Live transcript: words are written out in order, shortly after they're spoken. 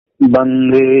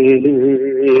वंदे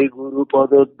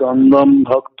गुरुपदद्वन्द्वं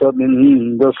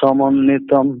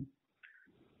भक्तबिंदसमन्वितं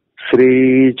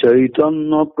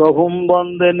श्रीचैतन्यप्रभुं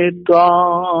वन्दे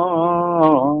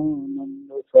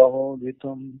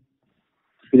नित्यानन्दसहोदितं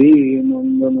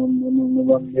श्रीनन्दनन्दनं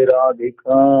वन्दे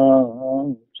राधिका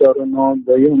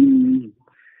चरणोदयं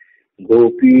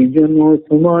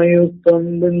गोपीजनसमायुक्तं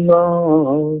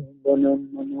बिन्दावनं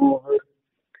मनोहर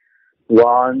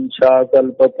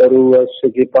वाञ्छाकल्पतरुश्च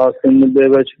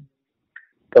कृपासिन्धुभ्यश्च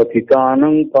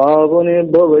पतितानं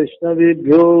पावनेभ्यो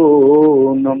वैष्णवेभ्यो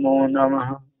नमो नमः।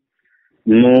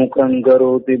 मूकं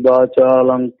करोति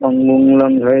वाचालं पङ्गुं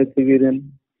लङ्घयति गिरिं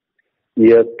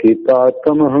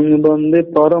यत्कृपातमहं वन्दे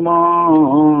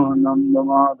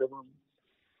परमानन्दमाधवं।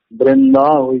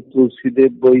 वृन्दावै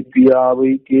तुलसीदेव वै पिया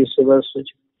वै केशवस्य च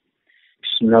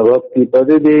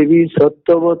कृष्णभक्तिपदे देवी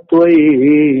सत्त्ववत्त्वयि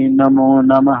नमो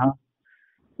नमः।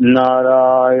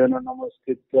 नारायण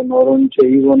नमस्कृत्य नरं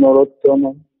चैव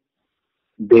नरोत्तमं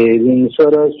देवीं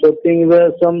सरस्वतीं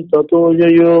व्यासं ततो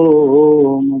जयो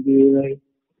मुदीरये।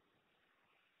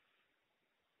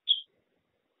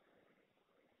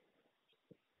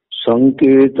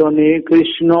 संकीर्तने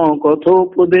कृष्ण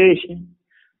कथोपदेशे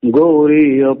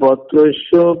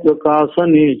गौरीयपत्रस्य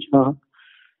प्रकाशने च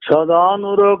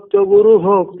सदानुरक्त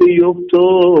गुरुभक्तियुक्तो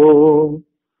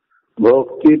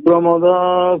भक्ति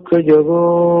प्रमदाख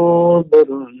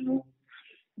जगोदरुन्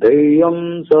धैर्यं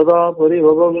सदा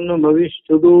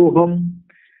परिभवग्नमविष्टदोहं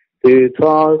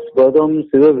तीर्थास्पदं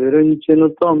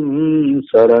शिवविरञ्चनुतं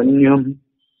शरण्यं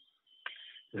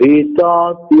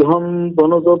भीतात्युहं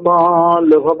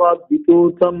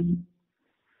पनुतपालभवाद्वितूतं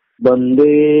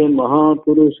वन्दे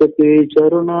महापुरुषते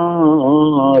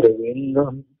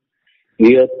चरणारविन्दं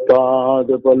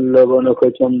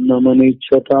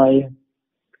यत्पादपल्लवनखचन्दमनिच्छटाय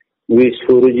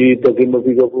विस्फुजित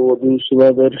किमपि कपोऽपि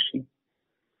स्वदर्शि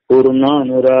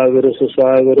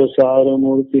पूर्णानुरागरससागर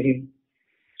सारमूर्तिः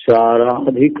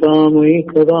साराधिकामयि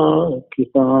कदा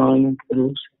कृपां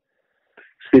करोसि।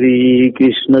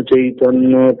 श्रीकृष्ण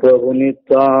चैतन्य प्रभु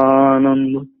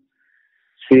नित्यानंद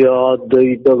श्री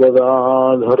अद्वैत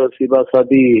गदाधर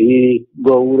शिवासादि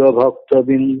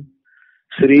गौरभक्तबिंद।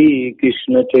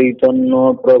 श्रीकृष्ण चैतन्य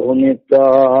प्रभु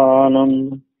नित्यानंद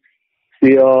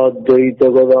श्री अद्वैत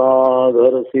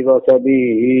गदाधर शिवासादि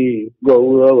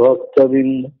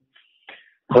गौरभक्तबिंद।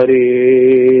 हरे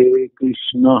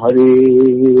कृष्ण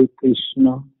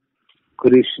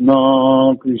कृष्ण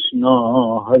कृष्ण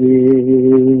हरे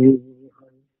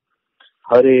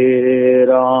हरे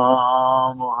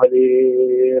राम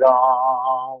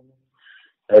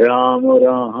राम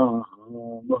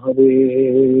राम हरे।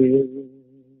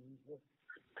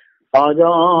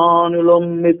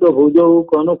 आजानुलम्बित भुजौ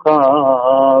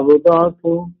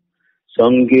कनकावदातो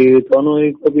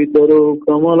संकीर्तनैकपितरो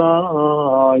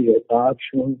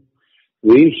कमलायताक्षो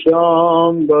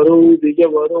विश्वाम्बरो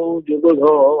द्विजवरो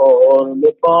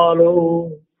जुगधर्मपालो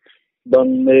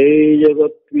वन्दे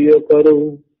जगत्प्रियकरो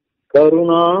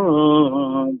करुणावतारो।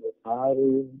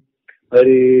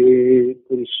 हरे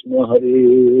कृष्ण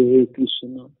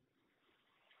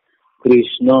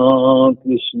कृष्ण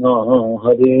कृष्ण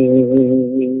हरे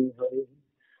हरे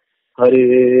हरे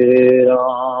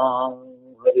राम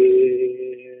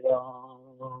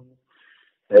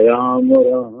राम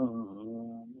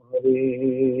राम हरे।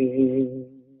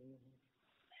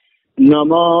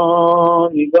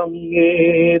 नमामि गंगे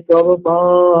तव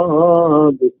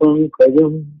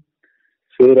पादपङ्कजं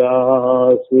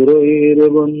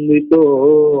सुरासुरैर्वन्दितो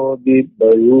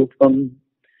दिव्यरूपम्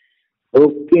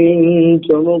भुक्तिं च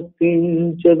मुक्तिं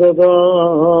च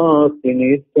ददासि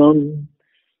नित्यं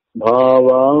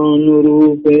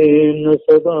भावानुरूपेण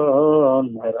सदा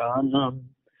नराणां।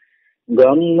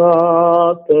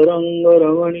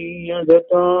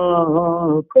 गंगातरङ्गरमणीयजटा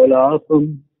कलापं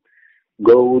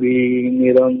गौरी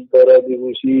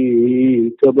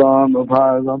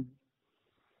निरन्तरविभूषितवामभागं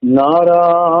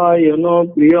नारायणो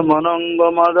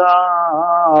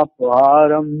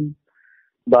प्रियमनङ्गमदापहारम्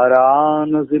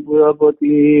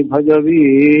वाराणसीपुरपति भज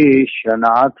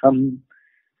विश्वनाथं।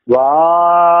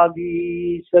 वागीसजुष्व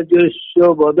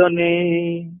वदने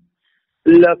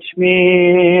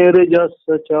लक्ष्मीर्यस्य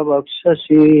च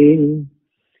वक्षसि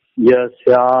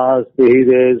यस्यास्ति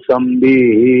हृदये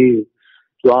संवित्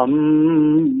त्वं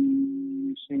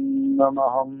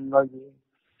सिंहमहं भजे।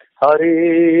 हरे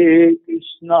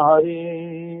कृष्ण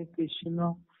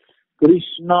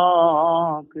कृष्ण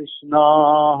कृष्ण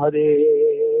हरे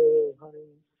हरे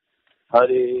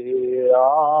हरे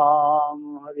राम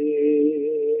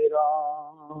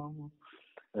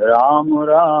राम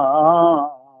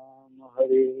राम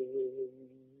हरे।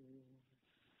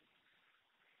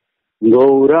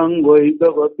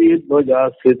 Gaurangvaitavati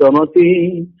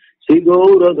Dvajasitamati Sri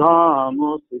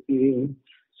Gauradhama Siti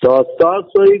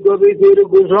Satsasaiga Vidir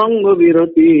Gusanga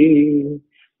Virati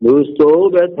Dusto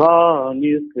Betha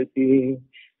Niskriti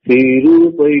Sri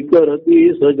Rupaikarati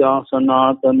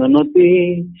Sajasanathananati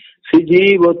Sri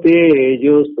Jivate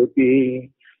Jostati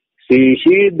Sri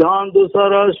Siddhanta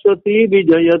Saraswati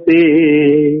Vijayate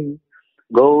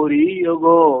Gauri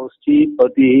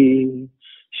Yogostipati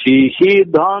Shri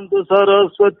Siddhanta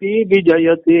Saraswati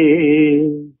Vijayate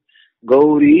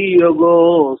Gauri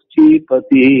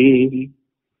Yogostipati.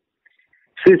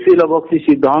 Srila Bhakti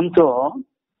Siddhanta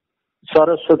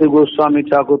Saraswati Goswami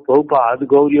Thakur Prabhupada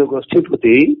Gauri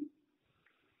Yogostipati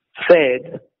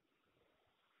said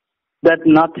that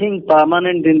nothing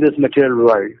permanent in this material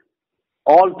world,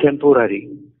 all temporary.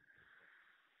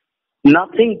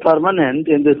 Nothing permanent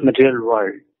in this material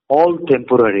world, all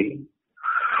temporary.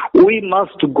 We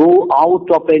must go out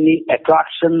of any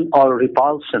attraction or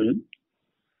repulsion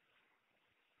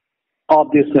of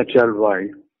this material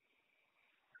world.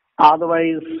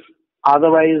 Otherwise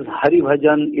Hari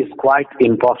Bhajan is quite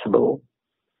impossible.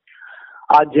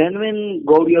 A genuine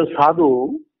Gaudiya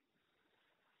Sadhu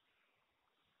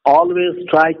always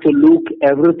try to look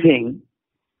everything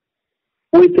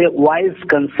with a wise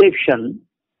conception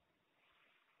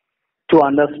to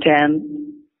understand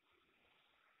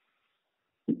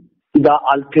the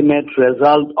ultimate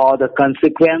result or the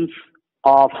consequence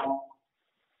of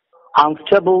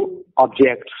unstable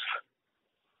objects.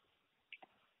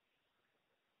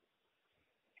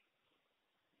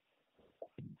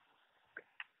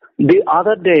 The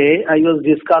other day I was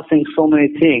discussing so many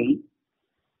things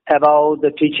about the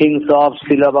teachings of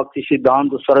Srila Bhakti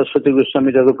Siddhanta Saraswati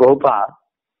Goswami Thakur Prabhupada,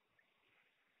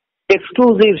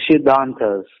 exclusive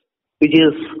Siddhantas, which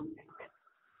is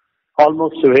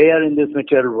almost rare in this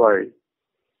material world.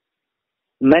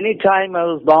 Many times I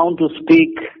was bound to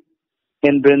speak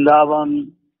in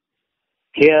Vrindavan,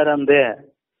 here and there,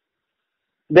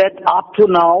 that up to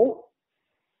now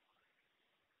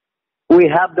we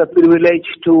have the privilege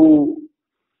to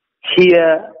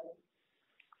hear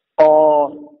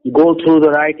or go through the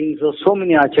writings of so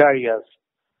many acharyas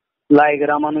like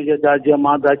Ramanujacharya,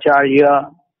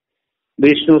 Madhacharya,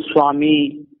 Vishnu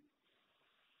Swami,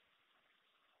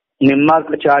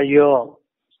 Nimmarkacharya,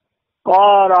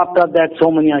 or after that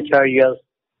so many acharyas.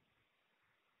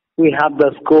 We have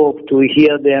the scope to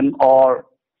hear them or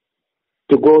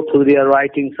to go through their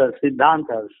writings or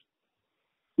Siddhantas.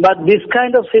 But this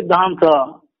kind of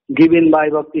Siddhanta given by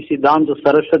Bhakti Siddhanta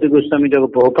Saraswati Goswami Thakur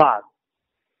Prabhupada,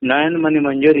 Nayan Mani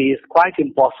Manjari, is quite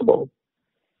impossible.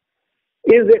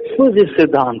 It is exclusive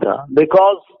Siddhanta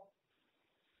because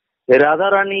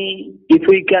Radharani, if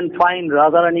we can find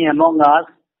Radharani among us,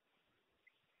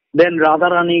 then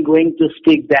Radharani going to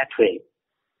speak that way.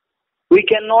 We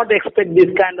cannot expect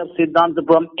this kind of Siddhanta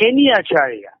from any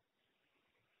Acharya.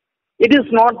 It is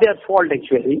not their fault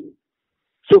actually.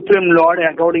 Supreme Lord,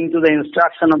 according to the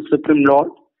instruction of Supreme Lord,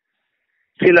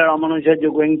 Srila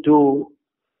Ramanujacharya going to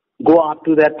go up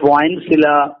to that point,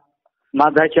 Srila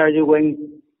Madhacharya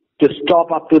going to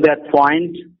stop up to that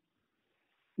point.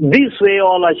 This way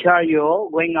all Acharya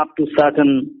going up to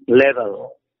certain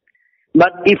level.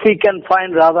 But if we can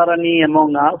find Radharani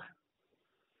among us,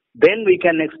 then we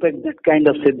can expect that kind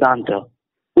of Siddhanta,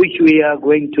 which we are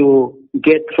going to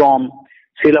get from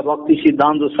Srila Bhakti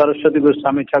Siddhanta Saraswati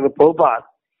Goswami Thakur Prabhupada,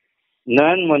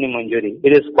 Nayan Mani Manjari.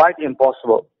 It is quite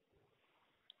impossible.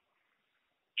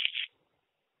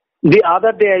 The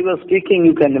other day I was speaking,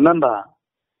 you can remember,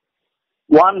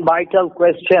 one vital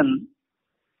question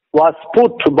was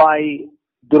put by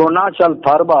Dronachal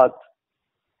Parvat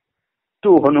to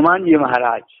Hanumanji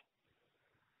Maharaj.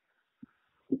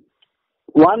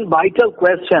 One vital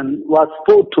question was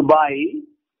put by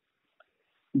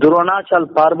Dronachal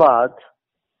Parvat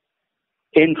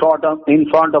in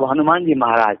front of Hanumanji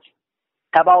Maharaj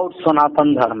about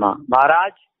Sanatan Dharma.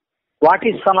 Maharaj, what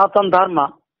is Sanatan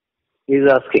Dharma? He is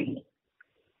asking.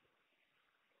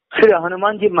 Sri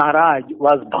Hanumanji Maharaj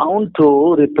was bound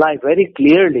to reply very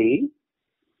clearly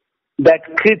that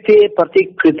Krite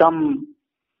Patikritam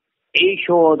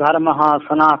Esho Dharmaha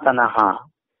Sanatanaha.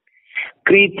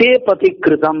 Krite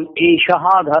Patikritam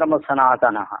Eshaha Dharma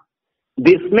Sanatanaha.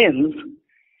 This means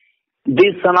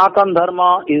this Sanatan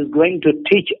Dharma is going to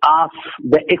teach us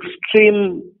the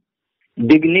extreme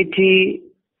dignity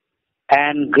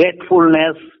and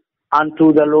gratefulness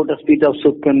unto the lotus feet of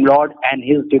Supreme Lord and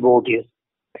His devotees.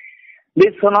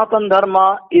 This Sanatan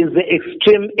Dharma is the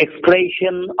extreme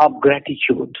expression of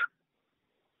gratitude.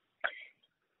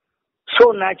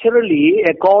 So naturally,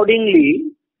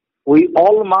 accordingly, we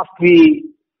all must be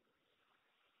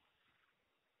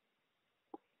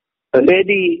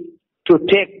ready to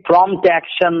take prompt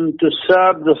action to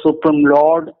serve the Supreme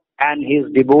Lord and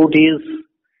His devotees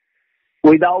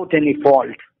without any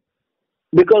fault.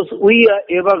 Because we are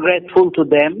ever grateful to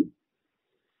them,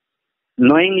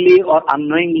 knowingly or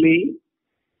unknowingly.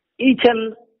 Each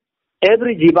and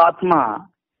every Jivatma,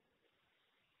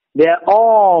 they are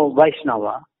all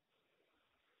Vaishnava.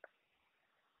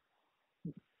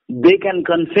 They can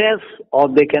confess or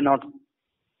they cannot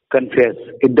confess.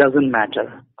 It doesn't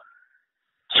matter.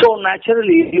 So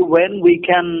naturally, when we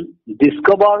can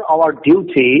discover our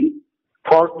duty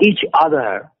for each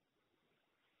other,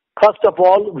 first of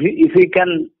all, if we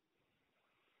can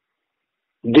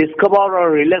discover our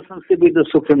relationship with the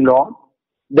Supreme Lord,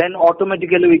 then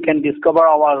automatically we can discover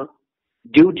our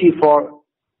duty for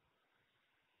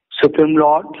Supreme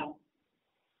Lord.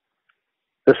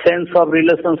 The sense of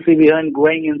relationship even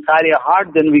going inside your heart,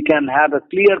 then we can have a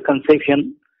clear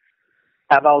conception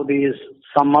about this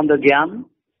Sambandha Gyan.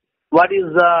 What is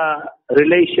the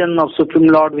relation of Supreme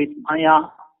Lord with Maya?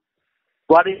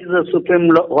 What is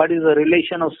the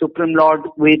relation of Supreme Lord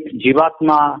with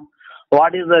Jivatma?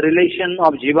 What is the relation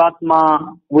of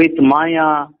Jivatma with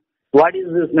Maya? What is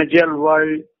this material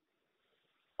world?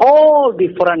 All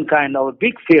different kind of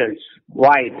big fields,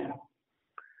 wide.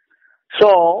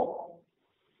 So,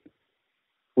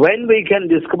 when we can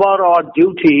discover our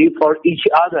duty for each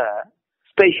other,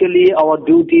 especially our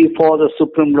duty for the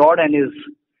Supreme Lord and His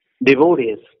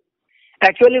devotees,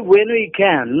 actually when we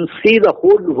can see the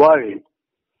whole world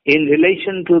in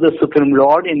relation to the Supreme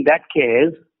Lord, in that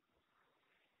case,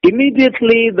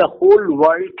 immediately the whole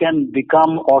world can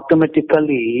become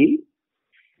automatically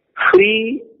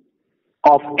free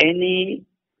of any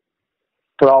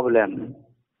problem.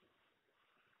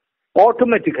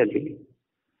 Automatically.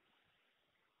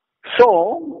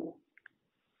 So,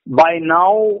 by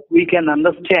now we can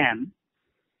understand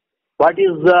what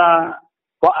is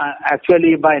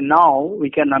by now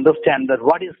we can understand that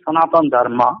what is Sanatana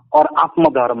Dharma or Atma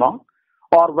Dharma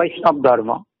or Vaishnava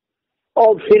Dharma,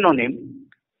 all synonym.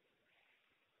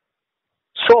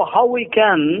 So how we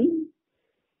can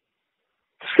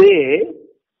say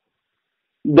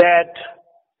that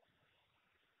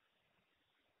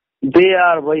they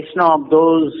are Vaishnava,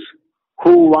 those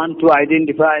who want to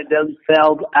identify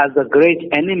themselves as the great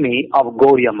enemy of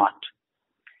Gauriya Math?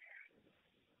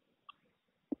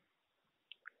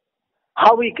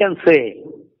 How we can say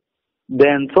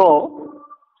then so?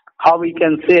 How we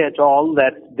can say at all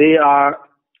that they are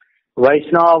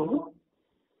Vaishnava,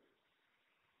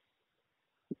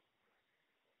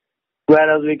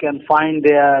 whereas we can find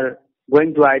they are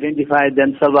going to identify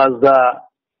themselves as the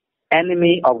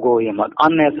enemy of Gauriya Math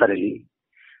unnecessarily.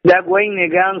 They are going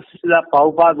against the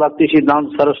Prabhupada Bhakti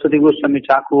Siddhanta Saraswati Goswami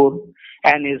Thakur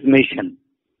and his mission.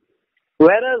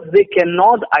 Whereas they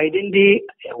cannot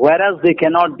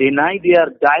deny their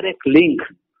direct link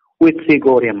with Sri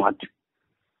Gauriya Math.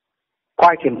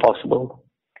 Quite impossible.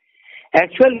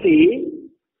 Actually,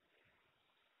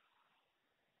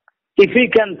 if we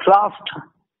can trust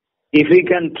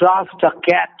a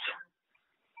cat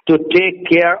to take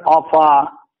care of a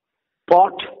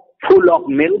pot full of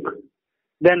milk,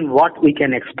 then what we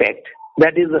can expect?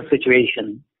 That is the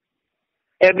situation.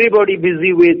 Everybody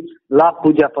busy with La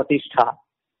Puja Pratishtha.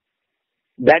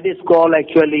 That is called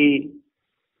actually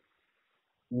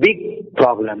big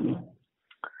problem.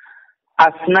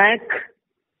 A snack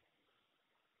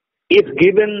is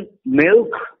given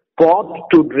milk pot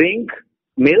to drink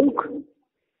milk.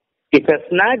 If a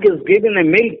snack is given a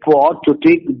milk pot to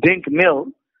drink milk,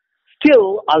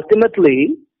 still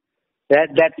ultimately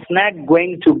that snack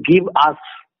going to give us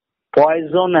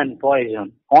poison and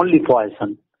poison, only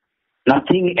poison,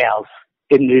 nothing else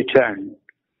in return.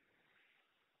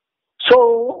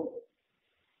 So,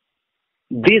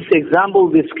 this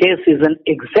case is an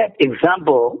exact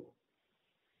example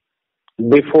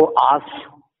before us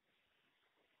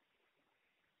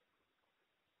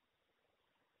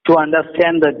to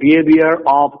understand the behavior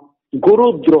of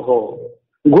Guru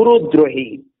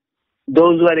Drohi,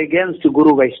 those who are against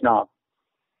Guru Vaishnava.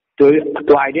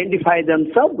 To identify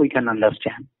themselves, we can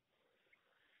understand.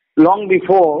 Long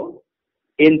before,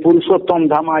 in Purushottam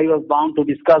Dhamma, I was bound to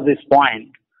discuss this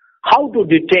point. How to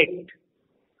detect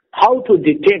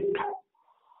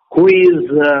who is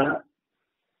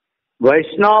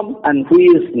Vaishnava and who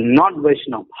is not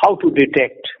Vaishnava. How to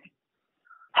detect.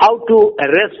 How to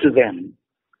arrest them.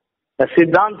 The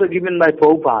Siddhanta given by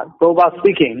Prabhupada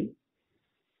speaking,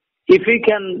 if we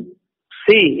can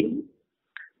see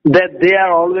that they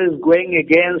are always going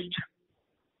against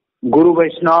Guru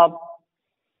Vaishnava,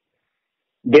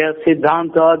 their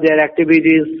Siddhanta, their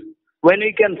activities, when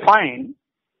we can find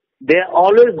they are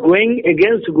always going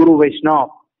against Guru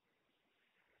Vaishnava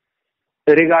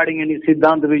regarding any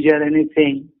Siddhanta Vijay or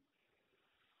anything.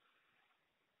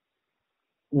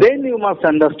 Then you must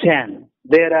understand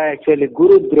they are actually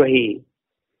Guru Drohi.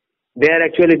 They are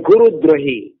actually Guru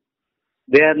Drohi.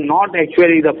 They are not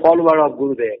actually the follower of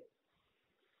Gurudev.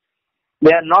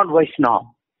 They are not Vaishnava.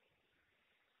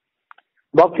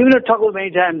 Bhaktivinoda Thakur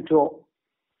many times told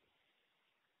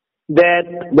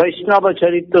that Vaishnava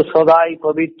Charitra Sadai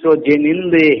Pavitra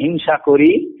Jeninde Himsa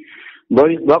Kori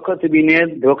Bhakati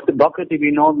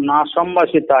Vinod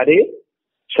Nasambasi Tare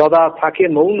Sada Thake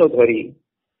Mauno Dhari.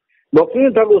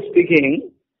 Bhaktivinoda Thakur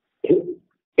speaking in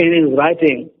his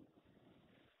writing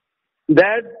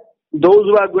that those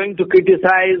who are going to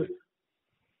criticize,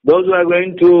 those who are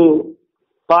going to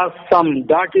pass some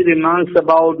dirty remarks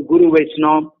about Guru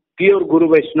Vaishnava, pure Guru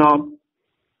Vaishnava,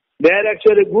 they are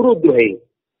actually Guru Drohi.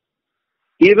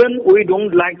 Even we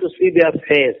don't like to see their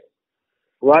face,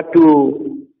 what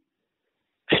to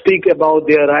speak about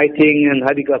their writing and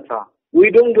Harikatha.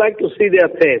 We don't like to see their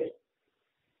face.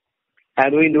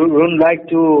 And we don't like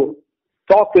to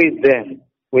talk with them.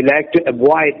 We like to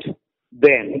avoid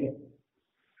them.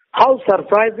 How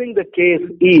surprising the case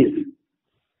is.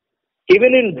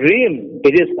 Even in dream,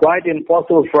 it is quite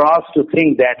impossible for us to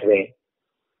think that way.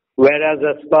 Whereas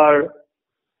as per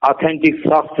authentic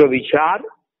Shastra Vichar,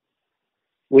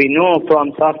 we know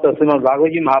from Shastra Srimad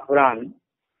Bhagavaji Mahapuran,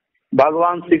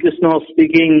 Bhagavan Sri Krishna was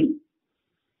speaking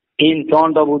in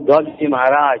front of Uddhavji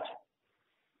Maharaj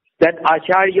that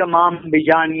Acharya Mam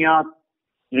Bijanyat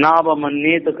Nava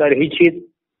Mannet Karhichit.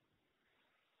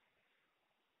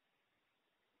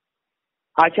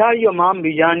 Acharya Mam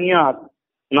Bijanyat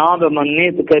Nava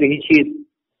Mannet Karhichit.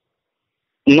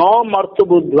 No Martu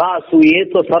Buddha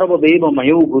Suyeto Sarvadeva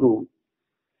Mayo Guru.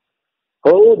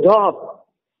 Oh, Dhap,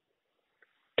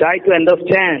 try to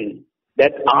understand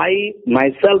that I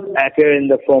myself appear in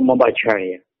the form of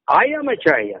Acharya. I am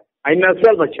Acharya. I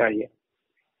myself Acharya.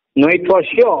 Know it for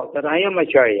sure that I am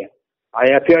Acharya.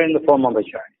 I appear in the form of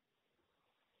Acharya.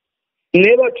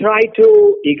 Never try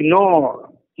to ignore,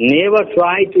 never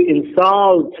try to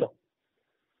insult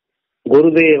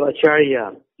Gurudev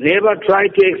Acharya. Never try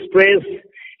to express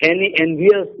any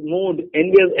envious mood,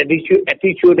 envious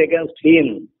attitude against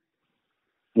him,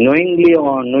 knowingly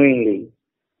or unknowingly.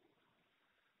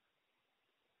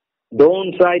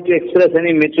 Don't try to express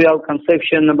any material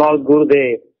conception about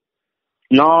Gurudev.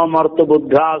 Na marta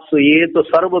buddha suyeto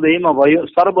sarvadeva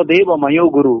mayo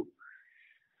guru.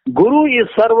 Guru is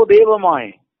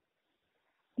sarvadevamay.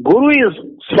 Guru is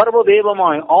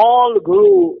sarvadevamay. All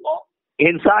Guru,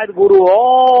 inside Guru,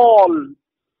 all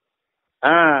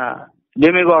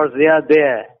demigods, they are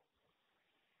there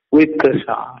with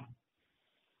Krishna.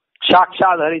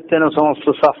 Shakshad haritena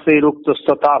samasta sasya rukta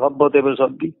stata bhabbate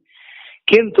sabbi.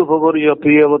 Kintu bhavarya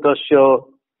priyavatasya.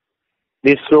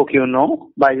 This slok you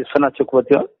know by Sanat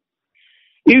Chakravarti.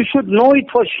 You should know it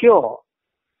for sure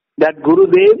that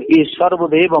Gurudev is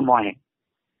Sarvadevamaya.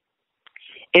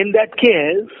 In that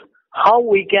case, how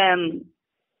we can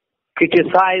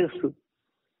criticize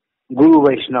Guru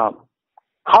Vaishnava?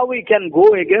 How we can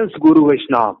go against Guru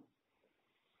Vaishnava?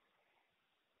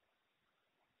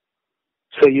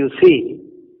 So you see,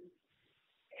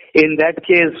 in that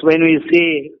case, when we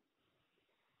say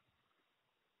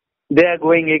they are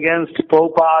going against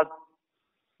Prabhupada,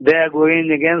 they are going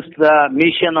against the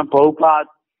mission of Prabhupada,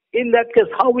 in that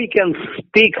case, how we can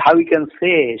speak, how we can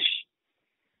say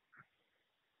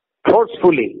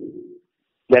forcefully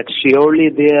that surely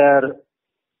they are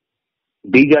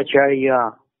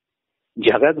Bijacharya,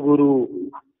 Jagat Guru,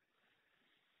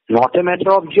 not a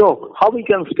matter of joke. How we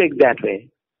can speak that way?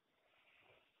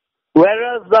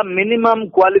 Whereas the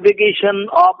minimum qualification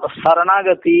of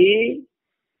Saranagati,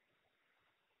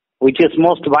 which is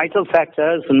most vital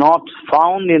factor, is not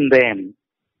found in them.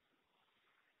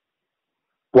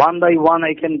 One by one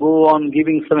I can go on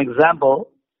giving some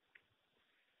example.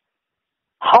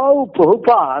 How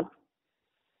Prabhupada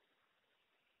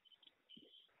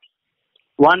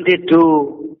wanted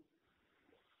to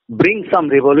bring some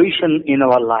revolution in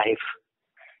our life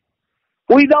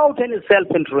without any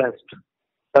self-interest.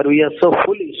 But we are so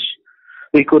foolish,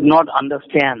 we could not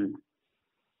understand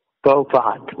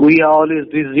Prabhupada. We are always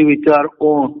busy with our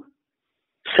own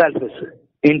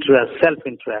self-interest.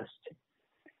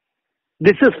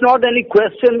 This is not any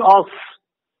question of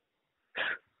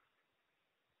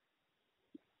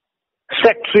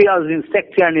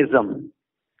sectarianism.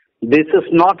 This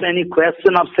is not any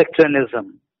question of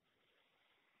sectarianism.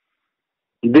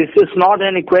 This is not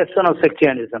any question of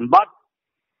sectarianism, but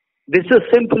this is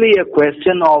simply a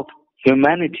question of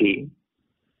humanity.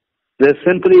 This is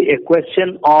simply a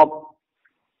question of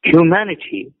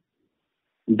humanity,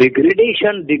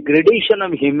 degradation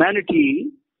of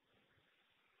humanity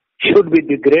should be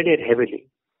degraded heavily.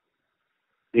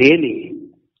 Really,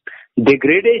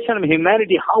 degradation of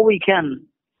humanity, how we can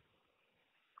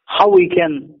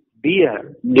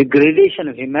bear degradation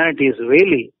of humanity is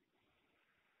really,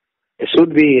 it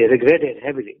should be regretted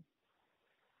heavily.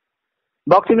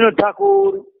 Bhaktivinoda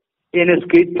Thakur in his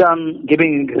Kirtan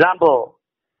giving example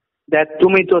that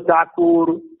Tumi to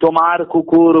Thakur, Tomar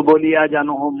Kukur Bolia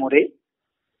Janoho More.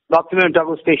 Bhaktivinoda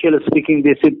Thakur special speaking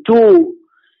this to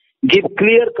give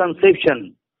clear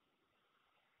conception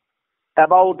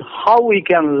about how we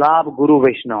can love Guru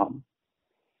Vaishnava.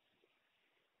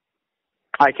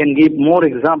 I can give more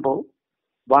example,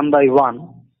 one by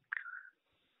one.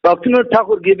 Bhaktivinoda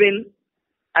Thakur giving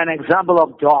an example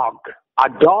of dog. A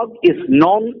dog is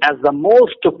known as the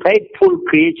most faithful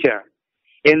creature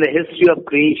in the history of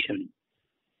creation.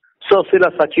 So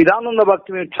Srila Sachidananda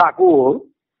Bhaktivinoda Thakur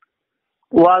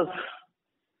was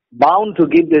bound to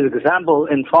give this example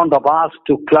in front of us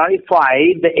to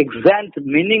clarify the exact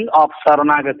meaning of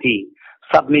Saranagati,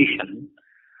 submission.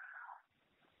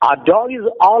 A dog is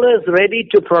always ready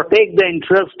to protect the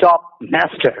interest of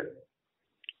master.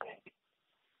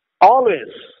 Always.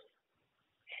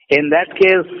 In that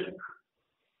case,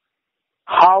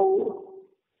 how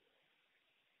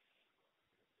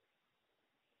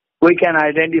we can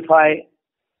identify,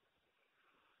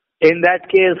 in that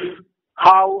case,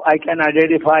 how I can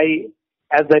identify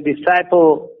as a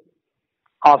disciple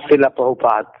of Srila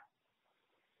Prabhupada,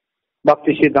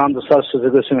 Bhakti Siddhanta Saraswati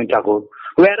Goswami Thakur.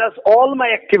 Whereas all my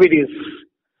activities,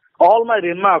 all my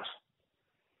remarks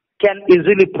can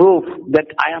easily prove that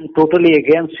I am totally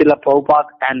against Srila Prabhupada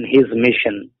and his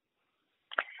mission.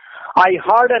 I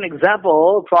heard an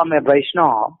example from a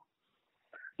Vaishnava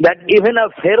that even a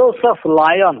ferocious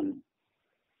lion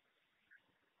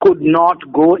could not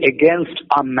go against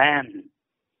a man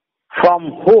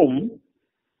from whom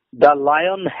the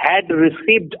lion had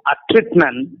received a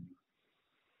treatment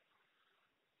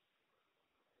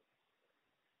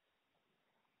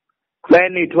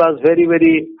when it was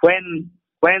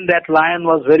when that lion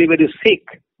was very, very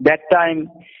sick. That time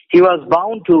he was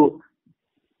bound to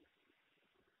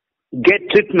get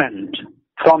treatment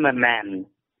from a man.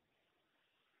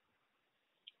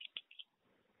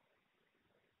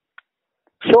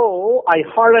 So I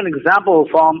heard an example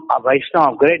from a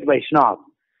Vaishnava, great Vaishnava,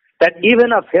 that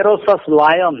even a ferocious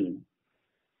lion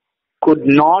could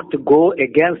not go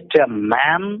against a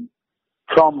man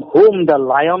from whom the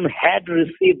lion had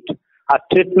received a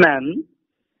treatment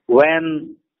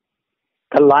when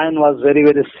the lion was very,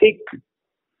 very sick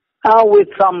with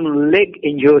some leg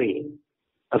injury,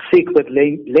 sick with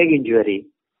leg injury.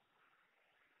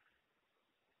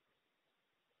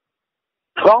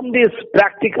 From this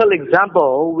practical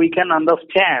example, we can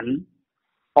understand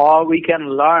or we can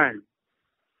learn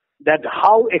that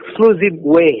how exclusive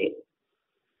way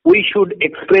we should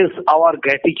express our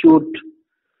gratitude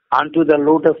unto the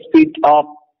lotus feet of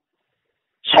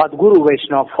Sadguru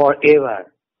Vaishnava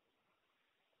forever.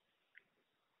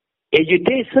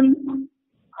 Agitation,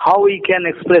 how we can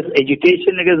express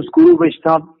agitation against Guru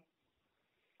Vaishnava?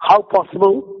 How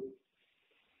possible?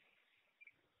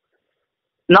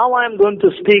 Now I am going to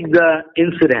speak the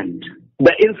incident.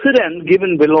 The incident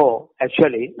given below,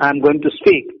 actually, I am going to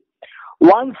speak.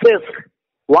 Once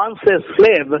a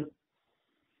slave,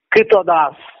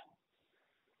 Kritodas,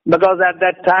 because at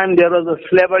that time there was a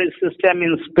slavery system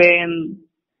in Spain,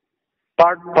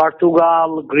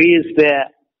 Portugal, Greece there.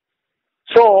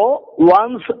 So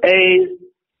once a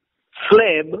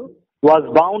slave was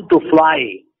bound to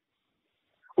fly.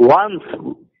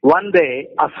 One day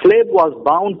a slave was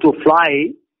bound to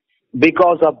fly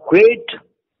because of great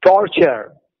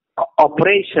torture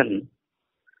operation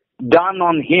done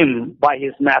on him by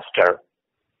his master.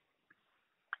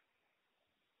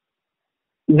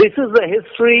 This is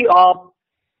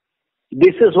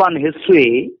one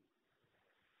history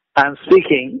I'm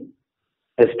speaking.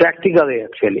 It's practically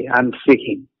actually I'm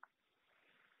speaking.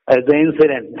 As the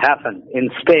incident happened in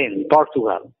Spain,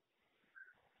 Portugal.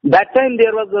 That time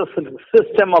there was a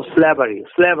system of slavery.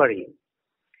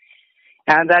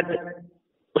 And that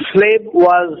slave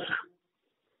was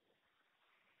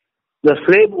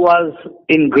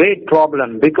in great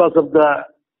problem because of the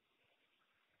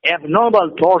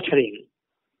abnormal torturing.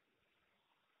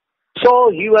 So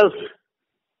he was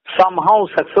somehow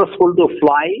successful to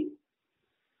fly.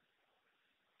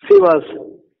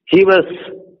 He was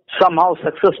somehow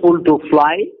successful to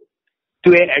fly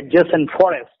to an adjacent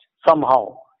forest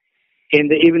somehow in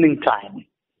the evening time.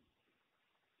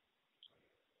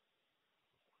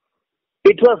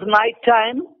 It was night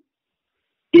time,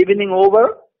 evening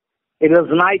over, It was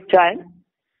night time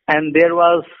and there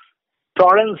was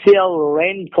torrential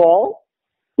rainfall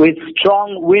with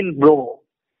strong wind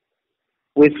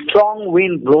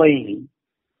blowing.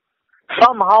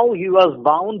 Somehow he was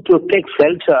bound to take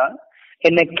shelter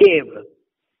in a cave.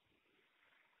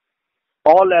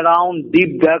 All around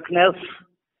deep darkness,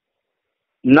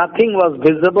 nothing was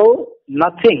visible,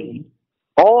 nothing.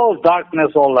 All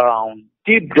darkness all around,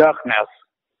 deep darkness.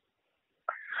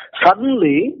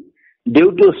 Suddenly,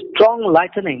 due to strong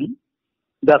lightning,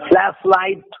 the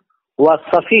flashlight was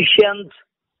sufficient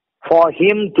for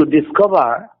him to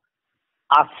discover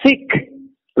a sick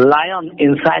lion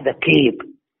inside the cave.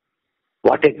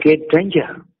 What a great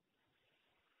danger.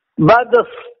 But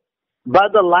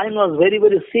the lion was very,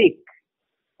 very sick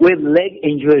with leg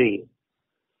injury.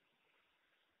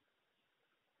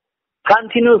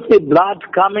 Continuously blood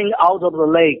coming out of the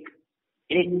leg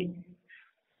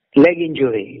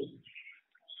injury.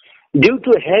 Due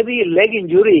to heavy leg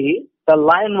injury, the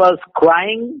lion was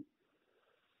crying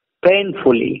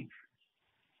painfully.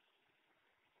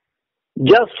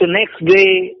 Just the next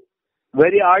day,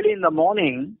 very early in the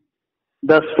morning,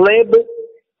 the slave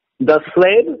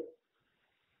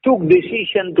took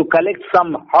decision to collect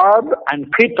some herb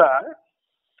and creeper,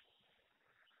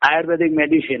 Ayurvedic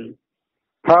medicine,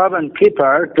 herb and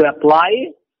creeper to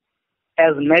apply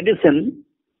as medicine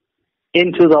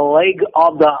into the leg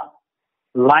of the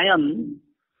lion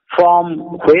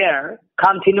from where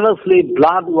continuously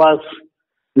blood was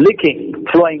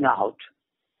flowing out.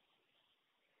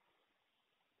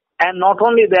 And not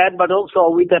only that, but also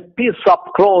with a piece of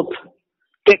cloth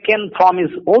taken from his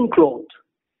own cloth,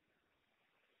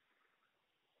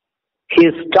 he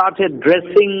started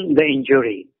dressing the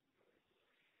injury.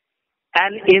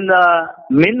 And in the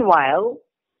meanwhile,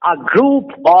 a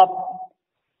group of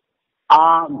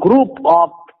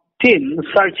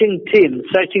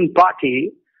searching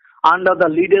party under the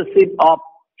leadership of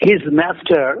his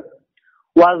master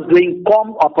was doing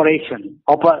comb operation.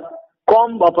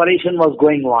 Comb operation was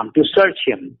going on to search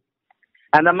him.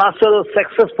 And the master was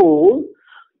successful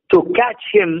to catch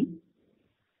him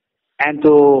and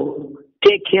to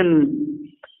take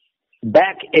him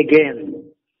back again,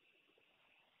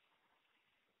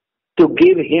 to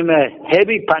give him a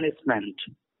heavy punishment.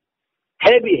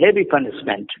 Heavy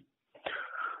punishment.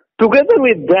 Together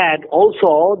with that,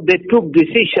 also, they took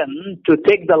decision to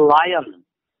take the lion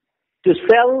to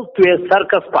sell to a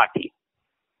circus party.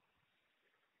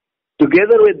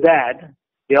 Together with that,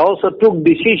 they also took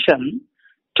decision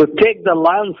to take the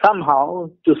lion somehow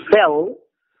to sell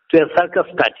to a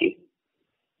circus party.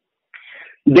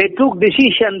 They took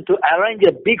decision to arrange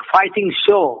a big fighting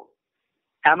show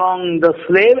among the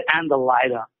slave and the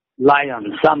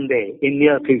lion someday in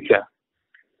near future,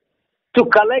 to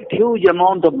collect huge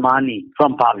amount of money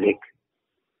from public.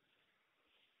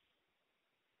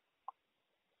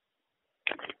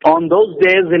 On those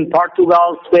days in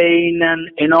Portugal, Spain,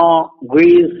 and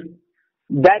Greece,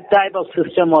 that type of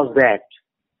system was that.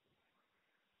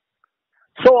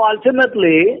 So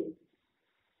ultimately,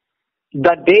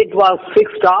 the date was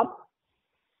fixed up.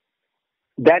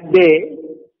 That day,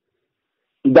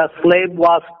 the slave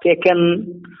was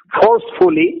taken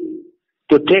forcefully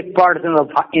to take part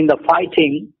in the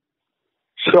fighting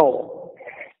show.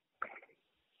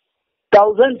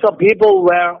 Thousands of people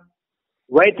were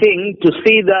waiting to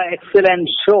see the excellent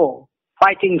show,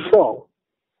 fighting show.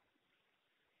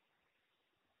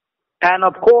 And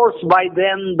of course, by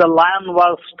then the lion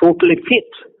was totally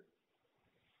fit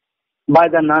by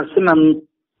the nurseman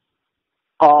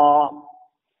or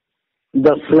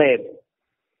the slave.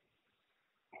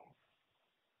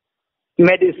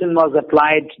 Medicine was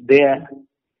applied there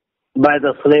by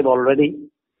the slave already.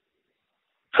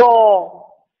 So,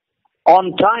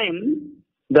 on time,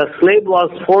 the slave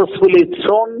was forcefully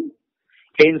thrown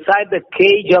inside the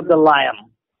cage of the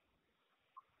lion.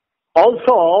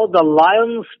 Also, the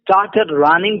lion started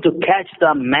running to catch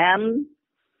the man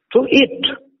to eat.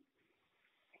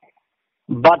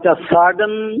 But a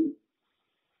sudden,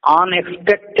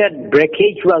 unexpected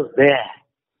breakage was there.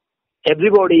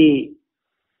 Everybody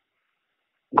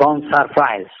gone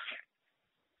surprised.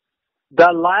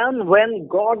 The lion, when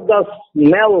got the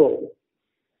smell,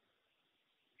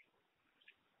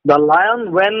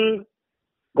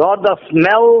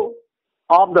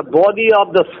 of the body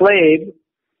of the slave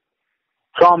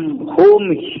from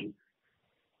whom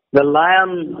the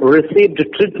lion received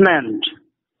treatment,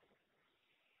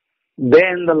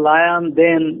 then the lion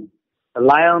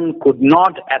could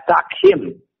not attack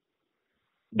him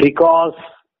because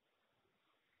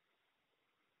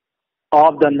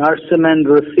of the nourishment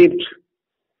received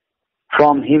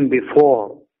from him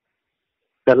before.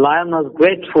 The lion was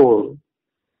grateful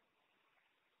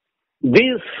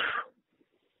This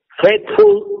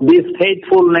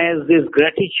faithfulness, this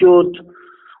gratitude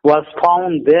was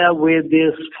found there with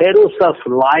this ferocious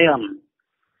lion,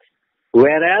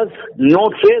 whereas no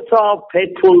trace of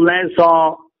faithfulness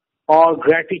or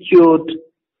gratitude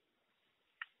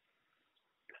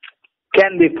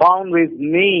can be found with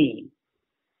me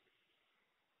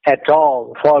at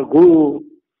all for Guru,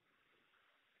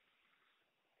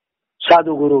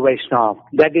 Sadhu Guru Vaishnava.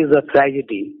 That is a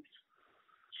tragedy.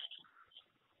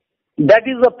 That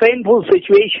is a painful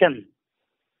situation.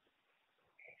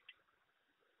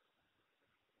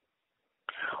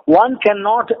 One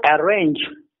cannot arrange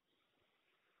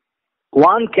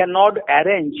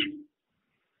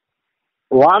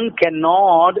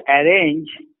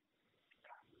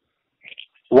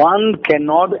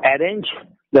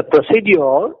the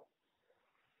procedure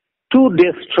to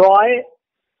destroy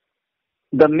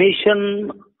the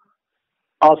mission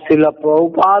of Srila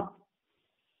Prabhupada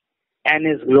and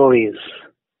his glories.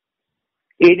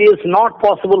 It is not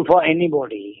possible for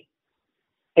anybody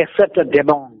except a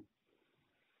demon,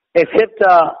 except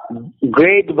a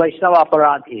great Vaishnava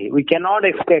Aparadhi. We cannot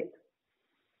expect.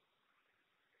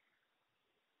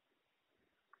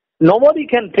 Nobody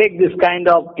can take this kind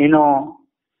of,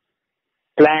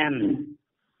 plan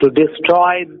to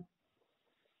destroy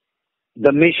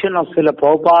the mission of Srila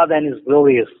Prabhupada and his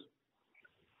glories.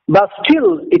 But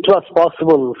still, it was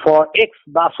possible for X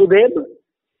Vasudev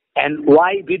and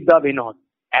Y Vidya Vinod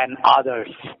and others.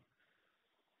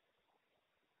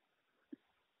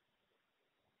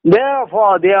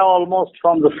 Therefore, they are almost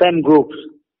from the same groups.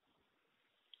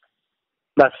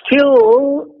 But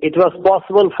still, it was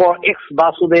possible for X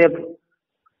Vasudev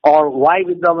or Y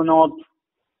Vidya Vinod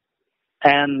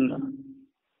and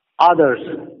others.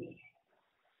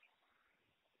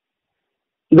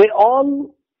 They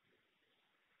all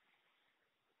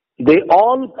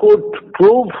could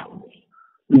prove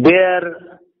their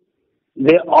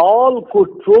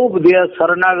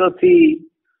Saranagati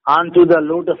unto the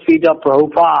lotus feet of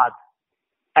Prabhupada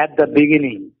at the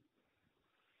beginning.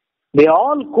 They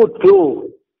all could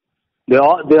prove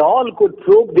their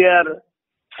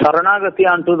Saranagati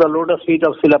unto the lotus feet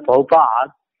of Srila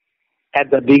Prabhupada at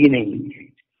the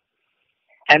beginning.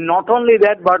 And not only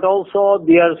that, but also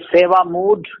their seva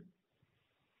mood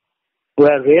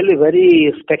were really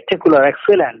very spectacular,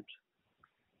 excellent.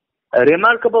 A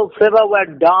remarkable seva were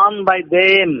done by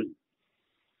them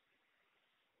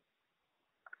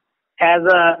as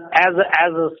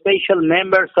a special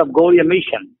members of Gauriya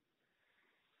mission.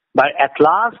 But at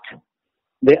last,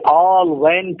 they all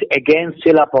went against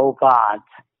Srila Prabhupada.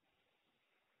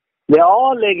 They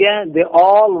all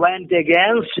went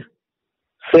against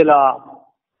Srila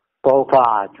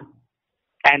Prabhupada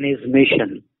and his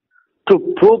mission to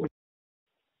prove.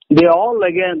 They all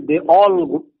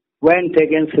went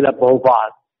against Srila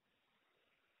Prabhupada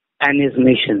and his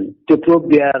mission to prove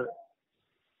their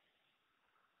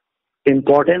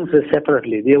importance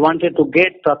separately. They wanted to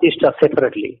get Pratishtha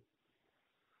separately.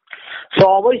 So,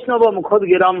 Avaishnava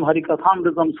Mukhadgiram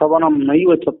Harikathamritam Savanam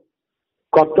Naivacha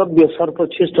Kartabhya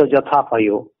Sarpachishta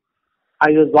Jathapayo.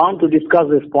 I was bound to discuss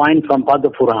this point from Padma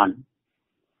Puran.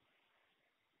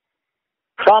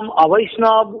 From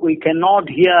Avaishnav, we cannot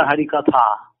hear Harikatha.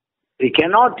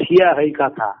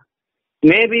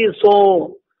 Maybe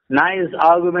so nice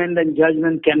argument and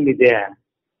judgment can be there.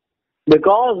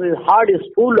 Because his heart is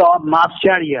full of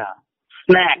mascharya,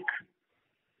 snack.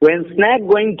 When snack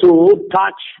going to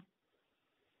touch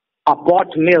a pot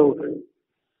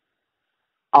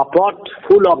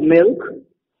full of milk,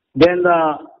 then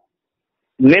the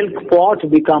milk pot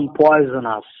become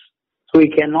poisonous. So we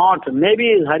cannot, maybe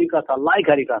it's Harikatha, like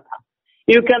Harikatha.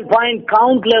 You can find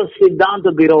countless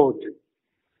Siddhanta Virod.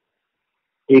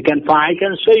 I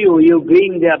can show you, you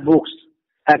bring their books,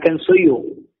 I can show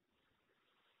you.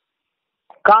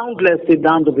 Countless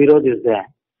Siddhanta Virod is there.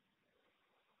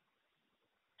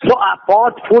 So a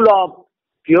pot full of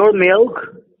pure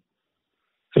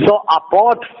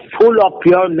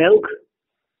milk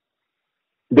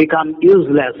become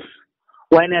useless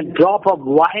when a drop of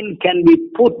wine can be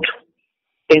put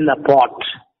in the pot.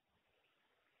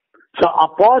 So a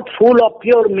pot full of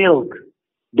pure milk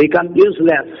become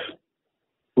useless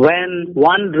when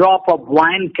one drop of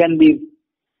wine can be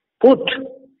put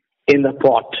in the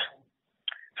pot.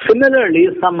 Similarly,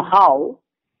 somehow,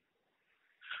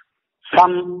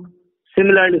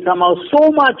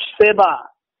 so much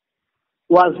seva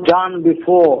was done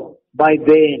before by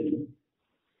them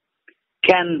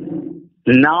can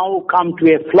now come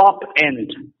to a flop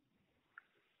end.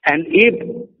 And if,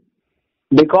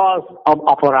 because of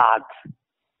aparadh,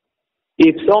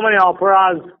 if so many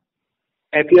aparadhs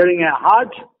appearing in a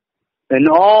heart, When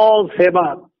all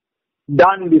seva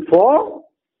done before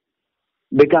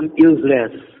become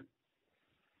useless.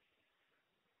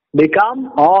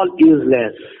 Become all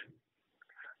useless.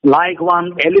 Like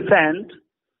one elephant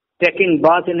taking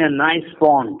bath in a nice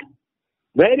pond.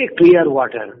 Very clear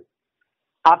water.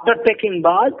 After taking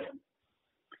bath,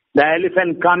 the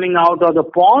elephant coming out of the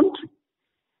pond,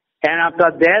 and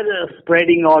after that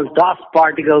spreading all dust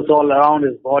particles all around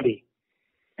his body.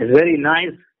 It's very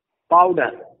nice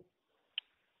powder.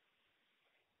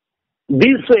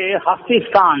 This way,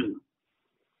 Hastistan,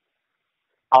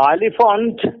 our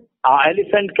elephant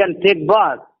can take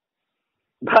bath,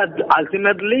 but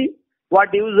ultimately,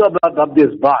 what use of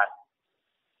this bath?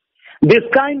 This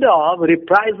kind of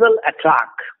reprisal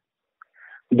attack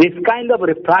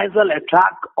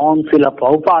on Srila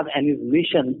Prabhupada and his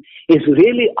mission is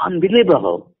really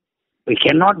unbelievable. We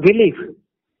cannot believe.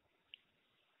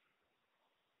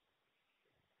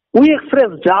 We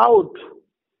express doubt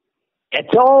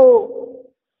at all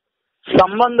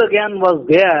Sambandha was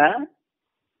there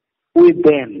with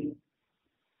them.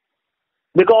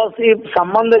 Because if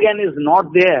Sambandha is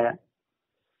not there,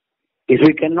 if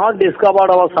we cannot discover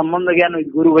our Sambandha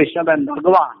with Guru Vaishnava and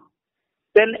Bhagavan,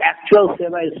 then actual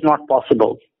seva is not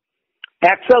possible.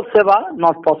 Actual seva,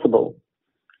 not possible.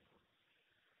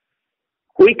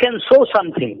 We can show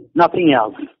something, nothing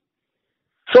else.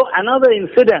 So another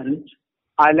incident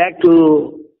I like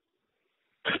to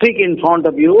speak in front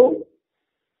of you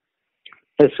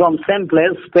is from same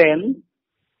place, Spain.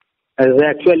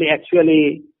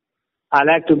 Actually, I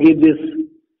like to give this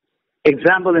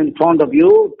example in front of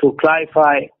you to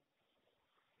clarify.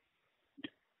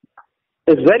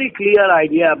 It's very clear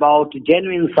idea about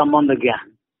genuine Sambandha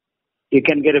Gyan. You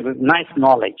can get a nice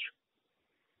knowledge.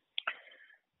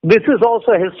 This is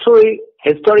also a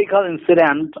historical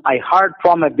incident I heard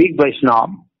from a big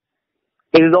Vaishnava.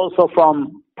 It is also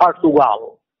from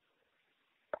Portugal.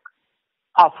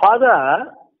 A father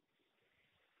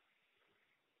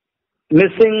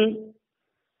missing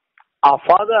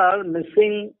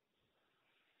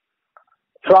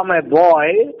from a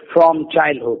boy from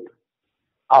childhood.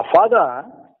 A father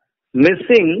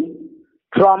missing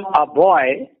from a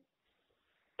boy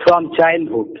from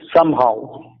childhood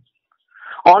somehow.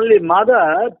 Only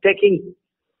mother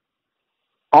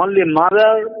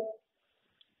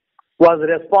was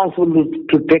responsible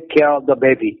to take care of the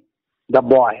baby, the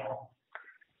boy.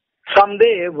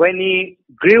 Someday when he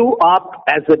grew up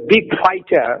as a big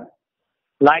fighter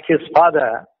like his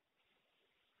father,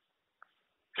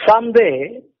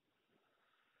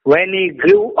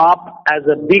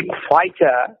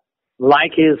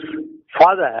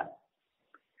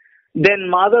 then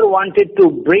mother wanted to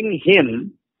bring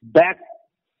him back.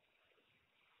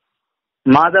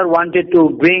 Mother wanted to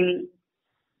bring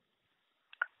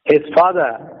his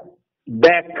father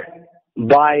back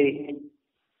by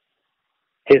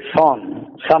his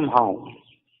son somehow.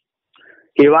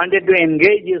 He wanted to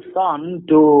engage his son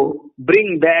to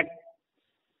bring back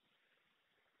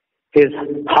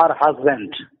her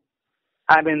husband.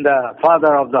 I mean the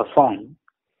father of the son.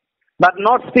 But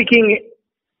not speaking,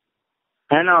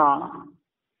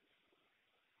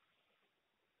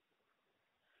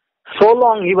 so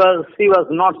long she was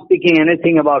not speaking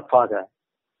anything about father.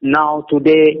 Now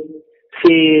today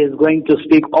she is going to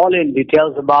speak all in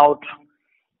details about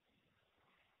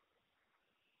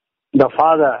the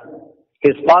father,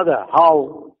 his father,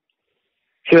 how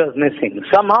he was missing.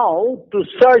 Somehow to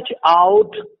search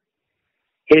out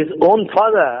his own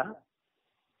father,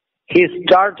 he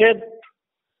started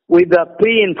with the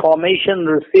pre-information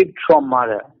received from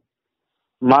mother.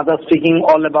 Mother speaking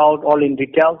all in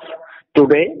details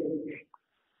today.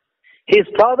 His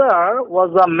father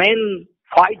was a main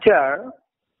fighter.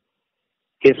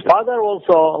 His father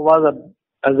also was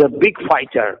a big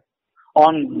fighter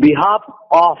on behalf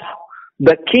of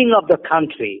the king of the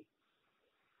country.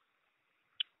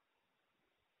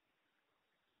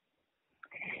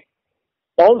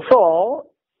 Also,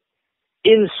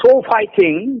 in show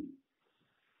fighting,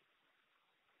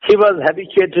 he was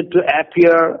habituated to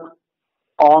appear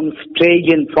on stage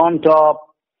in front of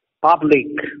public.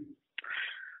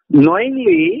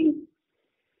 Knowingly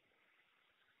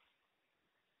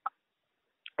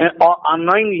or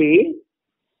unknowingly,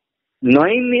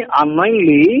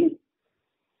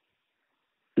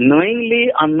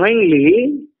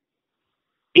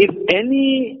 if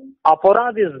any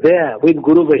aparad is there with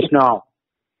Guru Vaishnava,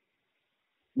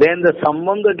 then the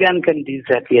Sambandha Gyan can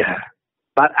disappear.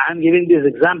 But I am giving this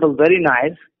example very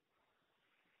nice.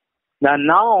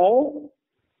 Now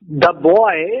the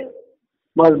boy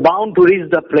was bound to reach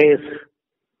the place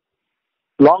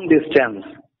long distance.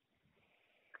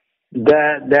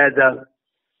 The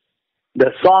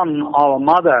the son or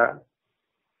mother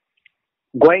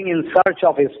going in search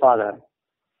of his father.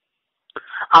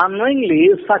 Unknowingly,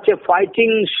 such a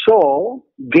fighting show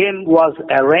game was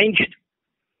arranged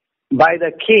by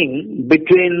the king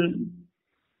between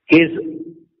his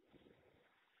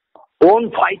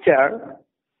own fighter,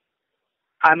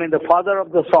 the father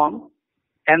of the son,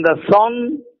 and the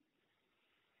son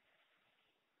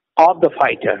of the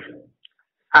fighter.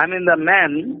 The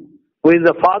man who is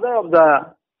the father of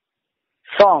the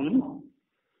son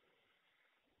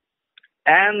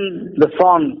and the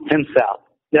son himself.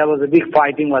 There was a big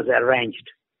fighting was arranged.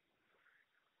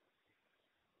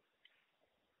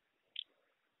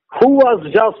 Who was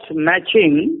just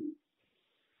matching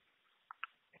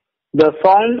the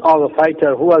son or the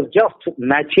fighter, who was just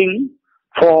matching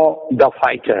for the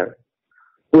fighter,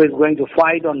 who is going to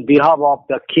fight on behalf of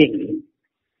the king.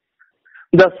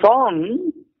 The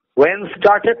son, when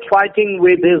started fighting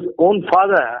with his own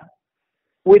father,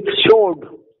 with sword,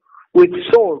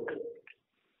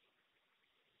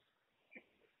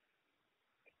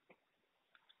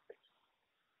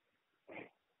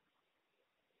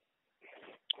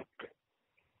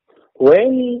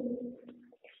 when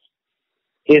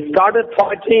he started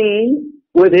fighting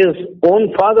with his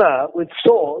own father with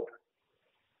sword,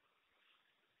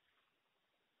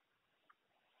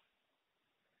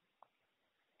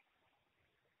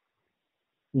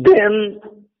 then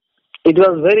it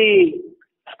was very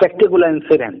spectacular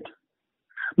incident.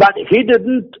 But he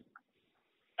didn't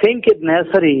think it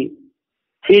necessary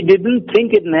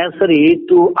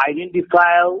to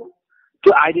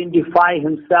identify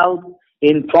himself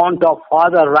in front of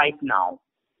father right now.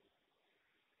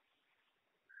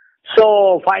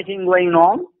 So fighting going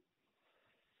on,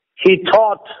 he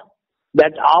thought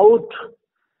that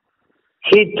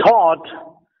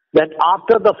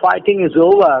after the fighting is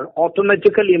over,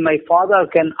 automatically my father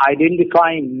can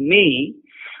identify me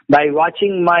by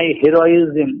watching my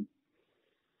heroism.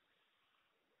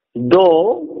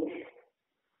 Though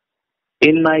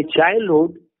in my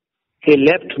childhood he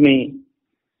left me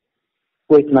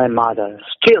with my mother,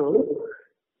 still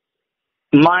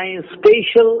my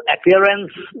spatial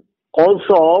appearance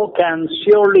also can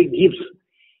surely give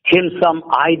him some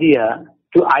idea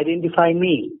to identify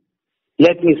me.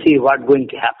 Let me see what's going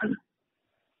to happen.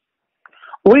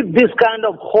 With this kind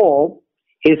of hope,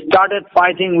 he started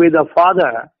fighting with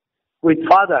father,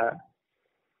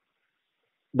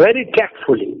 very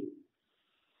tactfully.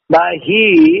 But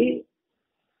he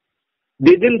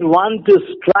didn't want to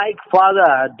strike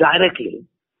father directly.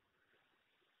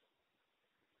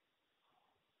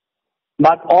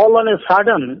 But all on a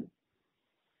sudden,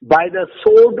 by the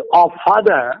sword of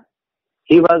father,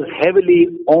 he was heavily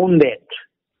wounded.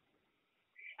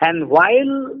 And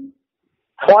while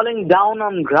falling down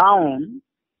on ground,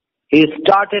 he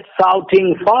started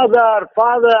shouting, "Father,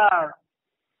 Father!"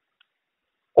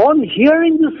 On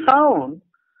hearing the sound,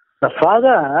 the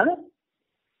father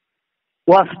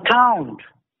was stunned.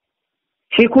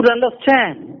 He could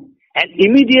understand, and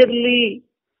immediately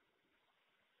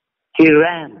he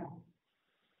ran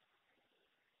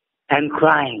and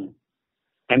crying.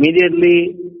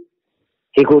 Immediately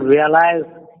he could realize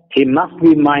he must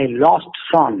be my lost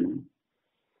son.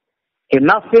 He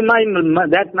must be my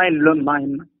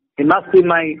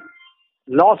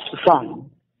lost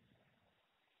son.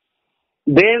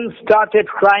 Then started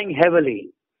crying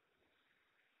heavily.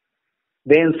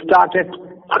 Very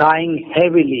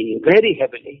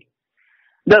heavily.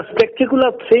 The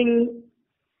spectacular thing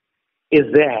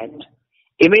is that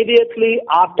immediately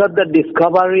after the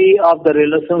discovery of the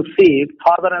relationship,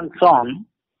 father and son,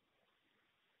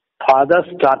 father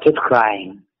started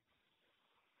crying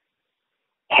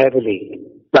heavily,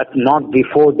 but not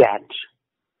before that.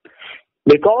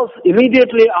 Because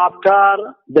immediately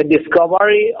after the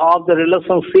discovery of the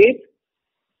relationship,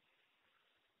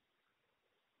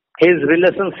 his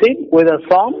relationship with the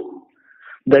son,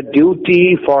 the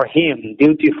duty for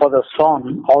the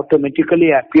son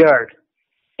automatically appeared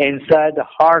inside the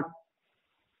heart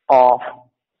of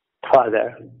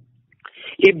father.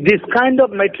 If this kind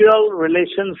of material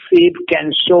relationship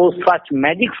can show such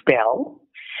magic spell,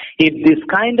 if this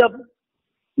kind of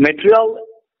material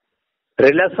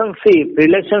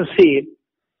relationship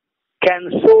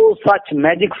can show such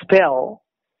magic spell,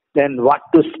 then what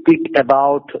to speak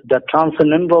about the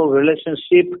transcendental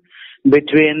relationship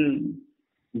between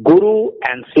Guru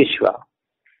and Shishya.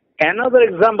 Another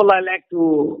example I like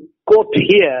to quote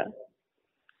here,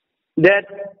 that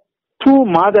two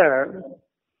mothers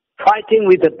fighting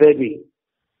with a baby.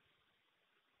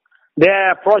 They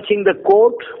are approaching the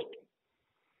court,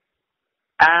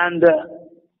 and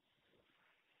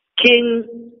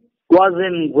king was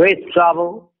in great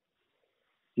trouble.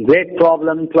 great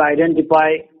problem to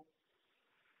identify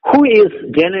who is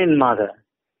genuine mother.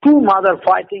 Two mothers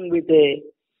fighting with a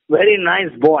very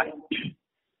nice boy.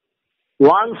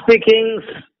 One speaking,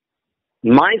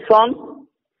 my son,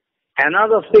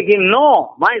 another speaking,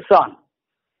 no, my son.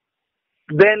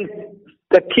 Then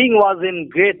the king was in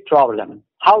great problem.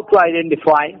 How to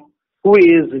identify who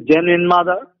is genuine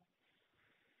mother?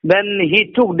 Then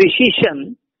he took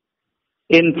decision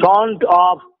in front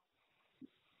of,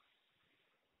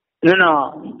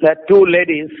 the two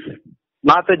ladies,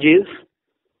 Matajis.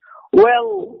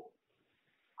 Well,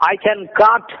 I can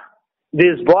cut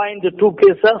this boy into two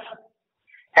pieces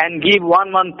and give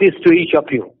one piece to each of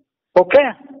you.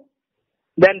 Okay?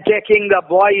 Then taking the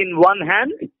boy in one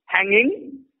hand,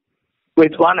 hanging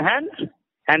with one hand,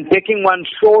 and taking one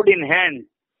sword in hand,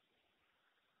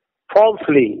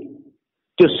 falsely,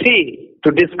 to see,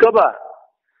 to discover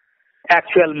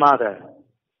actual mother.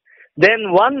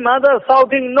 Then one mother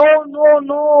shouting, no, no,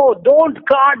 no, don't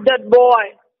cut that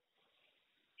boy.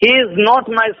 He is not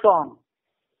my son.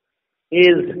 He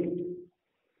is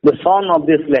the son of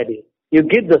this lady. You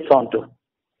give the son to.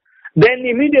 Then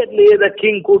immediately the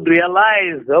king could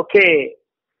realize, okay,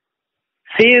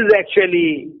 she is the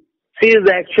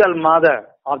actual mother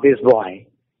of this boy.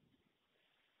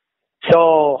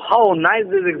 So how nice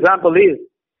this example is.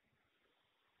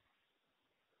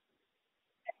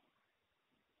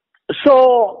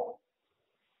 So,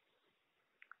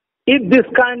 if this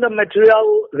kind of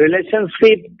material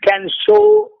relationship can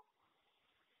show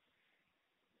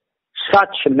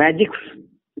such magics,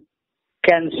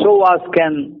 can show us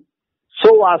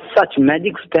such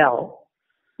magic spell,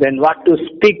 then what to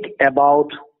speak about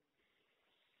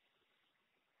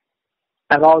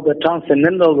the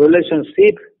transcendental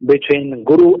relationship between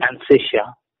Guru and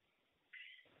Shishya?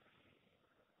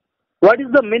 What is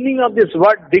the meaning of this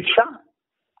word Diksha?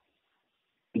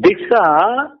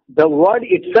 Diksha, the word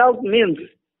itself means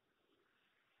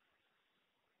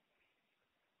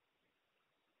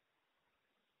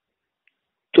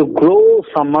to grow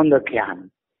Sambandha Gyan.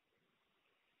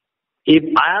 If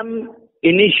I am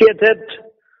initiated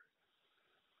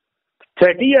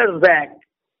 30 years back,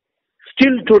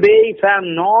 still today if I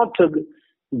am not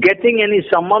getting any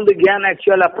Sambandha Gyan,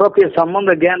 actual appropriate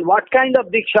Sambandha Gyan, what kind of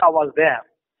Diksha was there?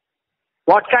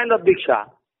 What kind of Diksha?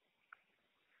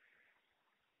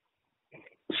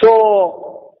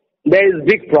 So, there is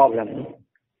big problem.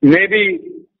 Maybe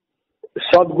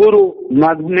Sadguru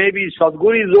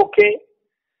is okay.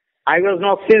 I was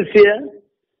not sincere.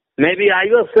 Maybe I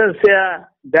was sincere.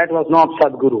 That was not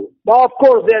Sadguru. But of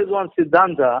course, there is one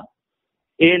Siddhanta.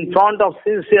 In front of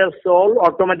sincere soul,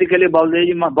 automatically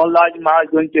Babaji Maharaj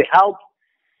is going to help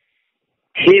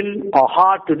him or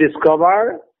her to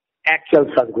discover actual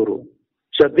Sadguru.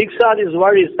 So, Diksha, this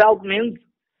word itself means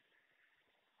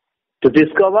to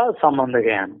discover Sambandha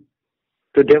Gyan,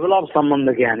 to develop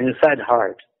Sambandha Gyan inside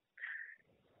heart.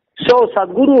 So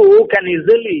Sadguru can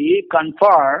easily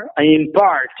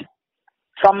impart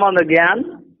Sambandha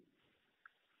Gyan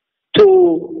to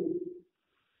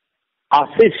a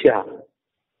Shishya.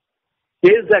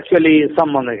 Is actually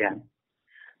Sambandha Gyan.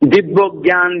 Dibbog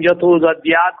Gyan Yato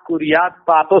Dadyat Kuryat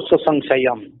Papasya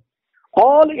Sangsayam.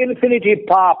 All infinity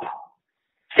pap,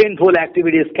 sinful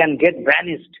activities can get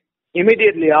vanished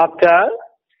immediately after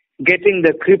getting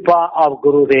the kripa of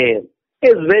Gurudev.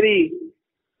 It's very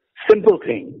simple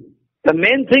thing. The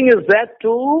main thing is that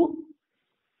to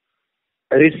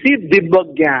receive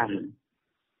Dibbog Gyan,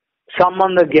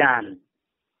 Sambandha Gyan,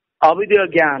 Avidya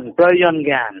Gyan, Prayojan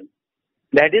Gyan.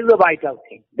 That is the vital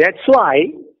thing. That's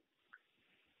why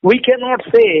we cannot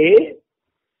say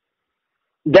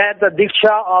that the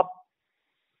Diksha of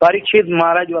Parikshit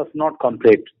Maharaj was not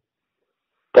complete.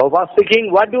 Prabhupada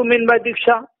speaking, what do you mean by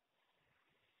Diksha?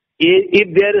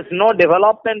 If there is no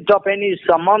development of any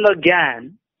Sambandha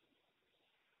Gyan,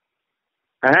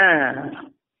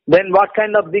 then what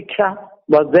kind of Diksha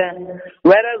was there?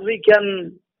 Whereas we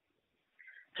can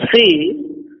see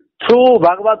through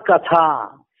Bhagavad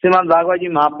Katha, Srimad Bhagavaji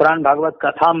Mahapuran Bhagavad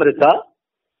Kathamrita,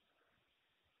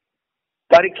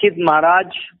 Parikshit Maharaj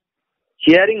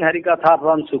hearing Harikatha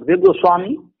from Sukdev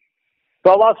Goswami,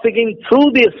 Prabhupada speaking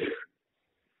through this,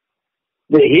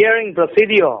 the hearing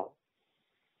procedure,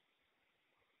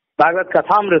 Bhagavad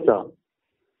Kathamrita,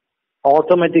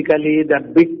 automatically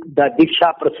the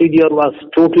Diksha procedure was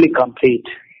totally complete.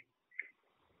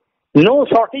 No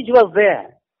shortage was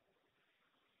there.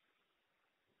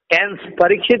 Hence,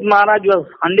 Parikshit Maharaj was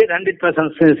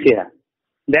 100% sincere.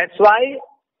 That's why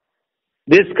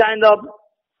this kind of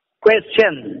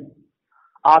question,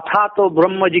 Athato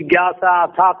Brahma Jigyasa,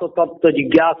 Athato Tattva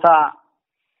Jigyasa,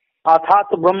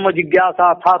 Athato Brahma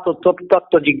Jigyasa, Athato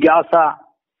Tattva Jigyasa,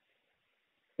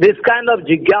 This kind of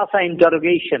jigyasa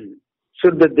interrogation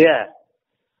should be there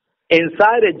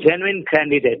inside a genuine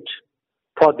candidate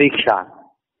for Diksha.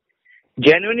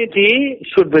 Genuinity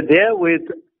should be there with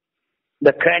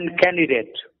the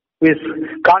candidate who is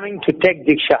coming to take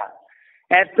Diksha.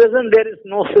 At present, there is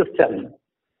no system.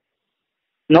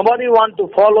 Nobody wants to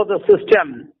follow the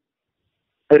system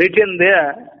written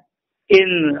there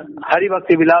in Hari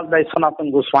Bhakti Vilas by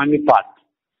Sanatana Goswami Path.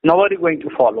 Nobody going to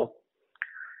follow.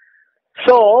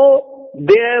 So,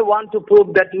 they want to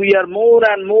prove that we are more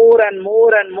and more and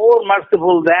more and more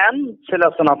merciful than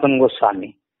Srila Sanatana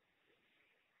Goswami.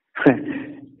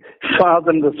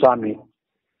 Sanatana Goswami.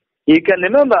 You can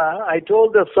remember, I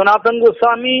told that Sanatana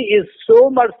Goswami is so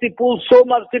merciful, so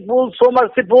merciful, so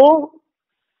merciful,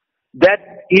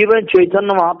 that even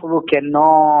Chaitanya Mahaprabhu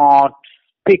cannot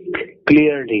speak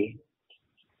clearly.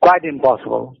 Quite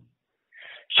impossible.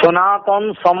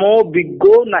 Sanatan samo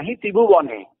biggo nahi tibu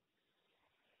bane.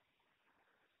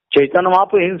 Chaitanya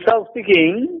Mahaprabhu himself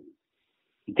speaking,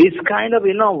 this kind of,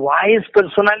 wise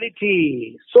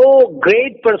personality, so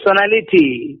great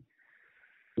personality,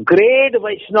 great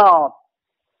Vaishnava.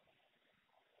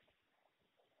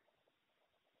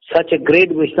 Such a great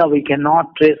Vaishnava we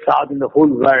cannot trace out in the whole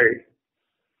world.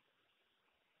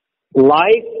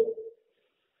 Like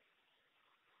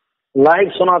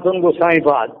Sanatana Goswami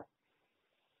Pad.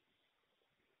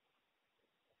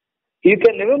 You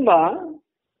can remember,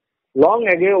 long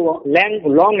ago,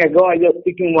 I was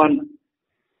speaking one,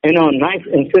 nice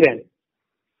incident.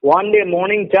 One day,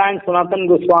 morning time, Sanatana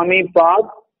Goswami Pad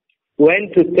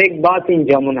went to take bath in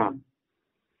Jamuna.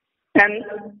 And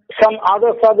some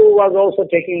other sadhu was also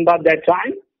taking bath that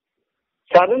time.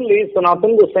 Suddenly,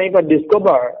 Sanatana Goswami Pad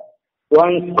discovered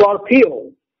one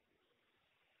scorpio,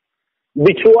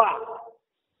 bichua,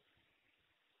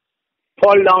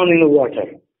 fall down in the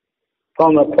water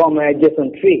from an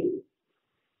adjacent tree.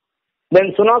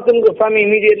 Then Sanatana Goswami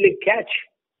immediately catch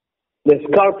the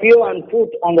scorpio and put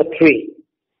on the tree.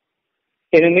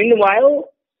 In the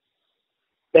meanwhile,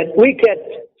 that wicked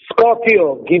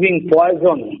scorpio giving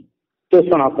poison to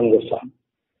Sanatana Goswami.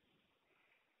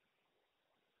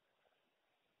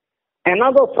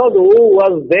 Another sadhu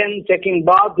was then taking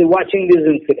bath, watching this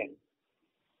incident.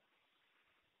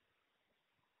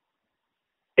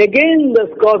 Again the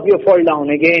scorpio fall down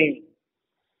again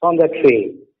from the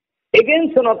tree.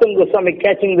 Again Sanatana Goswami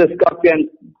catching the scorpio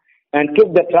and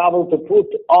took the trouble to put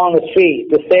on the tree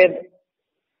to save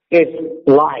its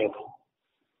life.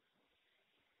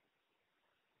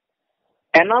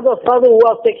 Another sadhu who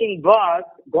was taking bath,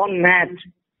 gone mad.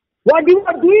 What you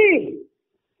are doing?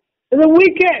 It's a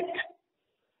wicked.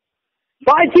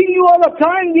 Fighting you all the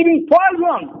time, giving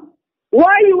poison.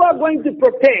 Why you are going to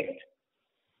protect?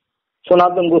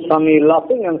 Sanatana Goswami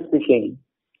laughing and speaking.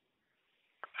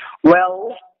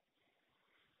 Well,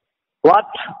 what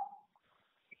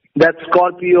that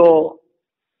Scorpio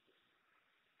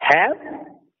have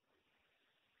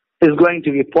is going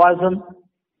to be poison.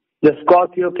 The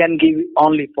Scorpio can give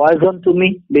only poison to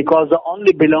me because the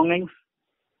only belongings.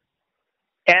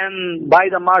 And by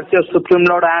the mercy of Supreme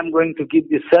Lord, I am going to give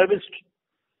this service.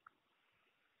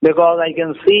 Because I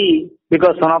can see,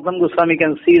 because Sanatana Goswami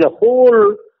can see the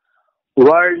whole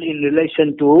world in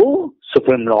relation to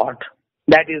Supreme Lord.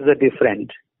 That is the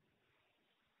difference.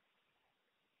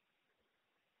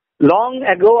 Long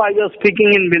ago, I was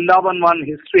speaking in Vrindavan one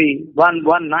history, one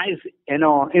nice,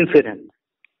 incident.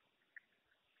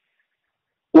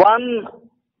 One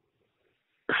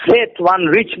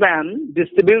rich man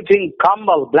distributing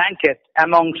kambal, blanket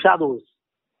among sadhus.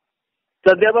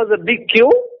 So there was a big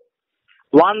queue.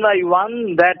 One by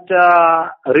one, that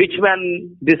rich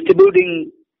man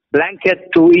distributing blanket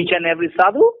to each and every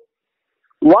sadhu.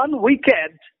 One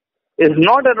wicked is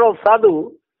not at all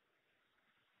sadhu.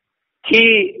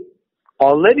 He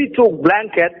already took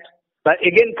blanket, but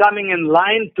again coming in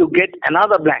line to get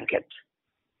another blanket.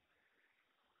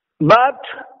 But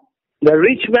the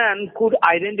rich man could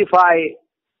identify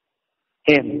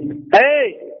him.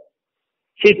 Hey,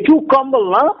 he took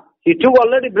kambal, huh? He took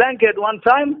already blanket one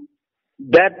time.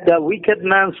 That the wicked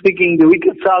man speaking, the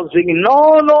wicked sadhu speaking, no,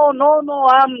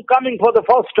 I am coming for the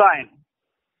first time.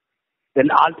 Then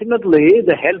ultimately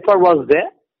the helper was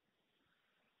there.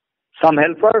 Some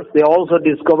helpers, they also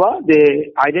discover,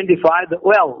 they identify that,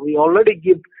 well, we already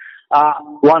give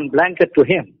one blanket to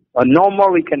him, or no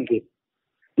more we can give.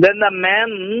 Then the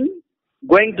man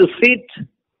going to sit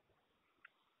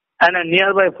in a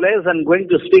nearby place and going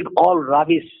to speak all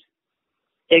rubbish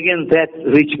against that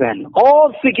rich man.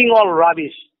 All speaking all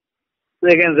rubbish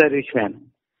against that rich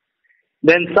man.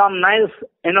 Then some nice,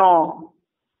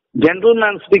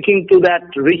 gentleman speaking to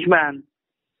that rich man.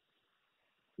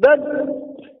 That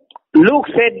look,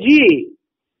 Sethji,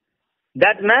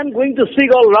 that man going to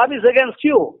speak all rubbish against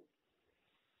you.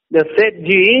 The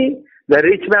Sethji, the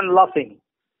rich man laughing.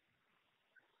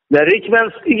 The rich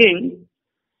man speaking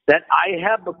that I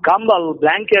have a kambal,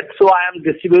 blanket, so I am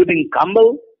distributing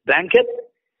kambal, blanket.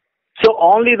 So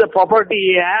only the property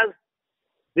he has,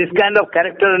 this kind of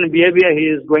character and behavior he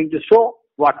is going to show.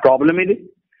 What problem it is?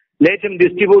 Let him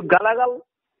distribute galagal.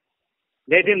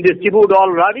 Let him distribute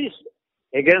all rubbish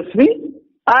against me.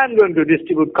 I am going to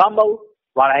distribute kambal,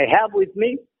 what I have with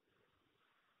me.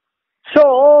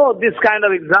 So this kind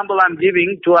of example I am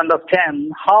giving to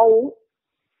understand how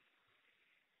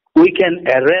we can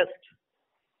arrest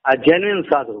a genuine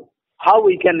sadhu, how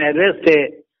we can arrest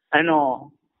a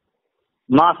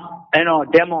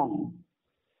demon.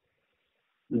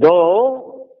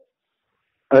 Though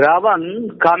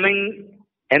Ravan coming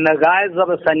in the guise of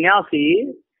a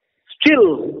sannyasi,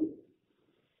 still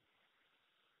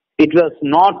it was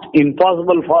not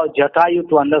impossible for Jatayu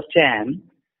to understand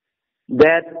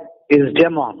that is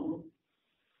demon,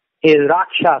 is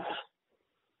Rakshas.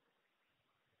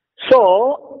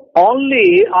 So,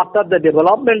 only after the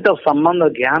development of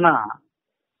Sambandha Jnana,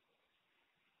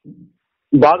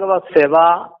 Bhagavat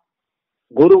Seva,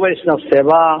 Guru Vaishnava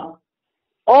Seva,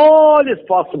 all is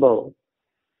possible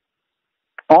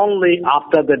only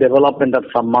after the development of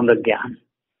Sambandha Jnana,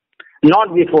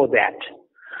 not before that.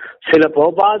 Srila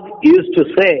Prabhupada used to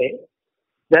say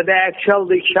that the actual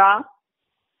Diksha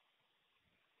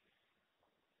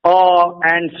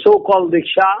and so-called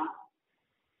Diksha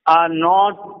are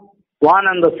not one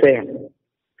and the same.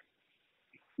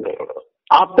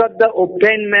 After the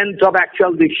obtainment of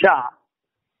actual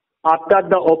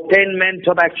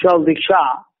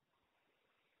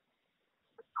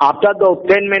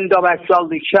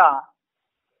Diksha,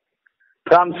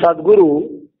 from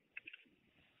Sadguru,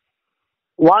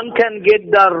 one can get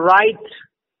the right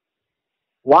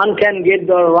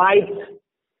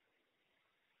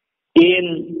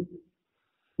in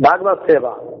Bhagavad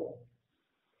Seva.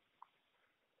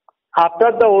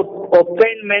 After the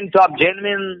obtainment of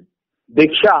genuine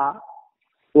Diksha,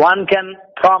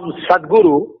 from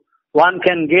Sadguru, one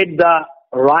can get the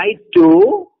right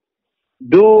to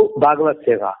do Bhagavad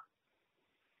Seva.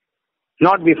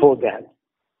 Not before that.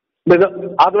 Because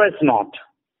otherwise not.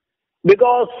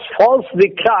 Because false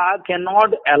Diksha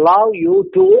cannot allow you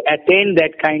to attain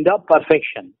that kind of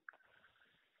perfection.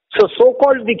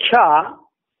 So-called Diksha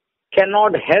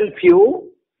cannot help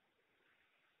you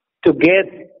to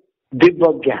get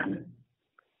Divya Jnana.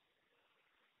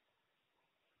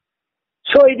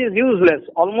 So it is useless,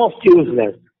 almost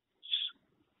useless.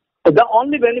 The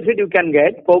only benefit you can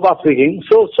get, Prabhupada speaking,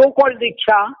 so-called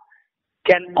Diksha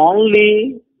can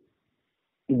only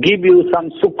give you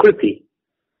some sukriti.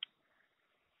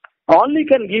 Only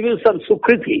can give you some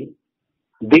sukriti.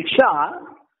 Diksha,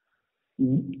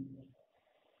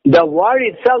 the word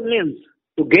itself means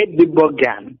to get Divya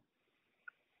Jnana.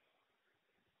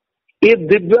 If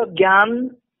Divya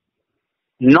Jnana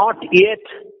not yet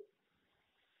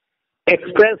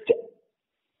expressed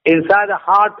inside the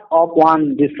heart of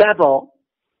one disciple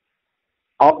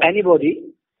or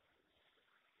anybody,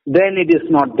 then it is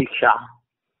not Diksha.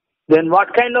 Then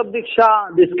what kind of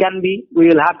Diksha this can be? We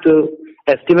will have to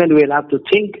estimate, we will have to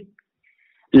think.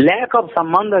 Lack of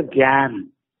Sambandha Jnana.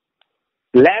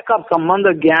 Lack of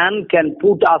Sambandha Jnana can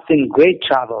put us in great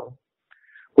trouble.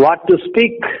 What to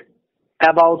speak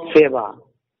about Seva?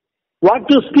 What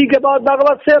to speak about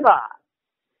Bhagavad Seva?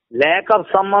 Lack of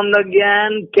Sambandha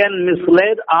Jnana can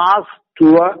mislead us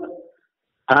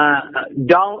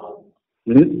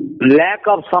lack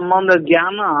of Sambandha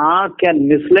Jnana can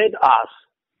mislead us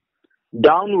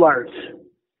downwards.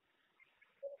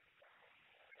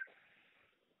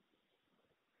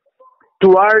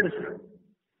 Towards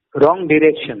wrong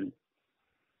direction.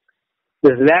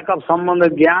 This lack of Sambandha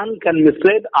Jnana can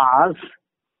mislead us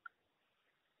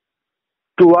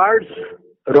towards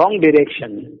wrong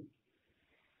direction.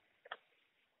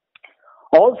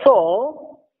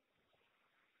 Also,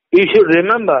 you should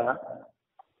remember.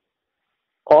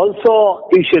 We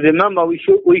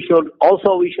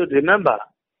should remember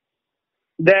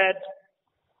that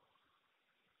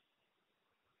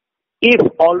if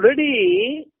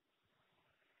already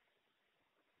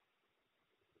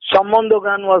Sambandha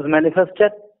was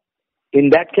manifested, in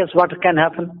that case what can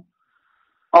happen?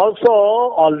 Also,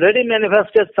 already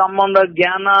manifested Sambandha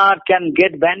Jnana can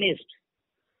get vanished.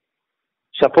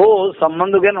 Suppose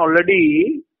Sambandha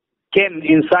already came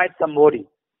inside somebody.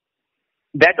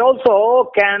 That also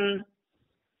can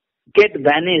get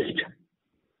vanished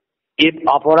if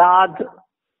aparad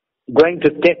going to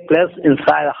take place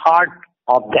inside the heart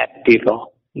of that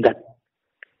people.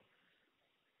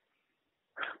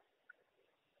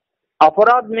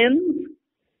 Aparad means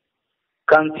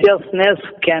consciousness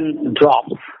can drop.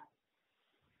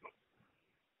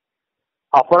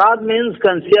 Aparad means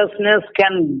consciousness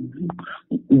can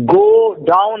go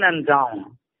down and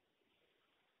down.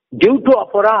 Due to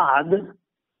aparad,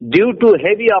 due to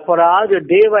heavy aparad,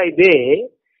 day by day,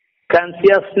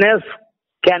 consciousness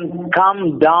can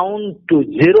come down to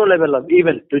zero level,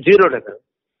 even to zero level.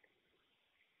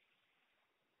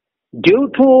 Due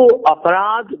to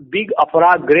aparad, big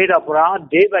aparad, great aparad,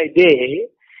 day by day,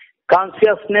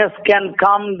 consciousness can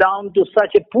come down to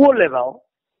such a poor level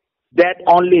that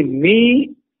only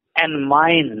me and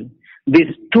mine,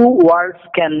 these two words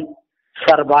can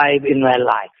survive in my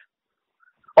life.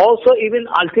 Also, even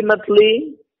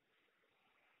ultimately,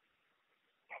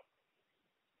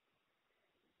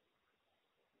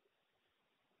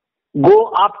 go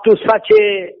up to such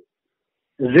a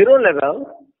zero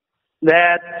level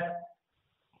that,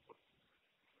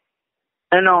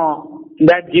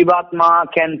 that Jivatma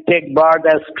can take birth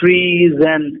as trees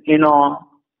and,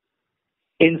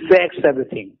 insects,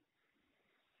 everything.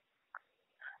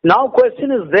 Now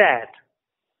question is that,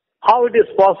 how it is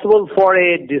possible for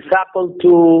a disciple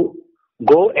to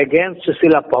go against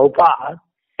Srila Prabhupada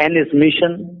and his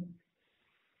mission?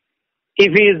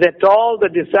 If he is at all the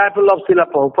disciple of Srila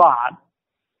Prabhupada,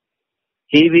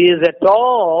 if he is at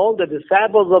all the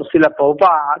disciples of Srila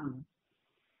Prabhupada,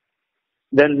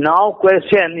 then now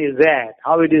question is that,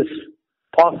 how it is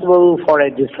possible for a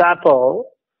disciple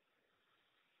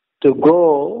to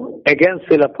go against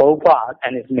Srila Prabhupada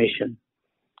and his mission?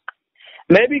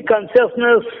 Maybe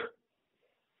consciousness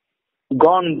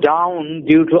gone down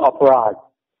due to aparad,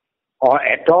 or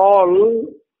at all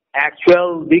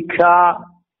actual diksha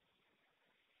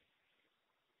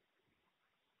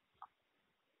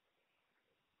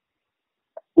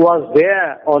was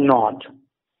there or not.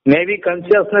 Maybe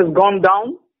consciousness gone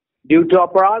down due to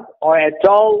aparad, or at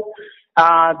all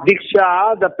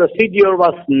diksha, the procedure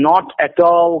was not at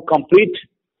all complete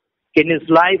in his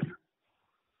life.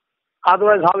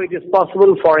 Otherwise, how it is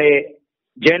possible for a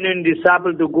genuine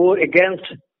disciple to go against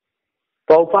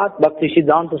Prabhupada, Bhakti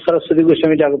Siddhanta Saraswati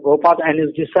Goswami Thakur Prabhupada and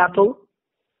his disciple?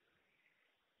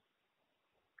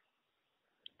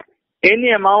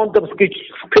 Any amount of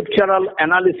scriptural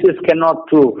analysis cannot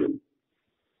prove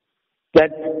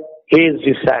that he is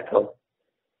disciple.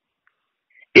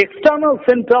 External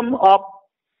symptom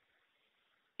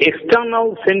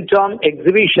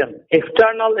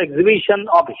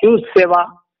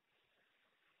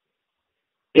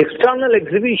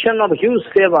exhibition of huge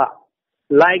seva,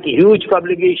 like huge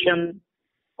publication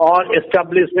or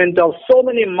establishment of so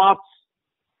many mosques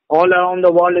all around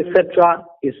the world, etc.,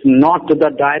 is not the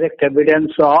direct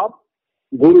evidence of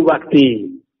Guru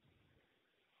Bhakti.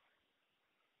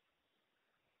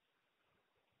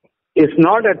 It's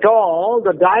not at all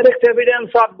the direct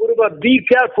evidence of Guru Bhakti. Be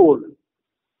careful.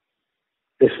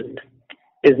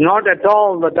 It's not at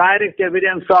all the direct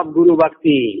evidence of Guru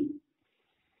Bhakti.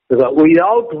 Because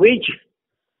without which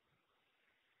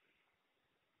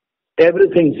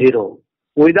everything zero.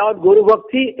 Without Guru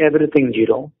Bhakti, everything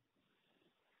zero.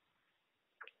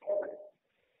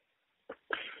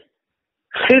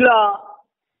 Srila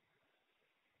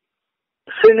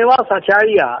Srinivas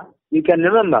Acharya, you can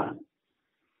remember,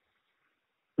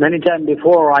 many times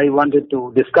before I wanted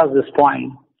to discuss this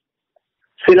point.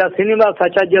 Srila Srinivas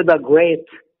Acharya the Great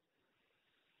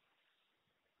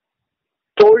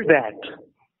told that,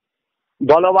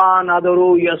 Balavan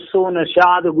adaru yasso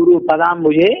nashad guru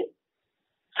padambuje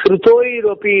srutoi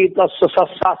ropi tasya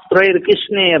sastrair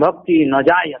kishne bhakti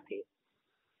najayate.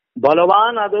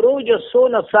 Balavan adaru yasso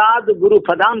nashad guru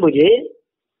padambuje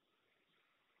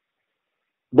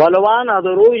Balavan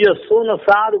adaru yasso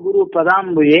nashad guru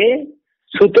padambuje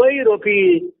srutoi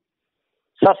ropi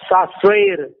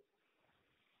sastrair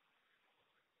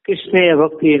kishne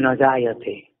bhakti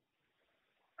najayate.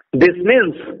 This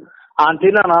means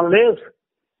until and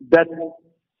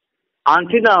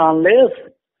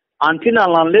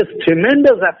unless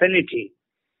tremendous affinity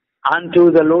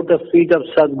unto the lotus feet of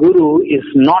Sadguru is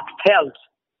not felt,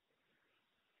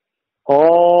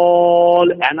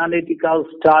 all analytical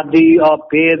study of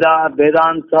Veda,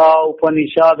 Vedanta,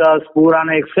 Upanishads,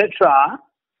 Purana, etc.,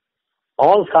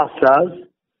 all Shastras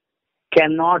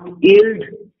cannot yield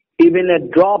even a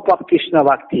drop of Krishna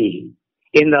Bhakti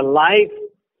in the life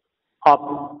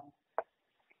of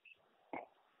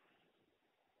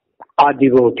a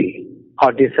devotee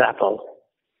or disciple.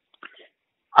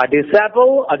 A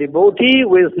disciple, a devotee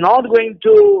who is not going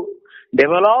to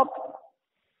develop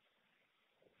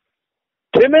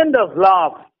tremendous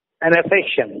love and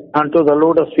affection unto the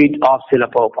lotus feet of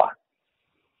Srila Prabhupada.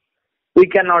 We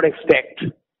cannot expect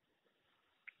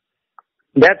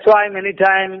That's why many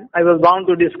times I was bound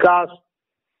to discuss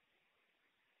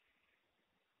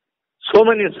so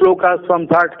many slokas from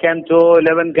 3rd canto,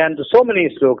 11th canto, so many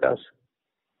slokas.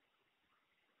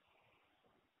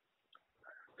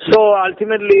 So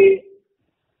ultimately,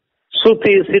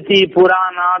 Suti, Siti,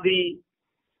 Puranadi,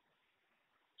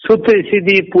 Suti,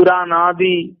 Siti,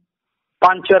 Puranadi,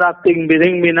 Pancharatting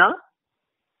Vidhingbina,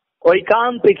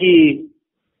 Oikantiki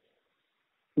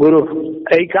Guru,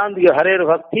 Aikantiki Harer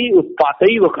Bhakti,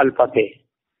 Utpataiva Kalpate.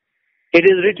 It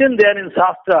is written there in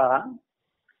Shastra,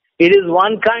 it is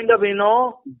one kind of,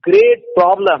 great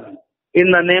problem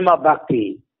in the name of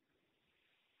Bhakti.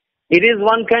 It is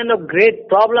one kind of great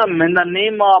problem in the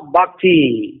name of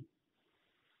Bhakti.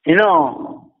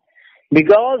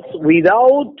 Because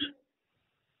without,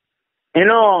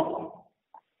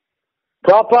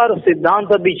 proper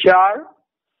Siddhanta Vichar,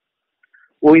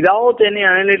 without any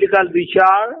analytical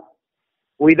Vichar,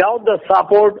 without the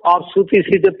support of Suti,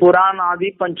 Sita, Puran,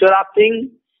 Adi,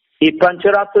 Pancharatting, if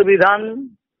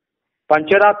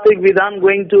Pancharatrik Vidhan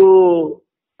going to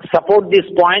support this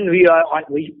point,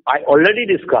 I already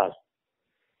discussed.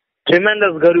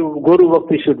 Tremendous Guru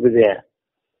Bhakti should be there.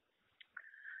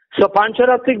 So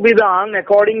Pancharatrik Vidhan,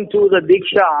 according to the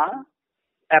Diksha,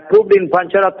 approved in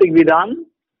Pancharatrik Vidhan,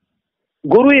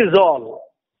 Guru is all.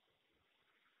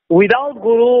 Without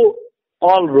Guru,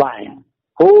 all blind.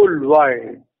 Whole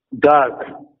world, dark.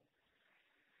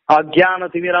 Ajnana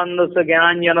timirandasa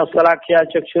jnanjana salakya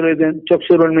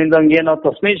chakshurunmindangena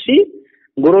tasmeshi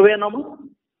Guruve nama.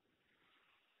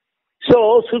 So,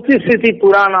 Suti Siti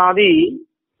Puranadi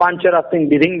Pancharatting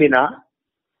Vidhingbina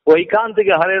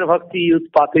Vaikantika Harer Bhakti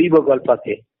Utpataiva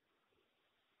Kalpate.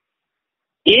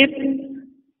 If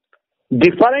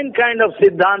different kind of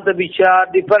Siddhanta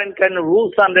Vichar, different kind of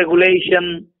rules and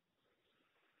regulation,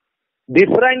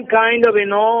 different kind of,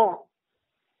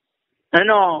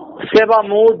 seva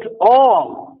mood,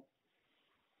 all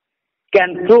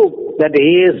can prove that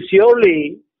he is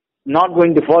surely not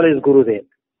going to follow his Gurudev.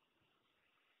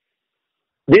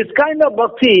 This kind of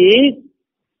bhakti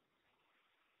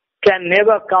can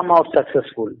never come out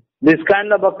successful. This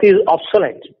kind of bhakti is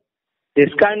obsolete.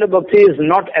 This kind of bhakti is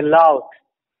not allowed.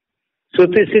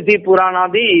 Suti Siti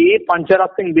Puranadi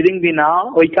Pancharatting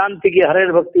Vidhingbina Vaikantiki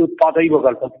Harer Bhakti Utpataiva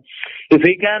Kalpate. If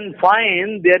we can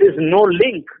find there is no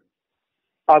link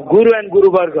of Guru and Guru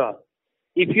Varga,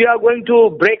 if you are going to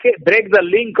break the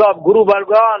link of Guru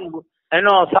Varga and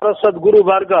Saraswat Guru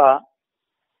Varga,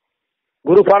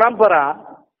 Guru Parampara,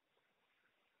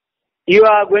 you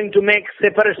are going to make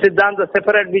separate Siddhanta,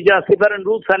 separate Vijaya, separate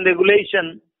rules and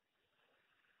regulation.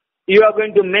 You are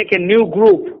going to make a new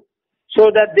group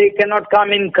so that they cannot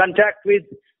come in contact with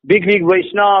big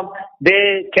Vaishnava.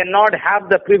 They cannot have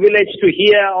the privilege to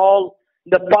hear all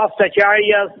the past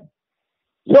Acharyas.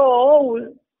 So,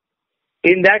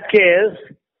 in that case,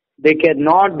 they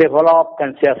cannot develop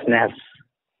consciousness.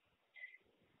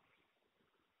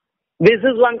 This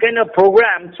is one kind of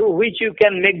program through which you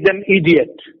can make them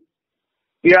idiot.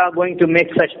 You are going to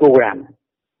make such program.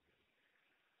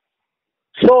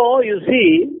 So, you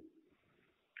see,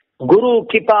 Guru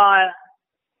Kipa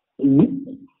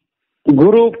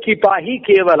hi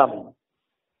kevalam.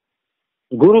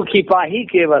 Guru Kipa hi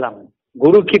kevalam.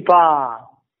 Guru Kipa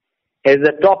is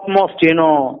the topmost,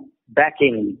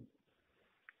 backing,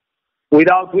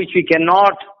 without which we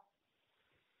cannot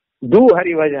do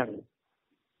Hari Bhajan.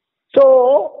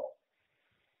 So,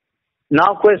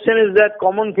 now question is that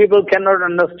common people cannot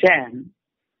understand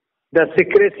the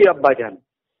secrecy of bhajan.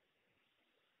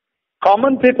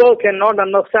 Common people cannot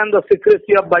understand the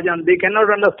secrecy of bhajan. They cannot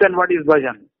understand what is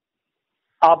bhajan.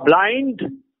 A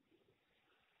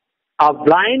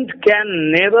blind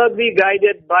can never be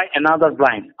guided by another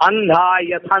blind. Andha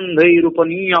yathandhai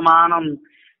rupaniyamanam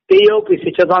teyopi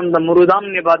sichadanda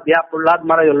murudam nibadhya. Prahlad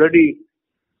Maharaj already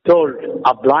told,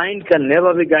 a blind can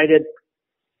never be guided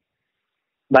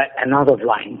by another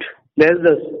blind. There is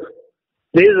a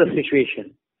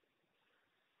situation.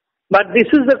 But this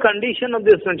is the condition of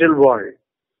this material world.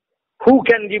 Who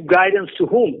can give guidance to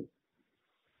whom?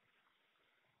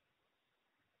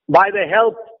 By the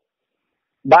help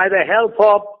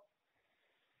of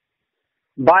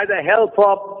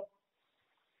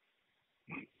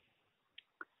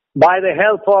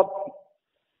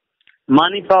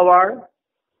money power,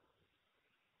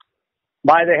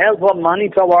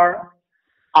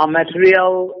 a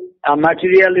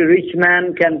materially rich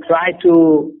man can try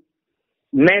to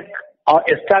make or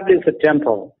establish a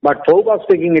temple. But Prabhupada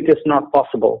speaking, it is not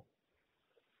possible.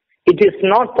 It is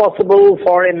not possible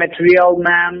for a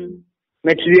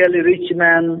materially rich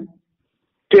man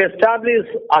to establish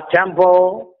a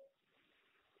temple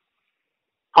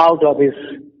out of his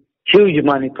Huge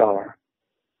money power.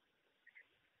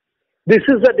 This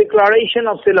is the declaration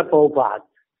of Srila Prabhupada.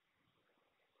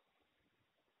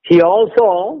 He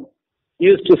also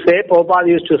Prabhupada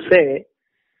used to say,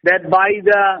 that by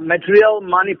the material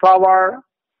money power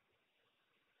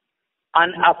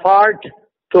and effort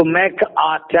to make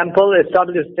a temple,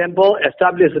 establish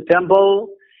a temple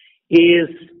is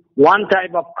one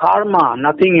type of karma,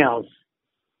 nothing else.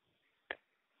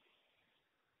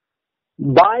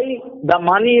 By the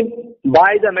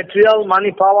material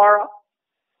money power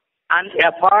and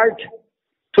effort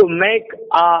to make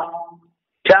a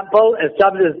temple,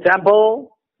 establish a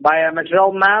temple by a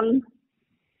material man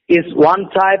is one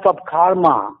type of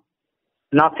karma,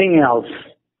 nothing else.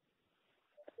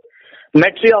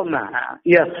 Material man,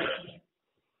 yes.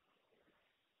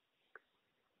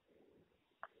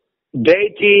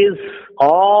 Deities,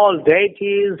 all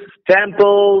deities,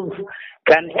 temples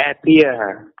can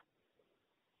appear.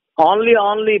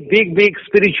 Only big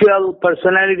spiritual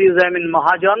personalities,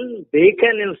 Mahajan, they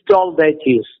can install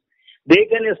deities. They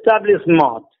can establish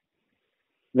mott.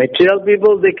 Material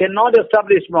people, they cannot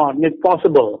establish mott. It's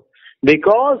possible.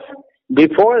 Because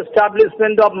before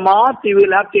establishment of mott, you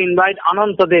will have to invite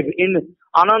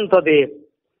Anantadev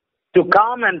to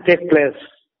come and take place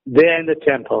there in the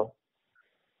temple.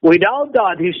 Without the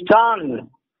adhishtan,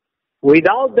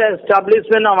 without the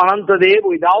establishment of Anantadev,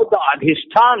 without the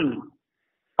adhishtan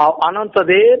of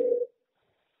Anantadev,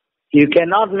 you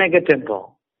cannot make a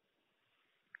temple.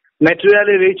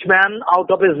 Materially rich man, out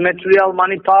of his material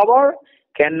money power,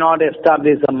 cannot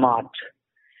establish a mott.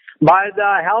 By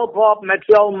the help of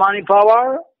material money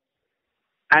power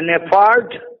and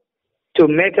effort to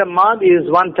make a mott is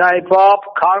one type of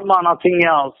karma, nothing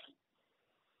else.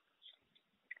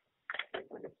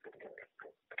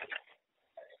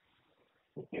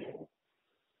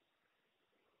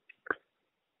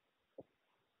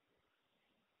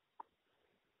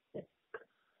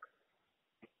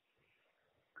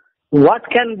 What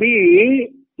can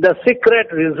be the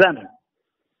secret reason?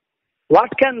 What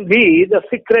can be the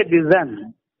secret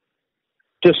reason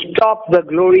to stop the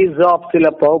glories of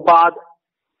Srila Prabhupada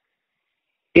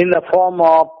in the form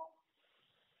of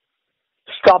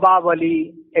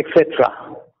Stabhavali,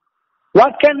 etc.?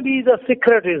 What can be the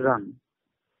secret reason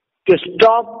to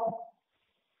stop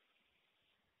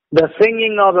the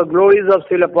singing of the glories of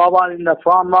Srila Prabhupada in the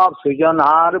form of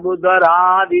Sujanhar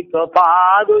Buddharadi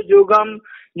Prapadu Jugam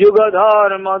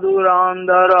Yugadhar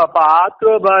Madhurandhara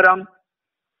Patravaram?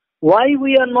 Why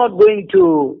we are not going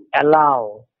to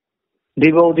allow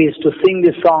devotees to sing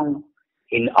this song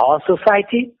in our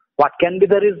society? What can be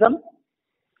the reason?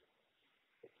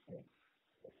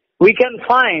 We can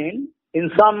find in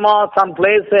some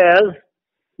places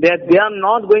that they are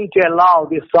not going to allow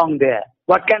this song there.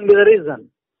 What can be the reason?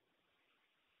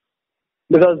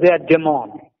 Because they are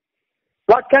demon.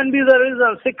 What can be the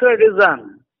reason, secret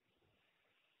reason?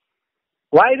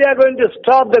 Why they are going to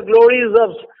stop the glories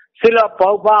of Srila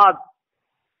Prabhupada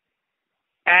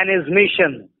and his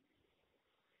mission?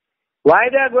 Why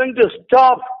they are going to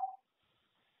stop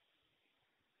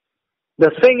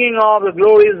the singing of the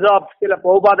glories of Srila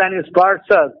Prabhupada and his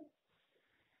parshas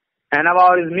and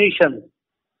about his mission?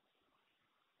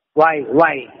 Why?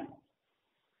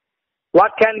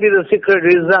 What can be the secret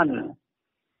reason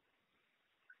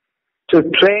to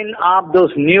train up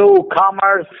those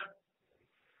newcomers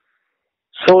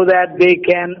so that they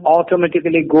can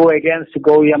automatically go against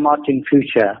Gaudiya Math in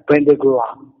future when they grow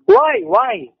up?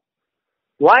 Why?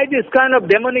 Why this kind of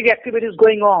demonic activity is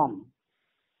going on?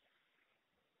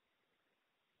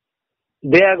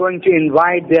 They are going to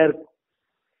invite their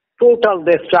total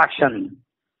destruction.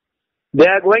 They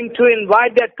are going to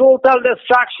invite their total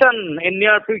destruction in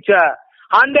near future,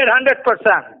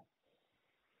 100%.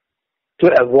 To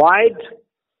avoid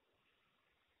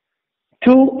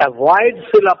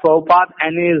Srila Prabhupada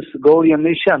and his Gaudiya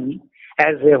mission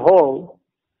as a whole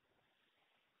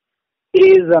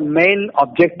is the main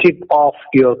objective of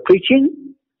your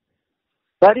preaching.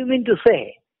 What do you mean to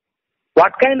say?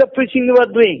 What kind of preaching you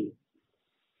are doing?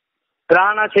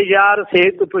 Prana Chajar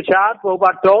Setu Prachar,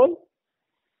 Prabhupada told,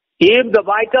 if the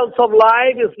vitals of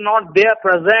life is not there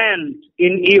present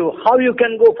in you, how you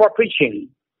can go for preaching?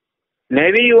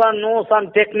 Maybe you know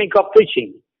some technique of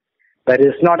preaching, but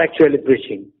it's not actually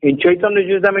preaching. In Chaitanya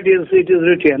Charitamrita it is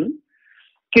written,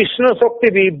 Krishna Sakti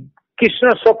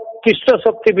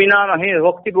Bina Nahi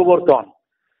Bhakti Pravartan.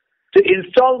 To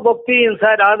install bhakti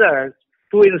inside others,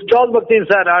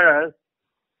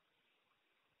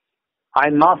 I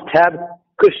must have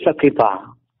Krishna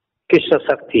Kripa, Krishna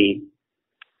Sakti.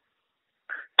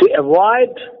 To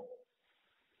avoid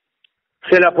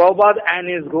Srila Prabhupada and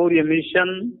his Gaudiya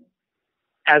mission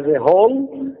as a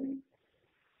whole,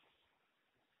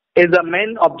 is the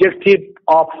main objective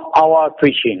of our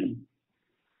preaching.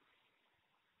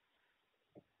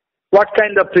 What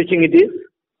kind of preaching it is?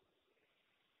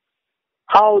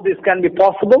 How this can be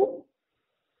possible?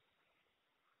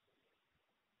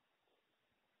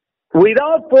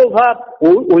 Without Prabhupada,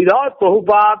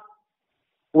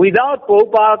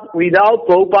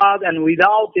 and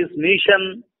without his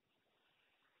mission,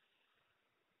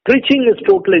 preaching is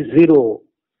totally zero.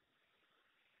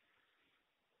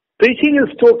 Preaching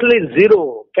is totally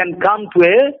zero. Can come to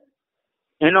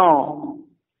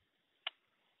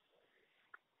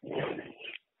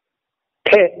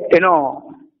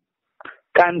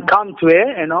can come to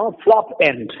a flop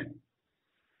end.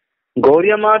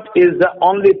 Gauriya Math is the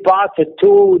only path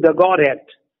to the Godhead.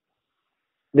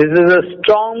 This is a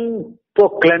strong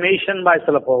proclamation by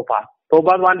Srila Prabhupada.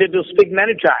 Prabhupada wanted to speak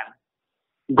many times.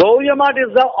 Gauriya Math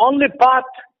is the only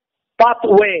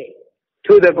pathway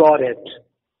to the Godhead.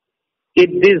 If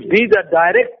this be the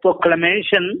direct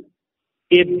proclamation,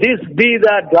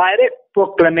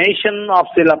 of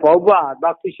Srila Prabhupada,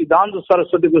 Bhakti Siddhanta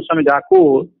Saraswati Goswami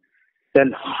Thakur,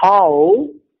 then how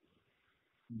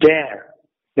dare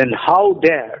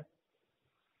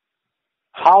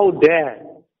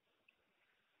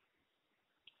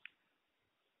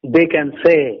they can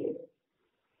say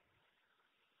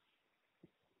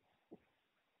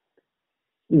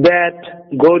that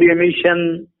Gauriya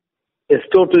mission is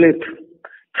totally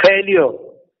failure.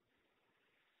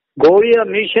 Gauriya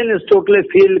mission is totally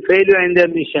failure in their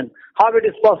mission. How it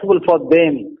is possible for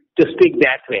them to speak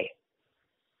that way?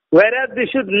 Whereas they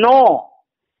should know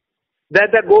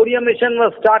that the Gauriya mission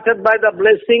was started by the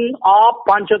blessing of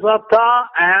Panchatattva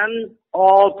and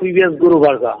all previous Guru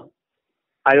Varga.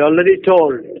 I already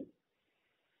told.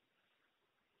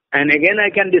 And again I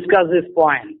can discuss this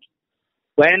point.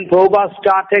 When Prabhupada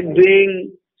started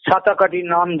doing Satakati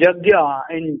Nam Jagya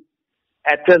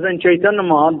at present Chaitanya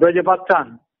Mahat,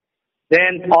 Brajapattan,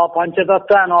 then all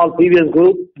Panchatattva and all previous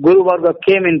Guru Varga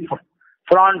came in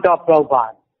front of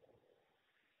Prabhupada.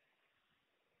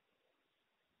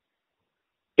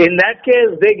 In that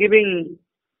case, they giving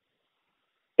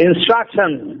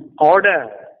instruction, order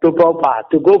to Prabhupada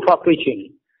to go for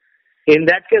preaching. In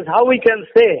that case, how we can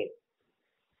say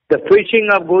the preaching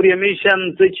of Gauriya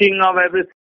mission, preaching of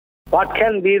everything? What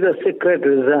can be the secret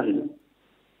reason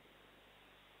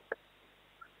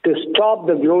to stop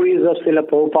the glories of Srila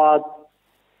Prabhupada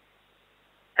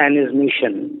and his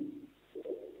mission?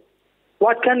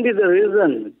 What can be the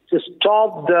reason to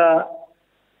stop the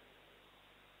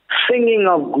singing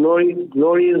of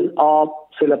glories of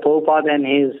Srila Prabhupada and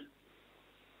his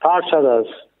Parshadas?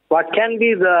 What can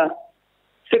be the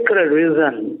secret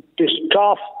reason to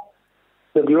stop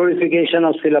the glorification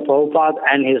of Srila Prabhupada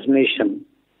and his mission?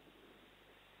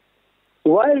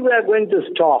 Why we are going to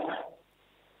stop?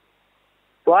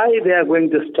 Why they are going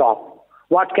to stop?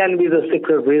 What can be the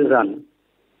secret reason?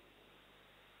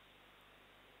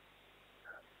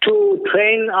 To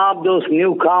train up those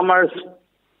newcomers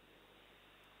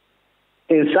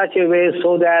in such a way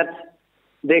so that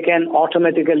they can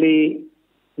automatically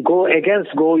go against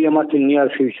Gauriya Math in near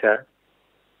future.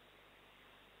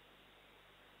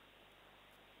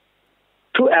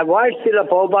 To avoid Srila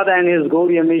Prabhupada and his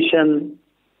Gauriya mission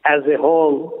as a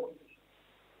whole,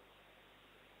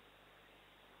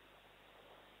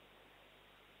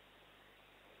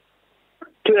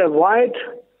 to avoid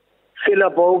Srila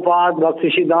Prabhupada, Bhakti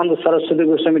Siddhanta Saraswati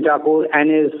Goswami Thakur and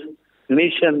his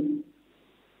mission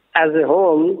as a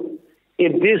whole,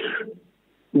 if this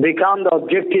becomes the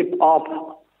objective of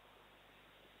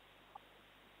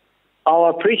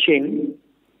our preaching,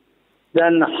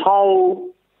 then how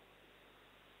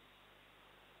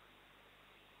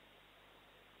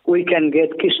we can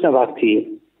get Krishna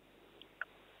Bhakti?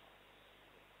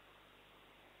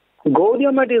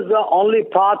 Gauriya Math is the only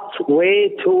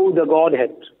pathway to the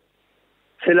Godhead.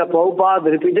 Srila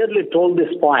Prabhupada repeatedly told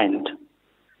this point.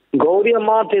 Gauriya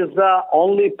Math is the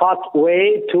only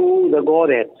pathway to the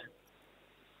Godhead.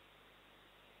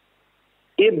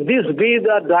 If this be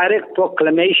the direct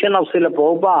proclamation of Srila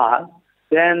Prabhupada,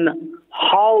 then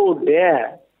how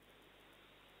dare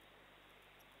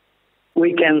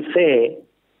we can say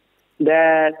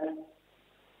that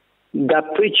the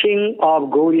preaching of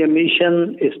Gauriya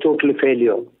mission is totally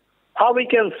failure? How we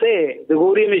can say the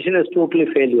Gauriya mission is totally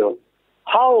failure?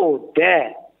 How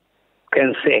dare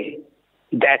can say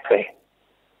that way?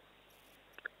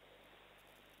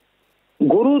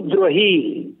 Guru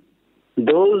Drohi,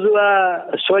 those who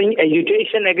are showing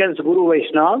agitation against Guru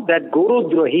Vaishnava, that Guru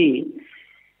Drohi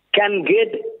can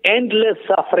get endless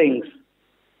sufferings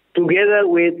together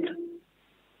with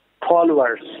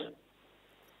followers.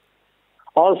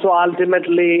 Also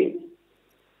ultimately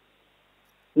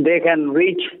they can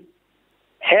reach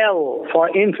hell for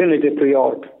infinity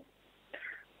period.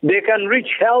 They can reach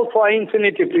hell for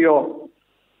infinity period.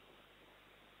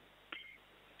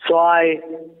 So I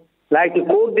like to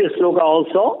quote this sloka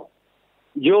also.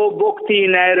 Jo bhakti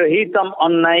nairahitam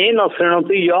annayena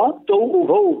srinatiya to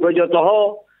ubho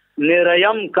vrajataha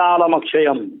nirayam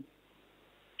kalamakshayam.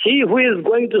 He who is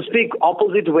going to speak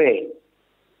opposite way,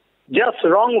 just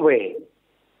wrong way,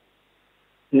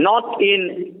 not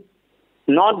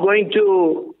going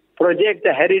to project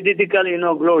the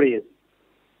heretical, glories.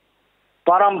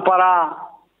 Parampara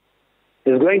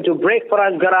is going to break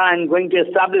Parasgara and going to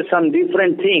establish some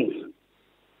different things.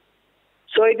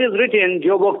 So it is written,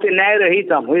 Jo Bhakti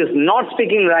Nairahitam, who is not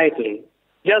speaking rightly,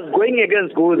 just going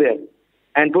against Gurudev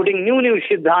and putting new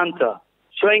Siddhanta,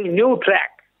 showing new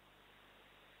track.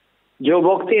 Jo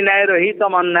Bhakti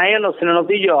Nairahitam Annayana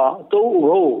Srinatiya to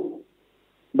Ubho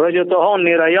Brajataho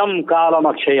Nirayam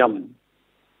Kalamakshayam.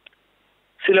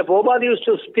 Srila Prabhupada used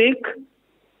to speak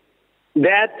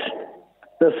that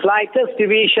the slightest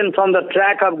deviation from the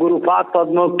track of Guru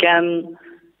Padma can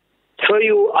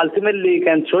ultimately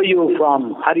throw you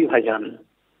from Hari Bhajan.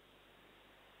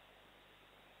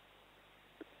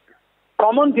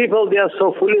 Common people, they are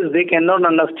so foolish, they cannot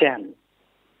understand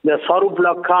the Sarup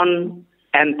Lakhan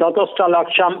and Tatastha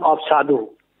Laksham of Sadhu.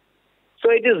 So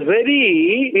it is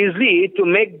very easy to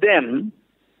make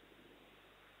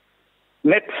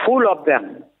fool of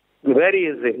them. Very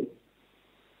easy.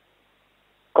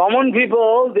 Common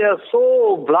people, they are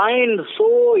so blind,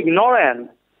 so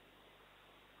ignorant,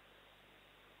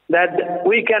 that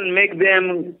we can make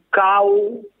them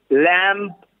cow,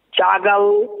 lamb,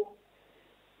 chagal,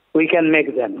 we can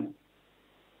make them,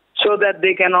 so that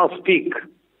they cannot speak.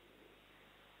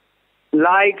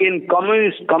 Like in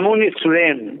communist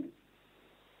reign,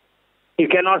 you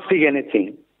cannot speak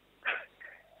anything.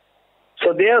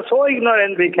 So they are so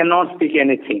ignorant, they cannot speak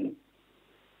anything.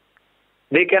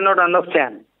 They cannot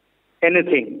understand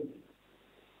anything.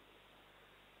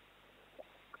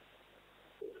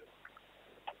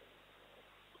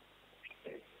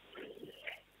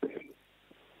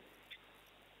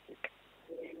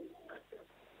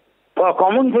 For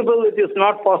common people, it is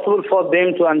not possible for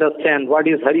them to understand what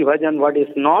is Hari Bhajan, what is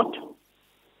not.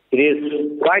 It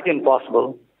is quite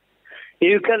impossible.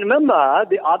 You can remember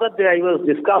the other day I was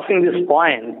discussing this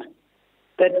point,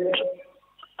 that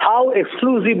how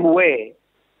exclusive way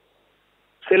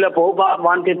Srila Prabhupada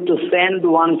wanted to send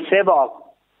one sevak,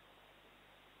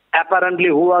 apparently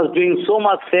who was doing so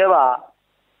much seva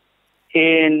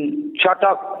in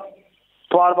Chatak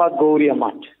Parvat Gauriya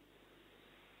Math.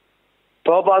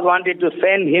 Prabhupada wanted to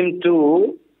send him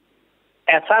to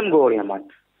Assam Gauriya Math.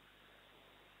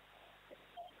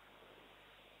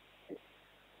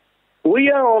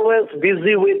 We are always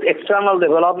busy with external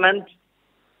development,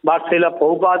 but Srila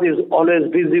Prabhupada is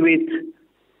always busy with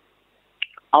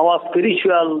our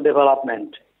spiritual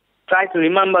development. Try to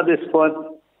remember this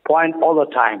point all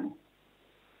the time.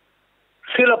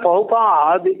 Srila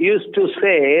Prabhupada used to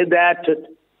say that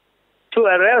to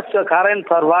arrest the current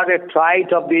perverted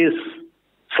tide of this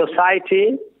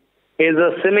society is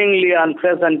a seemingly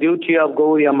unpleasant duty of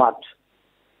Gauriya Math.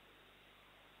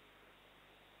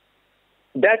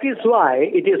 That is why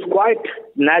it is quite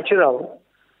natural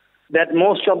that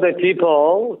most of the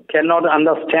people cannot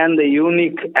understand the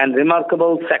unique and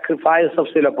remarkable sacrifice of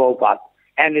Srila Prabhupada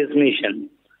and his mission.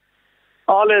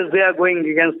 Always they are going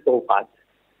against Prabhupada.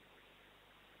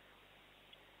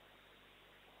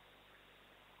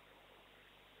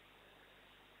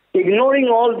 Ignoring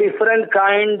all different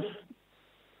kinds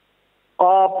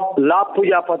of La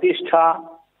Puja Pratishtha,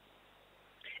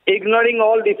 ignoring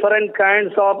all different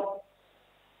kinds of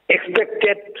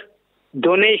expected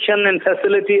donation and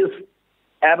facilities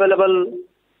available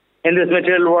in this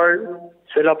material world,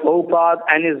 Srila Prabhupada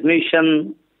and his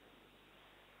mission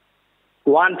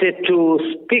wanted to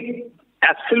speak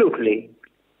absolutely,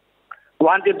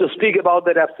 wanted to speak about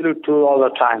that absolute truth all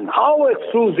the time. How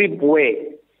exclusive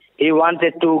way he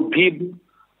wanted to give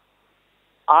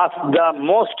us the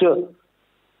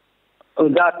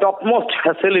topmost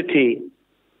facility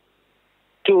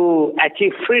to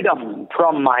achieve freedom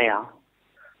from Maya.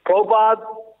 Prabhupada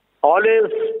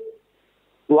always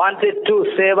wanted to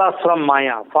save us from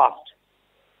Maya first,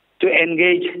 to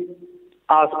engage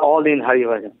us all in Hari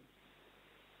Bhajan.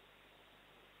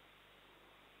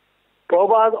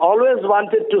 Prabhupada always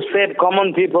wanted to save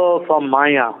common people from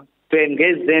Maya, to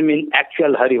engage them in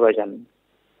actual Hari Bhajan.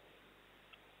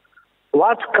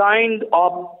 What kind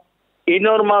of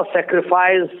enormous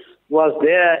sacrifice was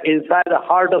there inside the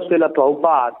heart of Srila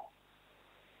Prabhupada?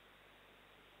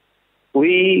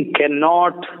 We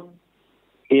cannot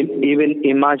even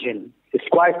imagine. It's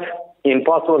quite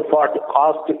impossible for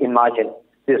us to imagine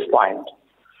this point.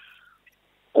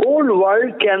 Whole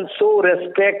world can show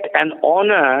respect and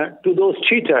honor to those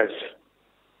cheaters.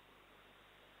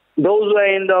 Those who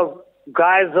are in the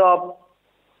guise of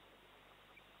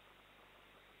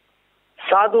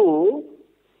sadhu,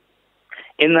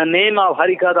 in the name of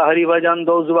Harikatha, Haribhajan,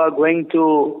 those who are going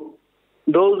to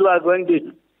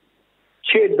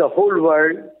cheat the whole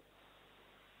world.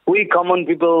 We common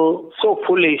people, so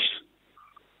foolish.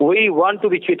 We want to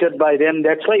be cheated by them,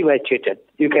 that's why we are cheated.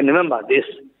 You can remember this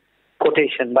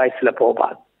quotation by Srila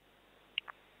Prabhupada.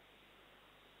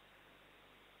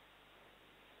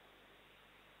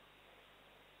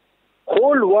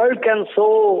 Whole world can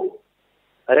show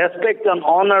respect and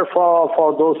honor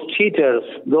for those cheaters,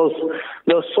 those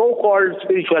so-called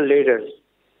spiritual leaders,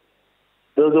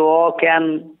 those who all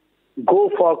can go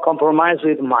for compromise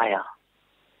with Maya.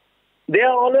 They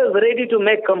are always ready to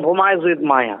make compromise with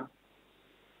Maya.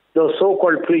 Those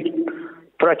so-called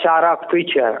pracharak,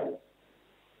 preacher.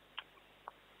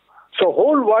 So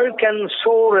whole world can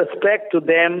show respect to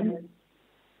them,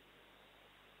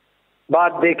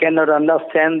 but they cannot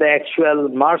understand the actual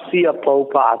mercy of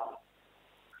Prabhupada.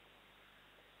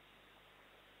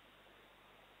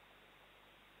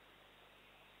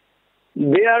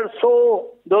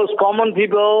 Those common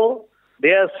people, they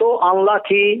are so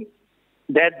unlucky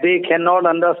that they cannot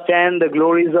understand the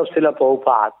glories of Srila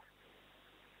Prabhupada.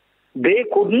 They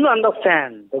couldn't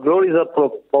understand the glories of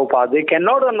Prabhupada. They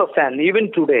cannot understand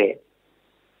even today.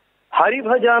 Hari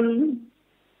Bhajan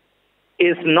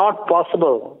is not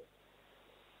possible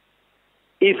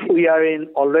if we are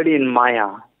already in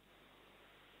Maya.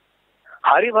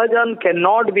 Hari Bhajan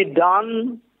cannot be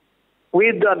done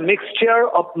with the mixture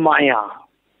of Maya.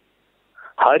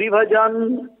 Hari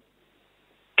Bhajan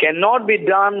cannot be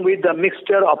done with the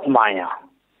mixture of Maya.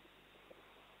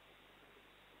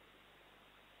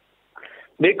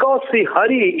 Because the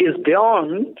Hari is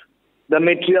beyond the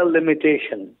material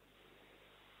limitation.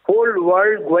 Whole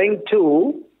world going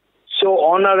to show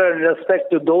honor and respect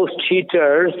to those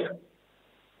cheaters,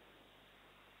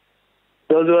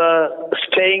 those who are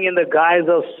staying in the guise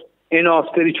of,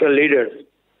 spiritual leaders.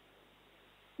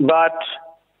 But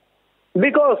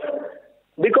because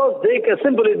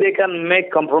they can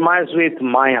make compromise with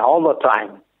Maya all the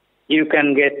time. You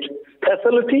can get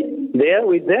facility there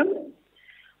with them,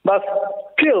 but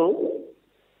still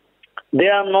they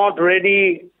are not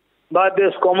ready. But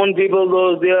there's common people,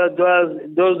 those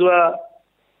who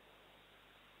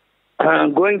are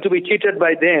going to be cheated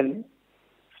by them,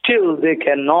 still they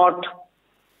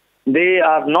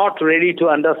are not ready to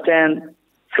understand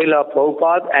Srila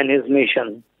Prabhupada and his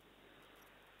mission.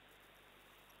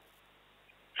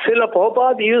 Srila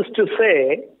Prabhupada used to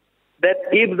say that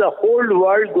if the whole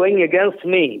world going against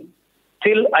me,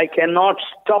 still I cannot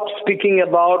stop speaking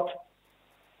about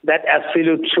that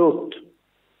absolute truth.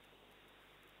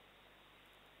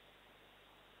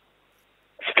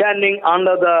 Standing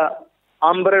under the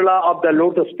umbrella of the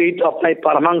lotus feet of my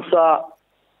Paramahansa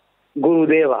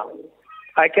Gurudeva,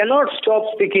 I cannot stop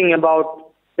speaking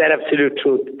about that absolute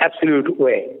truth, absolute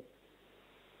way.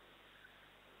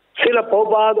 Srila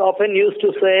Prabhupada often used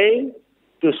to say,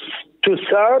 to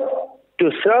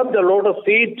serve the lotus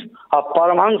feet of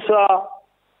Paramahansa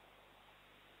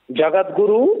Jagat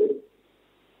Guru,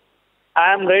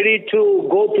 I am ready to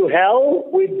go to hell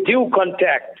with due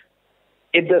contact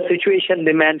if the situation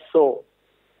demands so.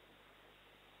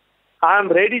 I am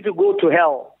ready to go to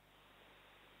hell.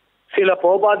 Srila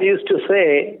Prabhupada used to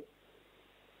say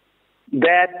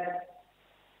that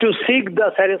to seek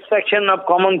the satisfaction of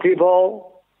common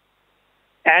people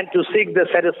and to seek the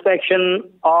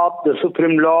satisfaction of the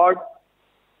Supreme Lord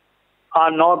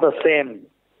are not the same.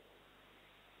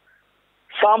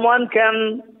 Someone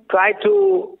can try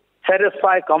to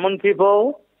satisfy common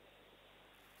people.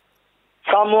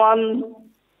 Someone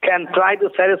can try to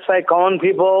satisfy common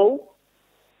people,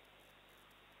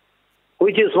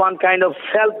 which is one kind of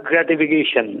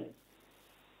self-gratification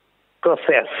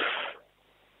process.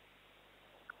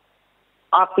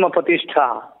 Atma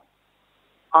Patishtha,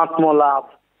 Atma Labh.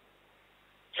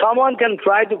 Someone can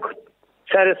try to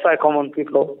satisfy common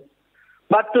people.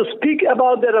 But to speak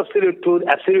about their absolute truth,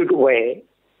 absolute way,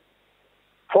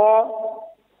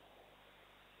 for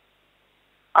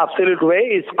absolute way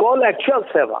is called actual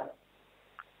seva.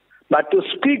 But to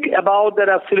speak about that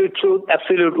absolute truth,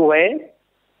 absolute way,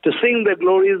 to sing the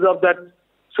glories of that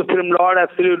Supreme Lord,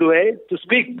 absolute way, to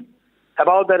speak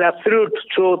about that absolute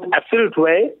truth, absolute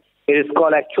way, it is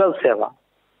called actual seva.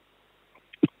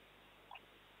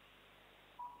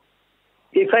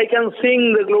 If I can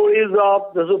sing the glories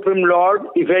of the Supreme Lord,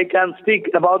 if I can speak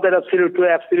about that absolute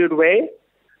way,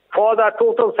 for the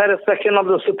total satisfaction of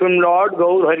the Supreme Lord,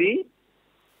 Gaur Hari.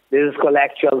 This is called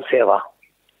actual seva.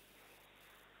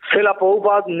 Srila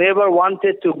Prabhupada never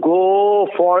wanted to go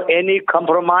for any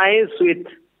compromise with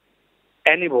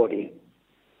anybody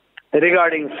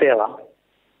regarding seva.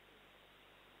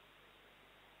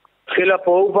 Srila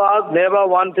Prabhupada never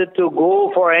wanted to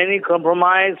go for any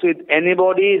compromise with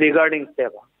anybody regarding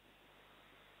seva.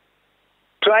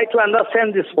 Try to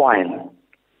understand this point.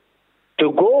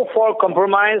 To go for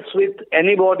compromise with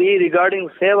anybody regarding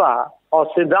seva or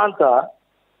siddhanta,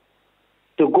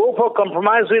 to go for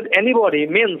compromise with anybody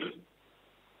means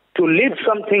to leave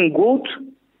something good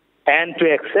and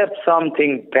to accept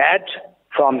something bad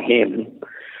from him,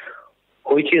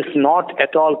 which is not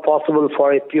at all possible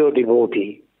for a pure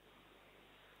devotee.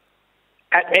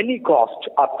 At any cost,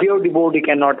 a pure devotee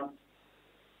cannot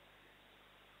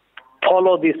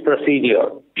follow this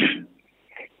procedure.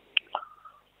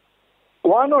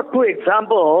 One or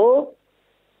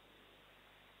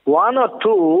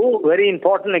two very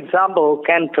important examples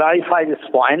can clarify this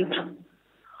point.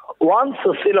 Once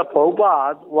Srila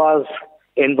Prabhupada was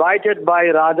invited by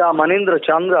Raja Manindra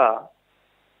Chandra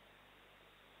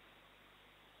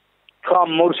from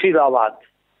Murshidabad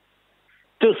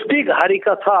to speak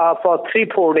Harikatha for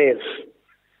 3-4 days.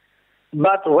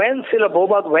 But when Srila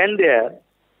Prabhupada went there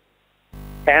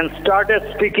and started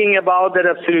speaking about that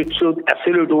absolute truth,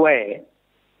 absolute way,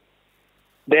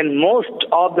 then most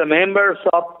of the members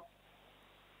of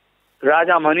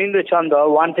Raja Manindra Chandra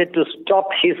wanted to stop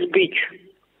his speech.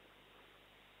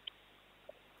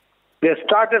 They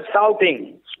started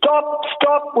shouting, "Stop,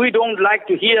 stop, we don't like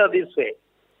to hear this way."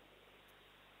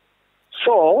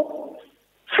 So,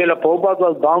 Srila Prabhupada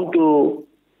was bound to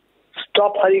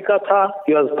stop Harikatha.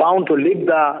 He was bound to leave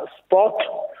the spot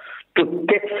to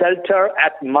take shelter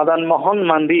at Madan Mohan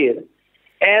Mandir,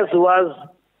 as was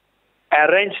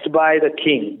arranged by the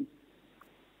king.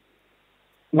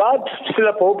 But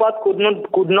Srila Prabhupada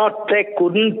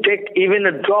couldn't take even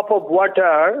a drop of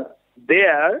water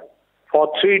there for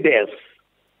 3 days.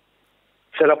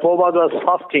 Srila Prabhupada was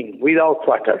fasting without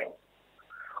water.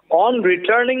 On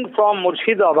returning from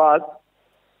Murshidabad,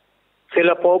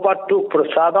 Srila Prabhupada took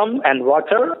prasadam and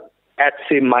water at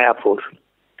Sri Mayapur.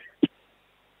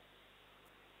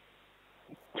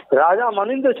 Raja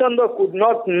Manindra Chandra could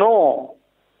not know.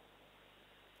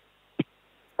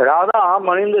 Radha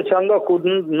Manindra Chandra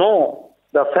couldn't know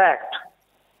the fact.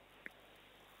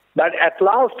 But at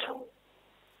last,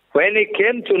 when he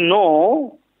came to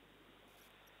know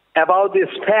about this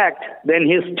fact, then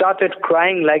he started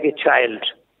crying like a child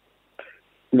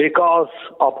because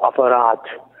of aparat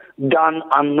done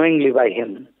unknowingly by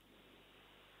him.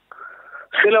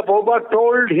 Srila Prabhupada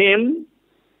told him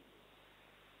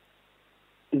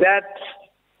that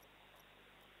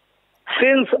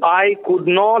since I could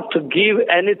not give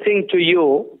anything to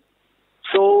you,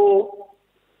 so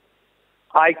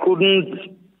I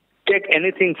couldn't take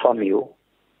anything from you.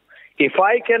 If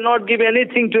I cannot give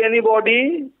anything to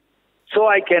anybody, so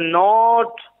I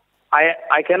cannot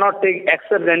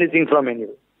accept anything from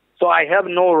anyone. So I have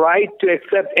no right to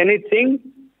accept anything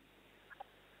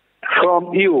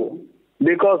from you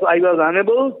because I was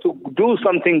unable to do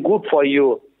something good for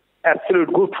you,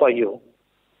 absolute good for you.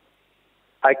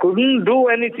 I couldn't do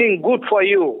anything good for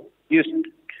you.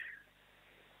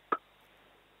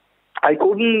 I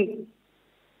couldn't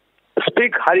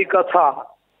speak Harikatha.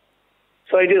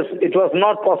 So it was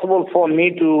not possible for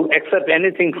me to accept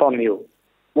anything from you.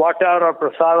 Water or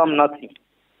prasadam, nothing.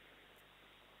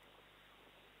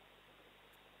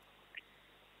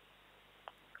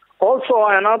 Also,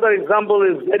 another example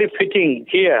is very fitting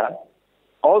here.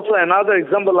 Also, another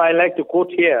example I like to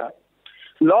quote here.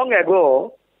 Long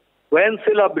ago, when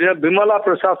Srila Bimala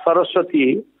Prasad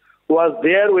Saraswati was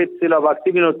there with Srila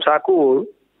Bhaktivinoda Thakur,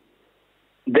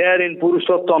 there in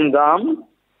Purushottam Dham,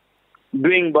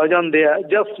 doing bhajan there,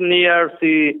 just near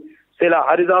Srila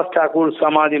Haridas Thakur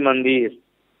Samadhi Mandir.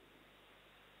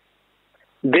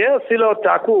 There Srila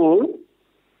Thakur,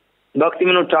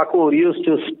 Bhaktivinoda Thakur used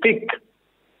to speak,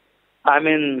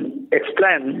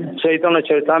 explain Chaitanya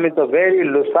Charitamrita very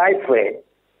lucid way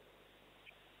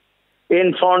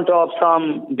in front of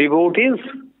some devotees,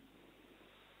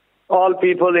 all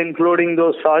people including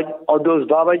those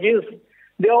Babajis,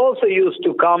 they also used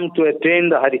to come to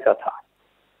attend the Harikatha.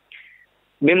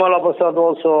 Bimala Prasad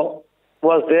also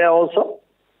was there also,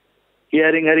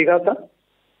 hearing Harikatha.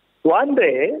 One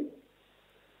day,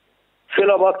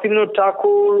 Srila Bhaktivinoda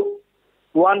Thakur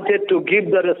wanted to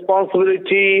give the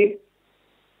responsibility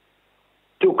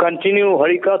to continue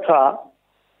Harikatha.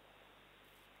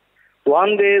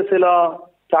 One day, Srila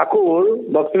Thakur,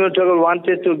 Bhaktivinoda Thakur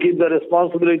wanted to give the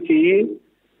responsibility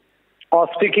of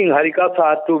speaking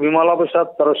Harikatha to Vimala Prasad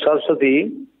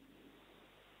Saraswati,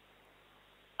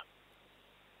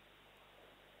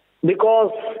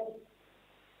 because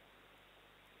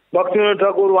Bhaktivinoda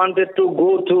Thakur wanted to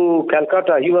go to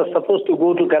Calcutta. He was supposed to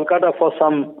go to Calcutta for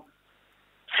some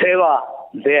seva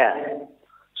there.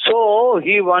 So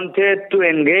he wanted to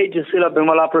engage Srila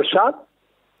Vimala Prasad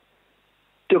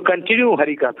to continue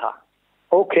Harikatha.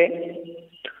 Okay.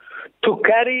 To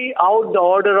carry out the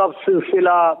order of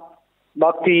Srila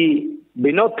Bhakti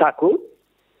Vinod Thakur,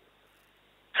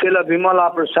 Srila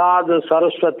Vimala Prasad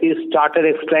Saraswati started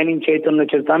explaining Chaitanya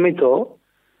Charitamrita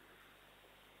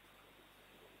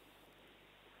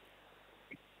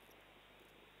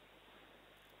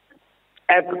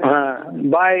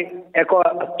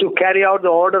to carry out the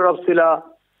order of Srila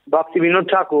Bhakti Vinod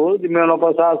Thakur. The Vimala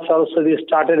Prasad Saraswati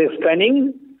started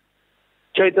explaining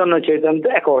Chaitanya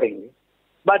Charitamrita accordingly.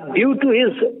 But due to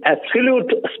his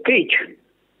absolute speech,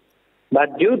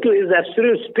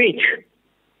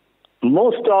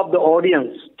 most of the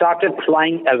audience started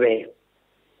flying away.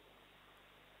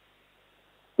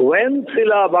 When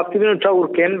Srila Bhaktivinoda Thakur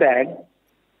came back,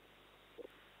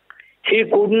 he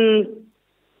couldn't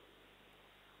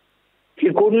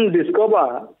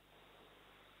discover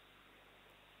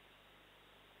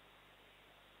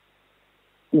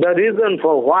the reason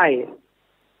for why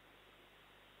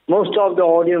most of the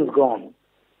audience gone.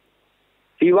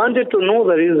 He wanted to know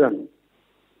the reason,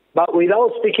 but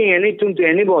without speaking anything to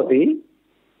anybody,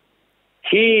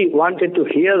 he wanted to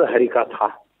hear the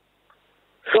Harikatha.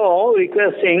 So,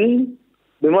 requesting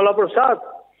Vimala Prasad,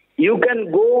 you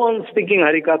can go on speaking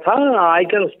Harikatha, I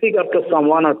can speak after some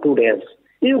 1 or 2 days.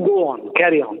 You go on,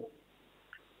 carry on.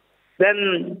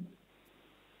 Then,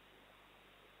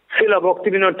 Srila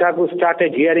Bhaktivinoda Thakur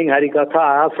started hearing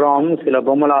Harikatha from Srila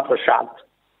Vimala Prasad.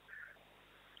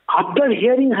 After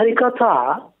hearing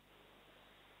Harikatha,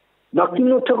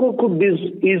 Bhaktivinoda Thakur could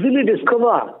easily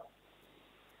discover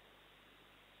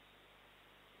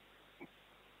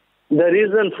the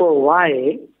reason for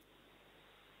why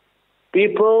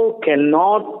people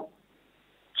cannot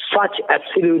such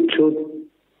absolute truth.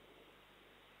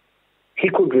 He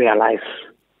could realize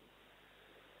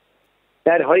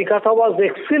that Harikatha was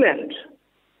excellent.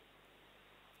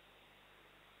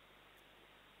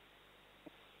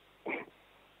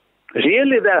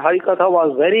 Really, that Harikatha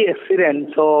was very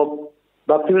excellent. So,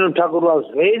 Bhaktivinoda Thakur was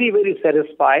very, very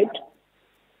satisfied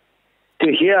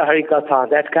to hear Harikatha,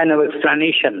 that kind of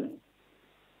explanation.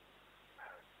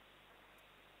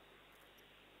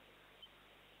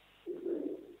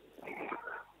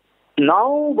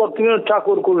 Now, Bhaktivinoda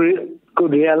Thakur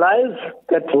could realize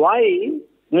that why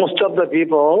most of the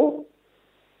people,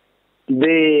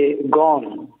 they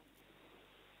gone.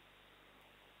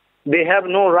 They have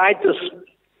no right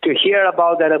to hear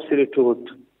about that absolute truth.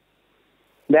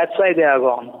 That's why they are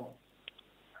gone.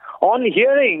 On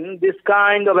hearing this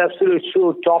kind of absolute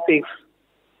truth topics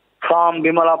from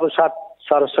Vimala Prasad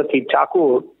Saraswati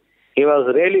Thakur, he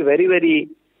was really very, very,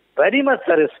 very much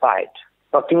satisfied.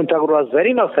 Bhaktivinoda Thakur was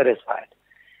very much satisfied.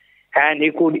 And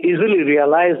he could easily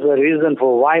realize the reason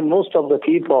for why most of the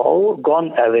people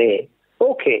gone away.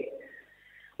 Okay.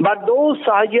 But those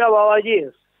Sahajya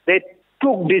Babajis, they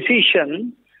took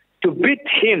decision to beat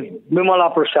him,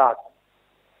 Vimala Prasad.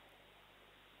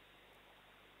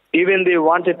 Even they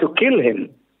wanted to kill him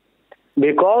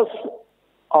because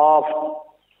of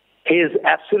his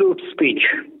absolute speech.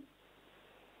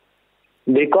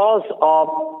 Because of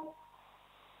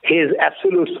his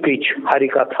absolute speech,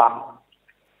 Harikatha.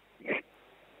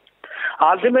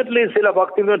 Ultimately, Srila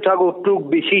Bhaktivinoda Thakur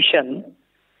took decision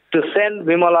to send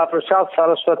Vimala Prasad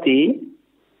Saraswati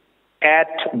at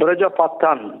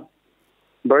Brajapatan.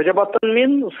 Brajapatan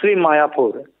means Sri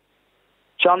Mayapur.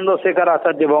 Chandrasekhar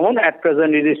Acharya Bhavan, at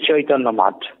present it is Chaitanya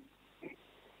Math.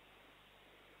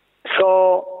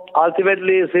 So,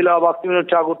 ultimately, Srila Bhaktivinoda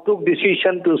Thakur took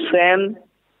decision to send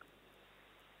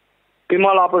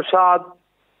Vimala Prasad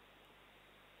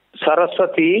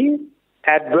Saraswati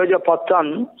at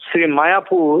Brajapatan, Sri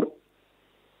Mayapur,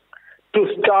 to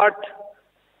start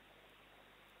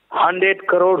 100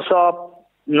 crores of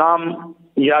Nam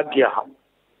Yagya.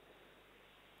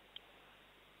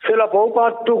 Srila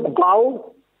Prabhupada took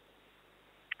vow.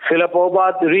 Srila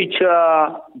Prabhupada reached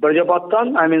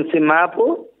Brajapatan, Sri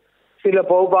Mayapur. Srila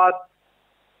Prabhupada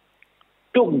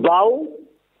took vow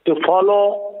to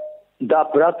follow the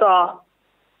brata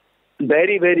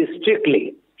very, very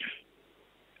strictly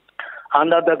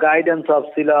under the guidance of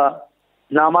Srila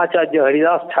Namacharya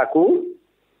Haridas Thakur,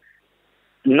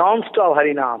 non-stop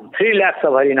Harinam, 3 lakhs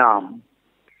of Harinam.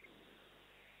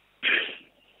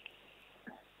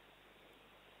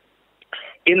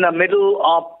 In the middle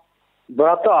of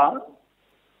Brata,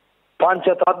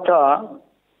 Panchatattva,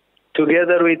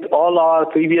 together with all our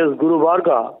previous Guru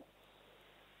Varga,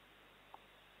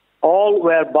 all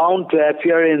were bound to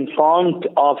appear in front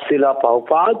of Srila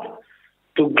Prabhupada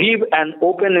to give an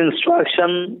open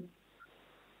instruction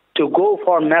to go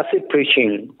for massive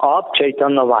preaching of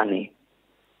Chaitanya Vani.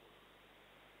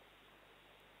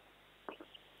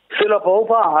 Srila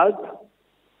Prabhupada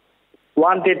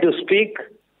wanted to speak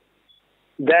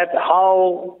that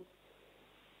how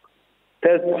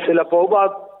Srila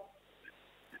Prabhupada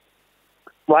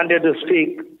wanted to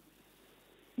speak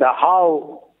the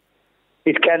how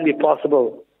it can be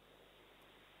possible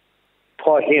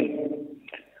for him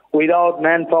without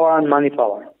manpower and money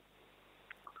power.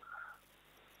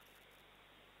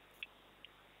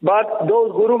 But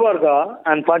those Guru Varga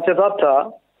and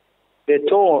Panchatattva, they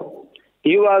told,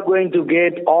 you are going to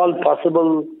get all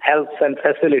possible helps and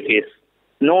facilities,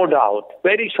 no doubt,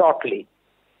 very shortly.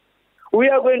 We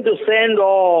are going to send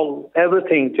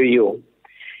everything to you.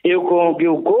 You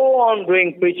go on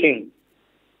doing preaching,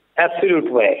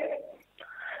 absolute way.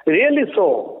 Really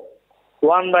so,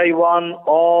 one by one,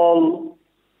 all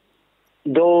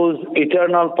those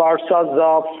eternal parsads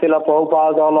of Srila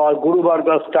Prabhupada, all our Guru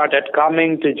Varga started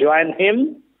coming to join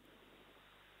him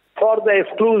for the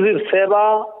exclusive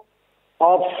seva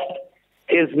of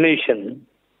his mission.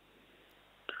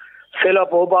 Srila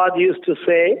Prabhupada used to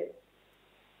say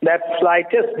that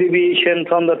slightest deviation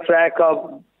from the track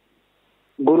of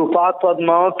Guru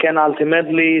Padma can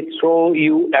ultimately throw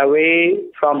you away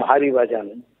from Hari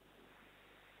Bhajan.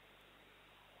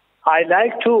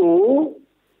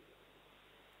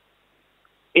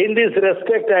 In this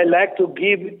respect, I like to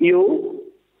give you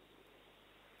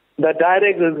the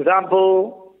direct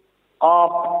example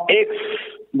of X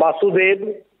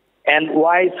Vasudev and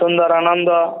Y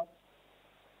Sundarananda.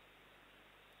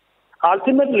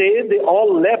 Ultimately, they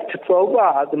all left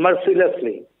Prabhupada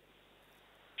mercilessly.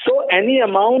 So any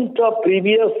amount of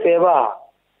previous seva,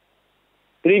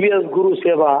 previous Guru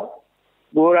seva,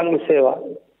 Gauranga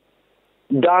seva,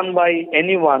 done by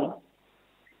anyone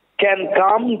can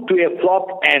come to a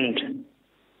flop end.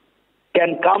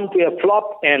 Can come to a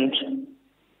flop end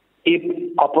if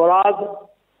aparad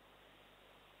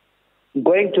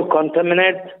going to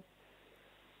contaminate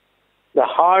the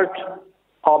heart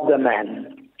of the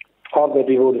man, of the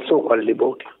devotee, so-called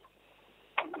devotee.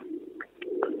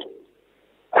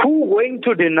 Who going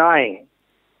to deny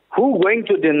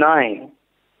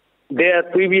their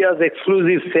previous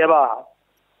exclusive seva?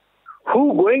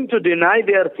 Who going to deny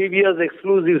their previous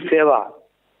exclusive seva?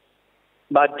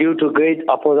 But due to great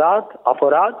aparad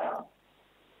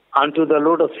unto the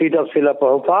lotus feet of Srila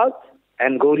Prabhupada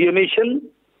and Gauriya mission,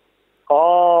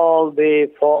 all they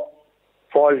fall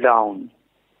down.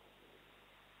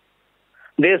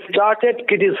 They started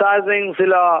criticizing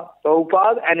Srila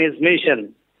Prabhupada and his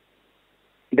mission.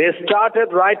 They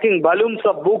started writing volumes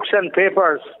of books and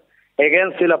papers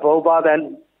against Srila Prabhupada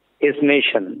and his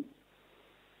mission.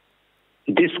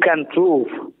 This can prove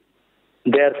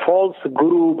their false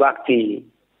Guru Bhakti.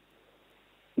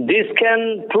 This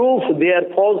can prove their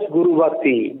false Guru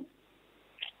Bhakti.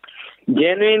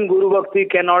 Genuine Guru Bhakti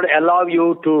cannot allow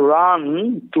you to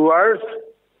run towards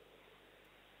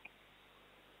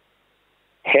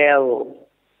hell.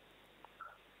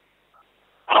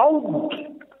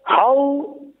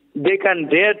 How they can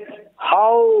dare,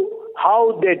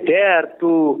 how they dare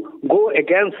to go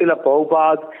against Srila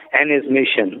Prabhupada and his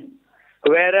mission.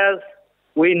 Whereas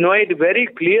we know it very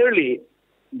clearly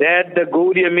that the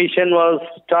Gauriya mission was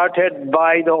started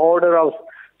by the order of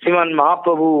Sriman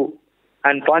Mahaprabhu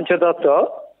and Panchatattva,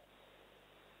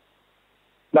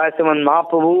 by Sriman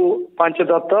Mahaprabhu,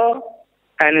 Panchatattva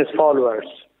and his followers,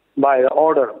 by the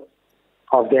order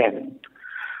of them.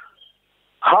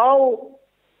 How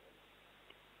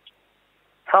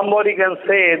somebody can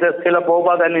say that Srila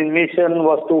Prabhupada and his mission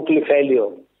was totally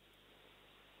failure?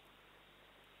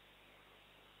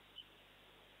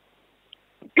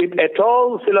 If at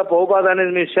all Srila Prabhupada and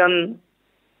his mission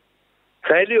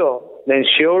failure, then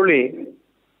surely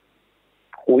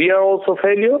we are also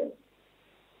failure.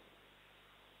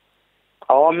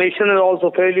 Our mission is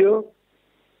also failure,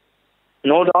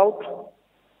 no doubt.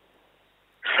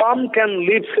 Some can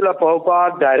leave Srila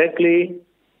Prabhupada directly.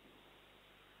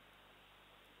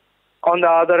 On the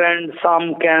other hand,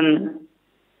 some can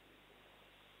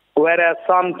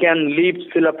leave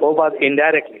Srila Prabhupada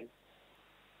indirectly.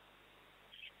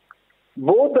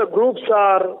 Both the groups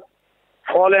are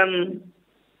fallen.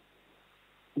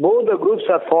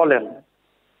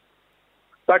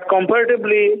 But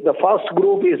comparatively, the first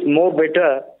group is more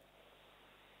better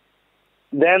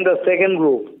than the second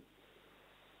group.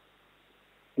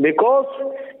 Because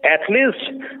at least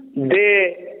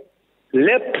they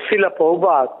left Srila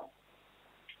Prabhupada,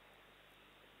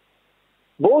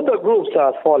 both the groups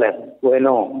are fallen, we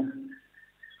know.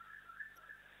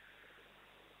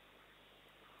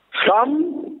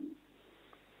 Some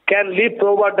can leave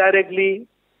Prabhupada directly,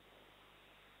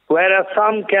 whereas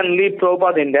some can leave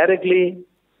Prabhupada indirectly.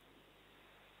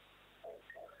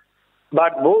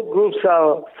 But both groups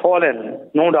are fallen,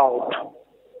 no doubt.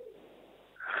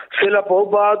 Srila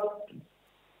Prabhupada,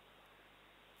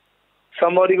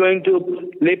 somebody going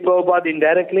to leave Prabhupada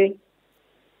indirectly?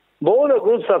 Both the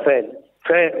groups are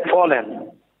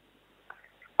fallen.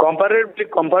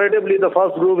 Comparatively, the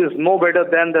first group is more better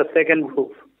than the second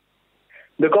group.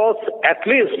 Because at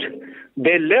least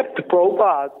they left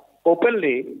Prabhupada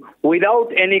openly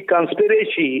without any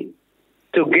conspiracy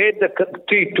to get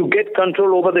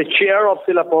control over the chair of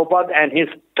Srila Prabhupada and his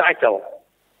title.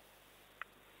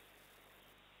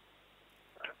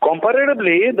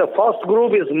 Comparatively, the first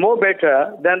group is more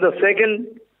better than the second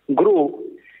group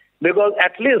because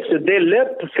at least they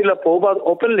left Srila Prabhupada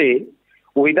openly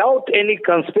without any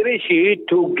conspiracy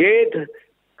to get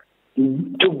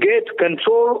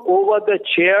control over the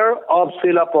chair of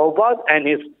Srila Prabhupada and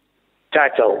his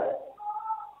title.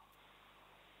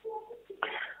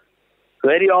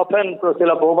 Very often,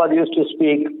 Srila Prabhupada used to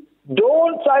speak,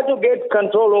 don't try to get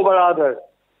control over others.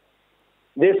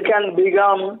 This can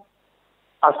become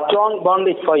a strong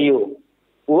bondage for you.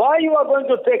 Why you are going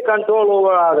to take control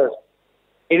over others?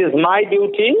 It is my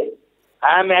duty.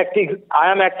 I am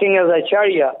acting as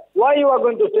Acharya. Why you are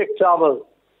going to take trouble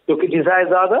to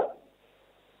criticize others?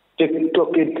 To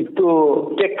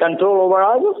take control over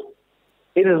others?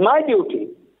 It is my duty.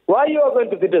 Why you are going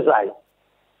to criticize?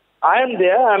 I am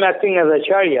there, I am acting as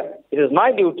Acharya. It is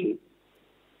my duty.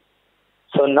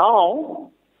 So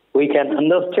now we can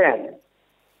understand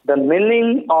the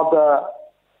meaning of the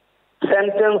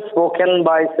sentence spoken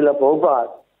by Srila Prabhupada,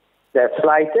 that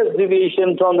slightest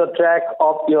deviation from the track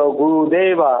of your Guru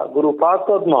Deva, Guru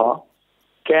Padma,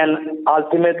 can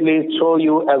ultimately throw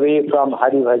you away from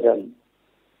Hari Bhajan.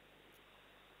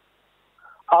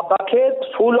 A bucket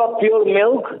full of pure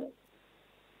milk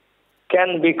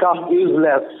can become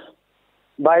useless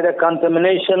by the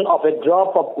contamination of a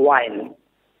drop of wine.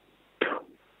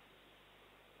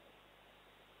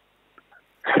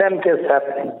 Same case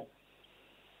happening.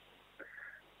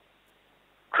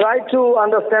 Try to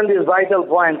understand this vital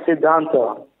point,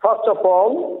 Siddhanta. First of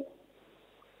all,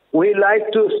 we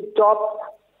like to stop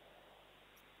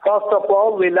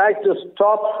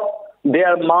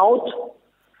their mouth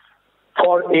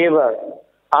forever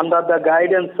under the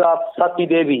guidance of Sati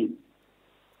Devi,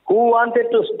 who wanted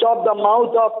to stop the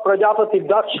mouth of Prajapati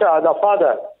Daksha, the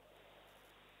father.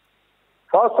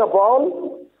 First of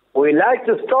all, we like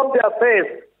to stop their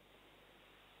face.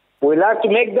 We like to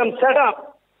make them shut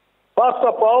up. First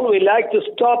of all, we like to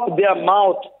stop their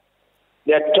mouth,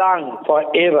 their tongue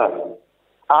forever,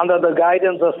 under the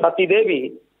guidance of Sati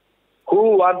Devi,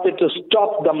 who wanted to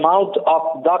stop the mouth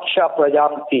of Daksha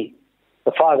Prajapati,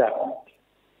 the father.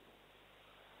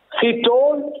 She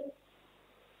told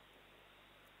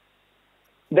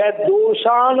that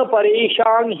doshan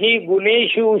pareshan hi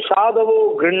guneshu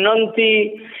sadavo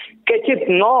grinnanti kechit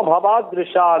no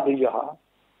bhavadrishadiyaha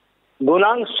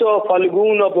gunangsha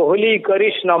falguna bohuli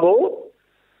karishnavo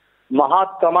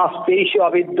mahattamasteshu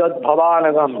avidyat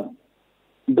bhavanagam.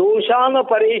 Doshan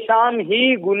pareshan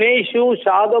hi guneshu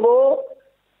sadavo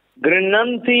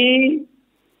grinnanti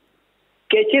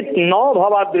kechit no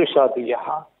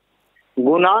bhavadrishadiyaha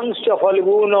Gunangsha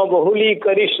falguna bahuli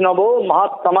karishnavo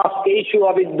mahattamaskeshu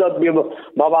avidyat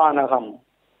bhavanaham.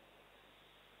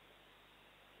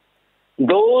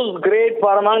 Those great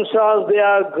Paramahamsas, they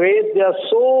are great, they are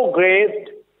so great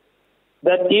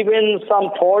that even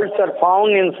some faults are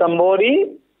found in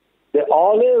somebody, they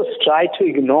always try to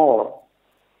ignore.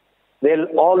 They'll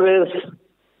always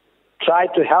try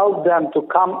to help them to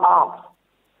come up.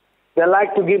 They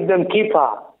like to give them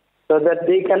kippa so that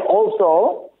they can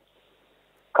also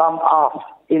come up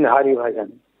in Hari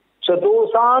Bhajan. So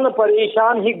dosan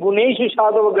pareshan hi guneshu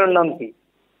sadava grannanti.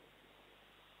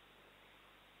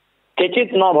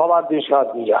 Kechit no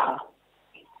bhavadvishadiyaha.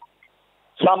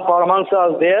 Some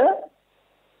Paramahamsas there,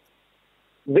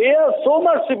 they are so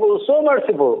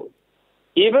merciful.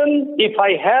 Even if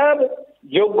I have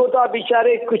yoggata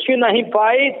bichare kuch nahi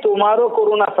pai, tumharo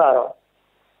koruna sara.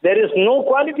 There is no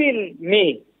quality in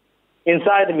me,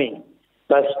 inside me.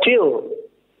 But still,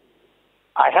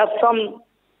 I have some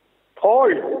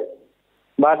fault,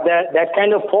 but that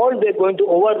kind of fault they're going to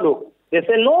overlook. They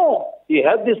say, no, you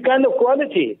have this kind of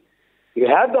quality. You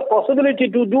have the possibility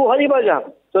to do Hari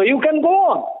Bhajan. So you can go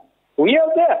on. We are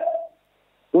there.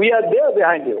 We are there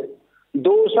behind you.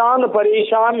 दोषान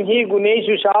परेशान ही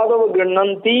गुणेशु साधव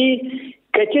गृह्णन्ति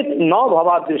कचित न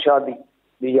भवादृशादि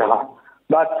दिया.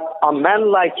 But a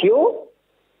man like you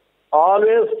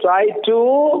always try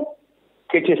to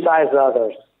criticize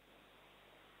others.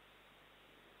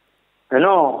 You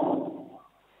know,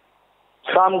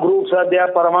 some groups are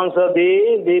there, Paramahansa,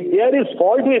 there is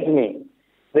fault with me.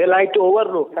 They like to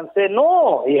overlook and say,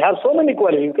 no, you have so many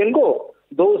qualities, you can go.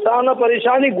 Dosana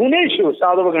parishani guneshu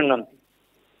sadhava gannanti.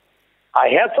 I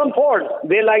have some faults.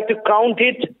 They like to count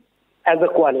it as a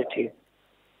quality.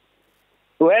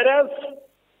 Whereas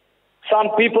some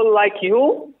people like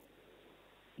you,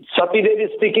 Sati Devi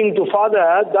speaking to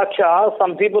Father Daksha,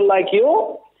 some people like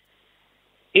you,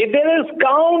 if there is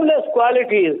countless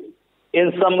qualities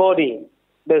in somebody,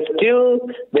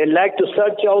 they like to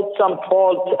search out some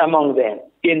faults among them,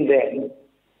 in them.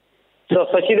 So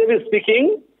Sati Devi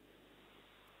speaking,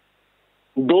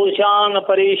 Doshan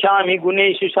pareshami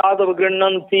guneshu sadhav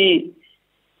gannanti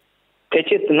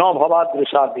kachit no bhavat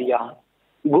drishadiya.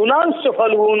 Gunanscha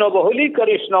falguna bahuli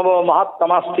karishnava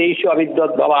mahattamasteshu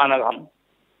avidyat bhavanagam.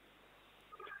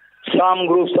 Some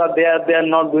groups are there, they are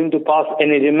not going to pass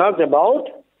any remarks about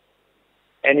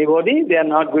anybody, they are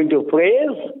not going to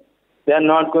praise, they are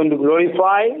not going to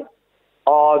glorify,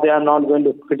 or they are not going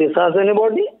to criticize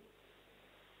anybody.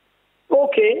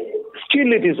 Okay,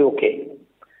 still it is okay.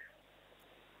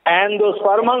 And those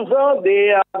Paramahansa,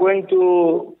 they are going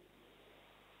to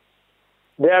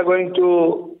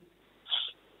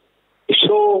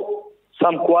show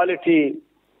some quality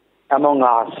among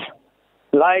us.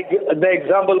 Like the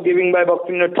example given by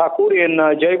Bhaktivinoda Thakur in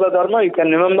Jaiva Dharma, you can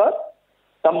remember.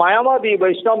 The Mayavadi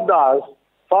Vaishnav Das,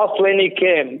 first when he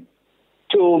came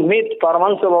to meet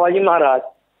Paramahansa Babaji Maharaj,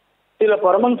 Srila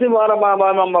Paramahansa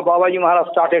Babaji Maharaj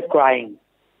started crying.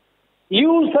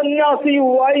 You sannyasi,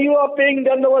 why you are paying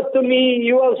dandavat to me?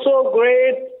 You are so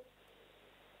great.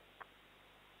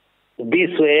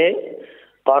 This way,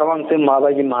 Paramahansa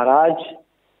Babaji Maharaj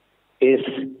is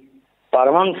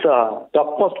Paramahansa,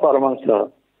 topmost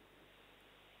Paramahansa.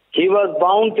 He was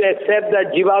bound to accept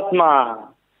that Jivatma,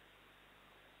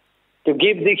 to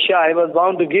give Diksha. He was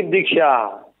bound to give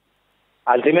Diksha.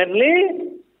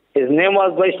 Ultimately, his name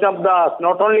was Vaishnav Das.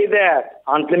 Not only that,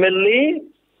 ultimately,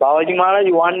 Babaji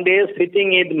Maharaj one day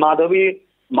sitting in Madhavi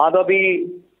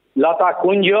Lata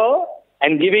Kunja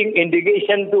and giving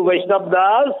indication to Vaishnav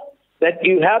Das that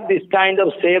you have this kind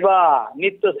of seva,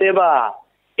 Nitya seva,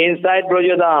 inside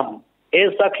Brajadam. Hey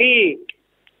Sakhi,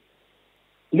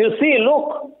 you see,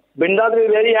 look, Vrindavan is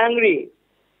very angry.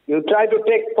 You try to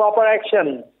take proper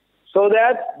action so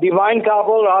that divine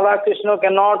couple, Radha Krishna,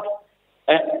 cannot,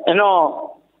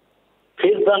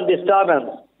 feel some disturbance.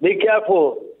 Be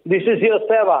careful. This is your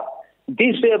seva.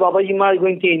 This way Babaji Maharaj is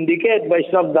going to indicate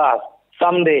Vaishnav Das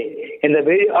someday, in the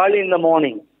very early in the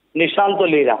morning, Nishanta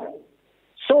Leela.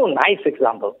 So nice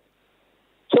example.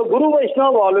 So Guru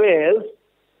Vaishnava always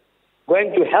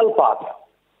going to help us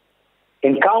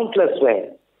in countless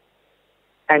ways.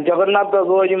 And Jagannath Das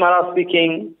Babaji Maharaj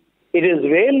speaking, it is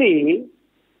really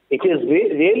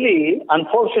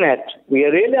unfortunate. We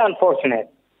are really unfortunate.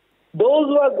 Those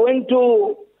who are going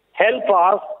to help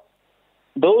us,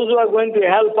 those who are going to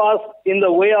help us in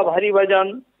the way of Hari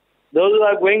Bhajan, those who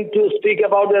are going to speak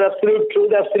about their absolute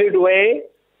truth, absolute way,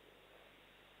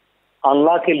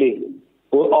 unluckily,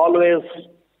 we always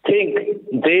think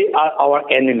they are our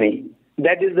enemy.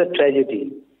 That is the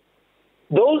tragedy.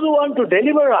 Those who want to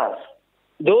deliver us,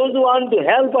 those who want to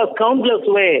help us countless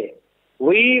way,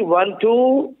 we want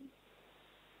to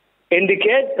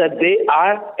indicate that they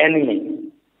are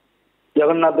enemy.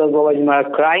 Jagannath Das Babaji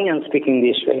Maharaj crying and speaking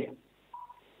this way.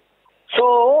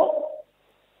 So,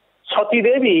 Sati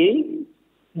Devi,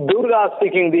 Durga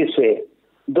speaking this way.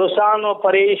 Dosano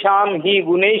paresham hi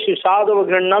guneshu sadhava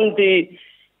gannanti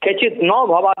kachit no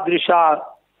bhavadrisha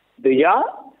diya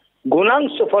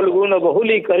gunansha falguna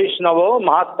bahuli karishnavo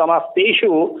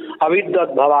mahattamasteshu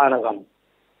aviddat bhavanagam.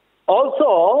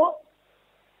 Also,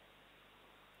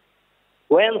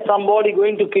 when somebody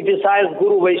going to criticize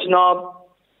Guru Vaishnava,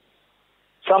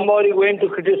 somebody going to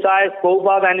criticize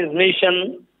Prabhupada and his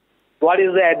mission, what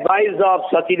is the advice of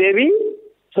Sati Devi?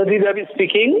 Sati Devi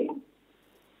speaking,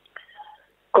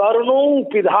 Karno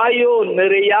pidhayo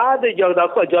nirayad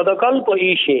jadakalpa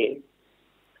ishe.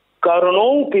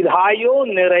 Karno pidhayo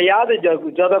nirayad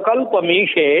jadakalpa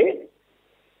mishe.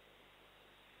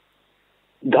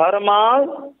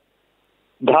 Dharma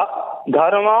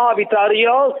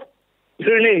vitaryas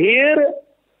srinivir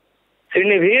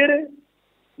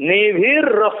nivir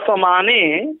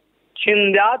rasamane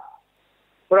chindyat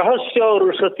prahasya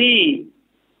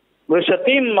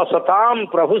rushatim masatam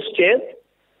prahuschet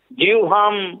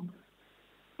jivham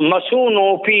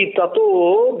Masunopi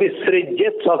tato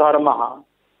visrijyat sadharmaha.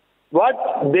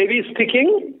 What Devi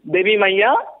speaking? Devi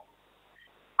Maya?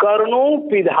 Karno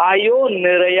pidhayo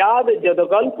nirayad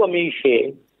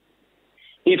jadakalpamishe.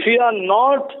 If you are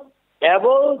not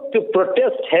able to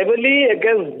protest heavily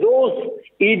against those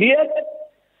idiots,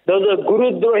 those are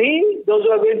Guru Drohi, those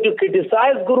who are going to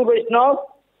criticize Guru Vaishnava,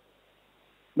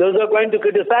 those who are going to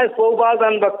criticize Prabhupada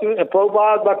and Bhaktivinoda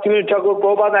Thakur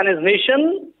Prabhupada and his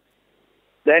mission,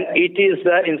 then it is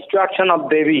the instruction of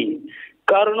Devi.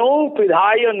 Karno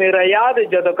pidhaya nirayad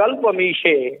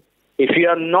jadakalpamishe. If you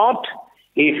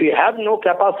have no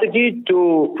capacity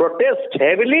to protest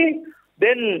heavily,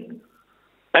 then,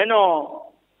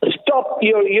 stop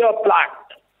your ear plug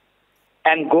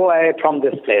and go away from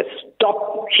this place.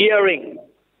 Stop hearing.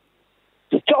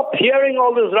 Stop hearing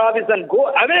all these rubbish and go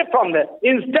away from there.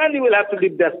 Instantly you will have to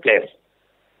leave that place.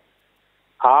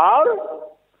 Or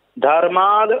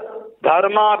dharma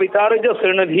vitarja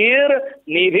srinadhir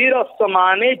nidhir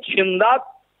astamane chindat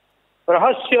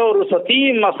rahasya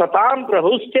rusati masatam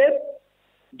prahustet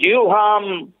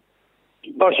jivham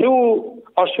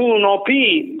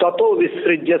ashunopi tato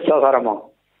visrijya sadharma.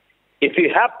 If you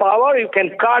have power, you can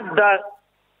cut the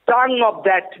tongue of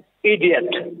that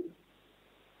idiot.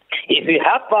 If you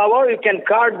have power, you can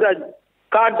cut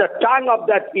the tongue of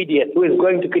that idiot who is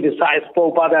going to criticize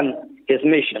Prabhupada and his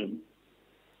mission.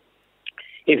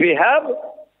 If you have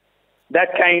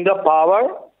that kind of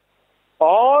power,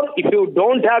 or if you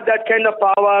don't have that kind of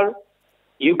power,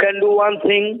 you can do one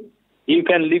thing, you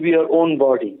can leave your own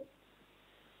body.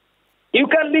 You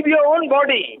can leave your own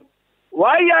body.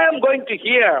 Why I am going to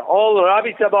hear all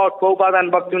rubbish about Prabhupada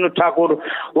and Bhaktivinoda Thakur?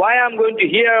 Why I am going to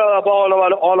hear about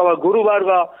all our Guru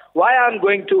Varga? Why I am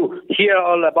going to hear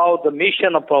all about the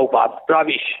mission of Prabhupada,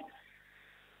 rubbish?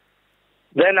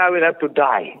 Then I will have to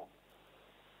die.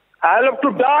 I will have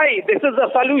to die. This is the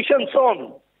solution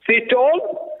shown. She told,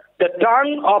 the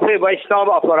tongue of a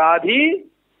Vaishnava Aparadhi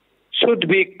should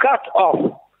be cut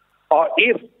off. Or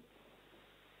if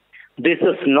this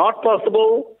is not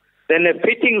possible, then a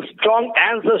fitting, strong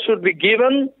answer should be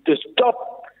given to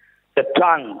stop the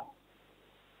tongue.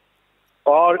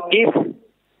 Or if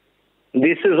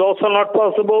this is also not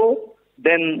possible,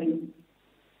 then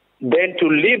to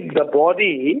leave the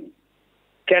body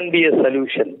can be a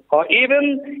solution. Or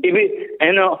even if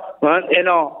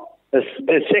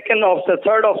the second or the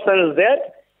third option is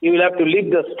that you will have to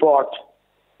leave the spot.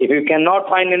 If you cannot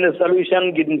find any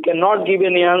solution, cannot give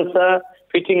any answer,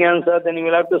 fitting answer, then you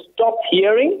will have to stop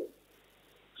hearing.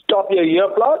 Stop your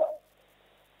earplug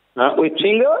with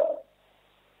finger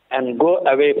and go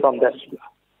away from that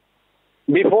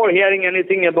before hearing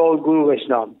anything about Guru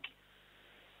Vaishnava.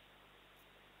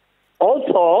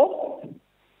 Also,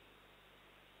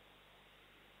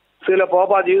 Srila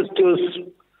Prabhupada used to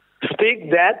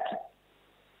speak that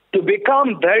to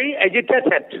become very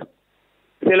agitated.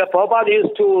 Srila Prabhupada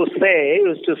used to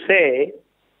say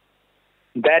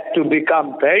that to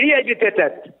become very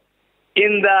agitated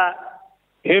in the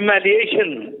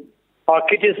humiliation or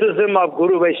criticism of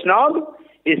Guru Vaishnava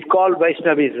is called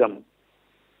Vaishnavism.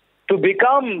 To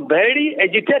become very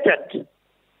agitated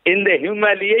in the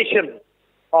humiliation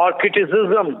or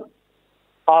criticism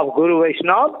of Guru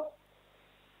Vaishnava,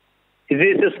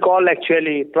 this is called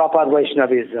actually proper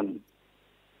Vaishnavism.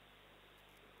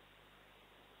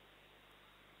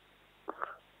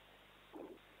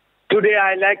 Today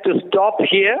I like to stop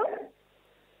here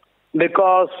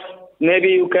because maybe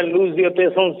you can lose your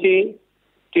patience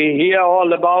to hear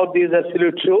all about this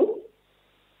absolute truth.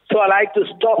 So I like to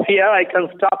stop here. I can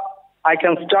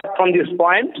start from this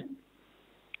point.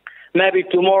 Maybe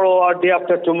tomorrow or day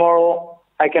after tomorrow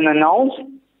I can announce.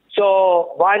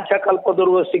 So Vancha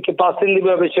Kalpadurvasi Kipasindi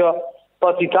Bhavesha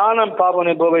Patitanam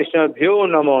Pavane Bhavesha Bhyo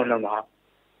Namo Namah.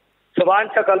 So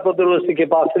Vancha Kalpadurvasi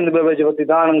Kipasindi Bhavesha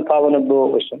Patitanam Pavane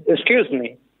Bhavesha. Excuse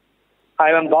me.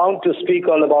 I am bound to speak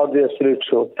all about the absolute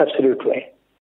truth, absolute way.